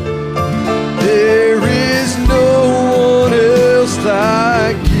 There is no one else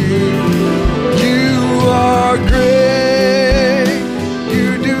like you. You are great, you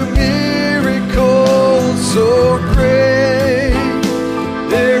do miracles so great.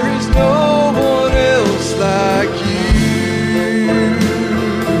 There is no one else like you.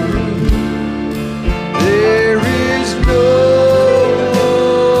 There is no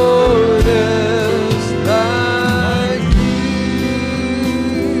one else like you.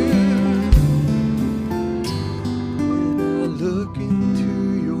 When I look into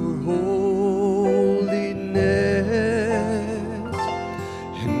your holiness,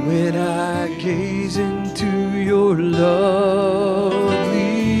 and when I gaze into your loveliness,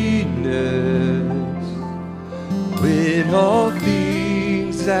 when all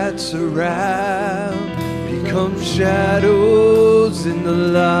things that surround become shadows in the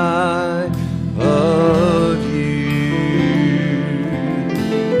light of you,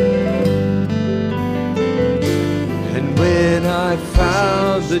 and when I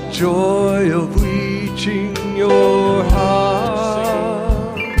found the joy of reaching your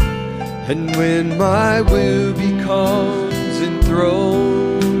heart, and when my will becomes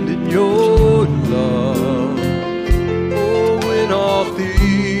enthroned in your love, oh, when all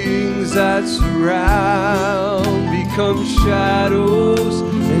things that surround become shadows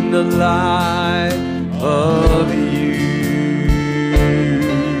in the light of you,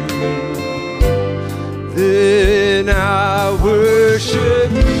 then I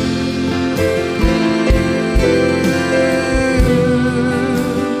worship you.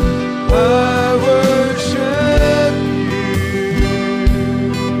 I worship you,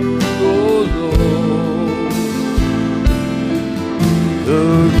 oh Lord. The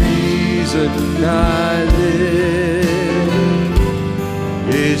reason I live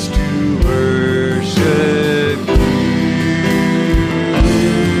is to worship you.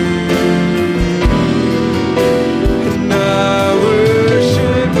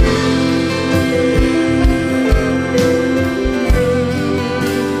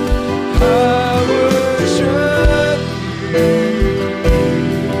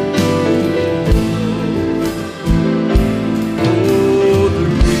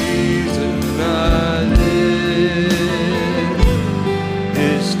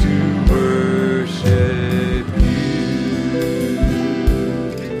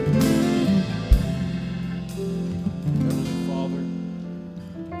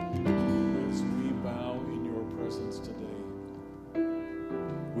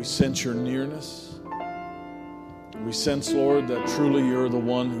 sense your nearness. We sense, Lord, that truly you're the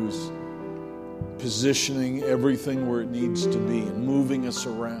one who's positioning everything where it needs to be and moving us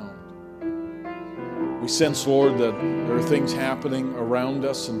around. We sense, Lord, that there are things happening around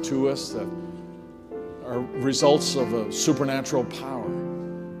us and to us that are results of a supernatural power.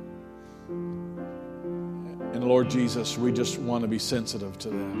 And Lord Jesus, we just want to be sensitive to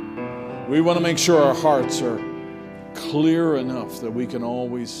that. We want to make sure our hearts are clear enough that we can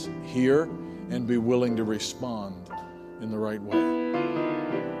always hear and be willing to respond in the right way.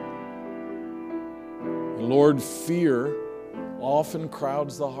 And Lord, fear often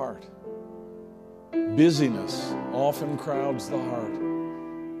crowds the heart. Busyness often crowds the heart.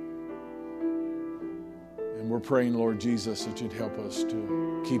 And we're praying, Lord Jesus, that you'd help us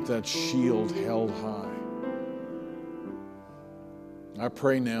to keep that shield held high. I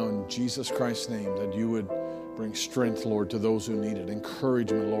pray now in Jesus Christ's name that you would bring strength, Lord, to those who need it.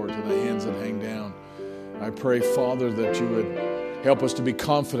 Encouragement, Lord, to the hands that hang down. I pray, Father, that you would help us to be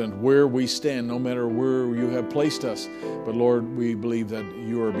confident where we stand, no matter where you have placed us. But, Lord, we believe that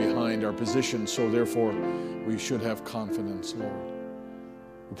you are behind our position, so therefore we should have confidence, Lord.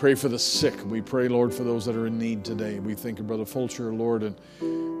 We pray for the sick. We pray, Lord, for those that are in need today. We think of Brother Fulcher, Lord, and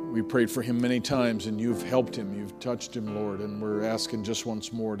we prayed for him many times, and you've helped him. You've touched him, Lord, and we're asking just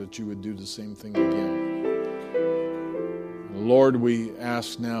once more that you would do the same thing again. Lord, we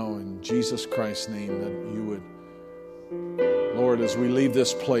ask now in Jesus Christ's name that you would, Lord, as we leave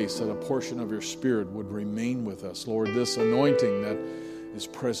this place, that a portion of your Spirit would remain with us. Lord, this anointing that is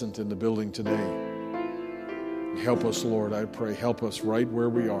present in the building today. Help us, Lord, I pray. Help us right where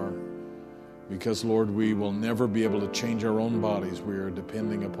we are. Because, Lord, we will never be able to change our own bodies. We are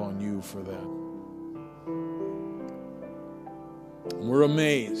depending upon you for that. We're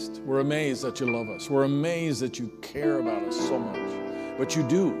amazed. We're amazed that you love us. We're amazed that you care about us so much. But you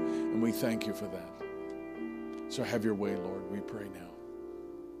do, and we thank you for that. So have your way, Lord, we pray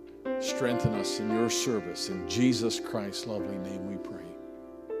now. Strengthen us in your service. In Jesus Christ's lovely name we pray.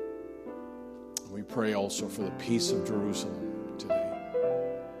 We pray also for the peace of Jerusalem today.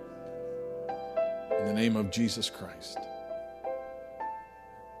 In the name of Jesus Christ.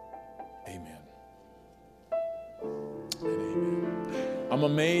 Amen. And amen. I'm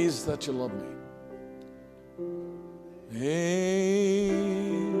amazed that you love me. Amazed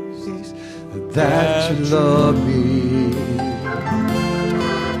that you love me.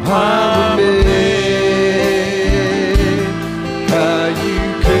 I'm amazed how you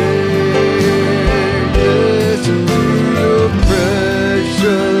care. Yes, through your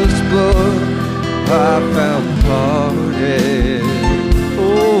precious blood I found pardon.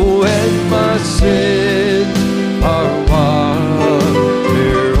 Oh, and my sins are washed.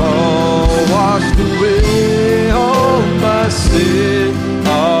 They're all washed away. All my sins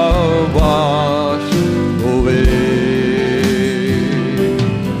are washed away.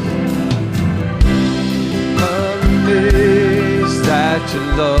 I'm amazed that you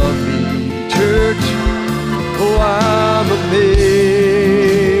love me, church. Oh, I'm amazed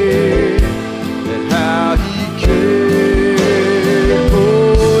at how he cared.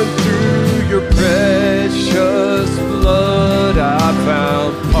 Oh, and through your precious blood I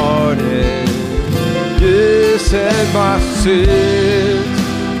found pardon. Yes, and my sins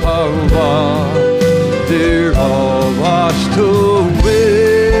are washed. They're all washed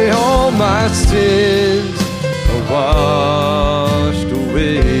away. All my sins are washed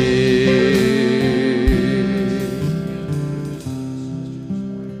away.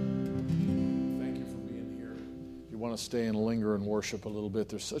 Thank you for being here. If you want to stay and linger and worship a little bit,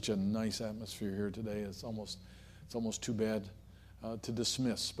 there's such a nice atmosphere here today. It's almost too bad to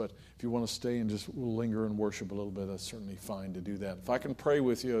dismiss. But if you want to stay and just linger and worship a little bit, that's certainly fine to do that. If I can pray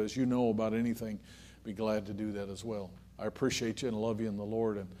with you, as you know, about anything, be glad to do that as well. I appreciate you and love you in the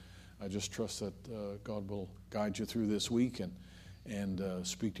Lord, and I just trust that God will guide you through this week and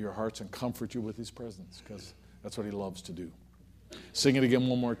speak to your hearts and comfort you with his presence, because that's what he loves to do. Sing it again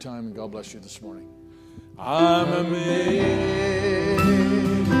one more time, and God bless you this morning. I'm amazed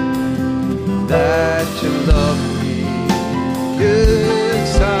that you love me.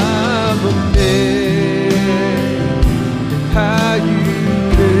 Yes, I'm amazed how you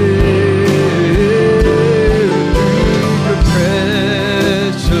care. Through your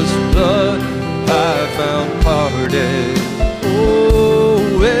precious blood I found pardon.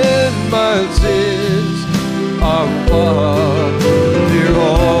 Oh, and my sins are washed. They're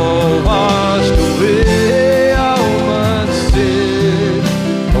all washed away. All my sins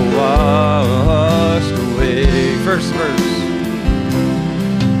are washed away. First verse.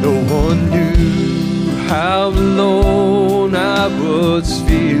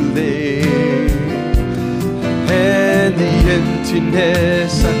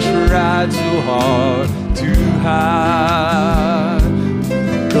 emptiness I tried so hard to hide.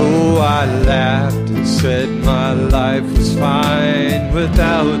 Though I laughed and said my life was fine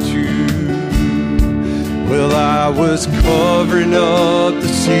without you, well, I was covering up the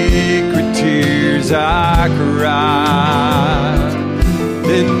secret tears I cried.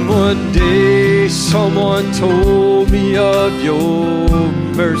 Then one day someone told me of your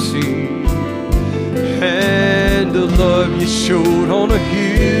mercy and the love you showed on a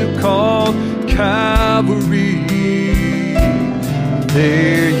hill called Calvary.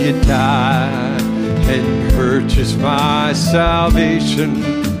 There you died and purchased my salvation.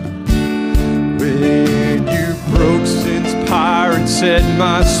 When you broke sin's power and set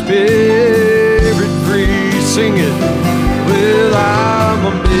my spirit free, sing it. Well, I'm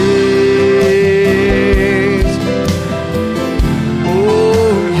amazed.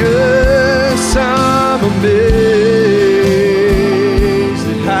 Oh, yes, I'm amazed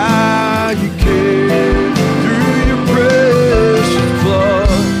at how you came through your precious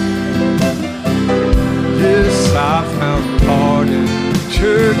blood. Yes, I found pardon,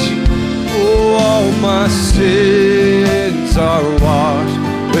 church. Oh, all my sins are washed.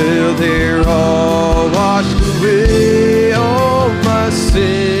 Well, they're all washed away. All my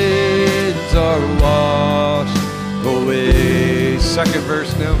sins are washed away. Second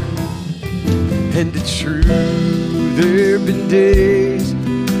verse now. And it's true, there have been days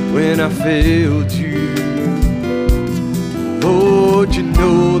when I failed you. Lord, you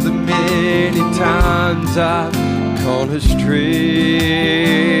know the many times I've gone astray.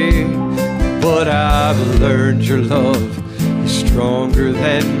 But I've learned your love is stronger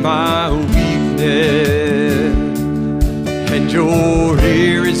than my weakness, and your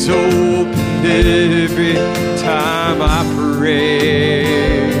ear is open every time I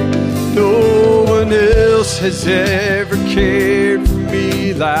pray. No one else has ever cared for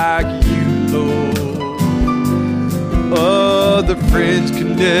me like you, Lord. Other friends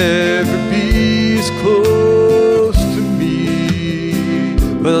can never be as close to me.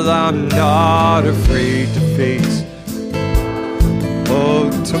 Well, I'm not afraid to face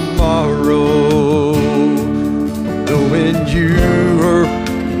tomorrow.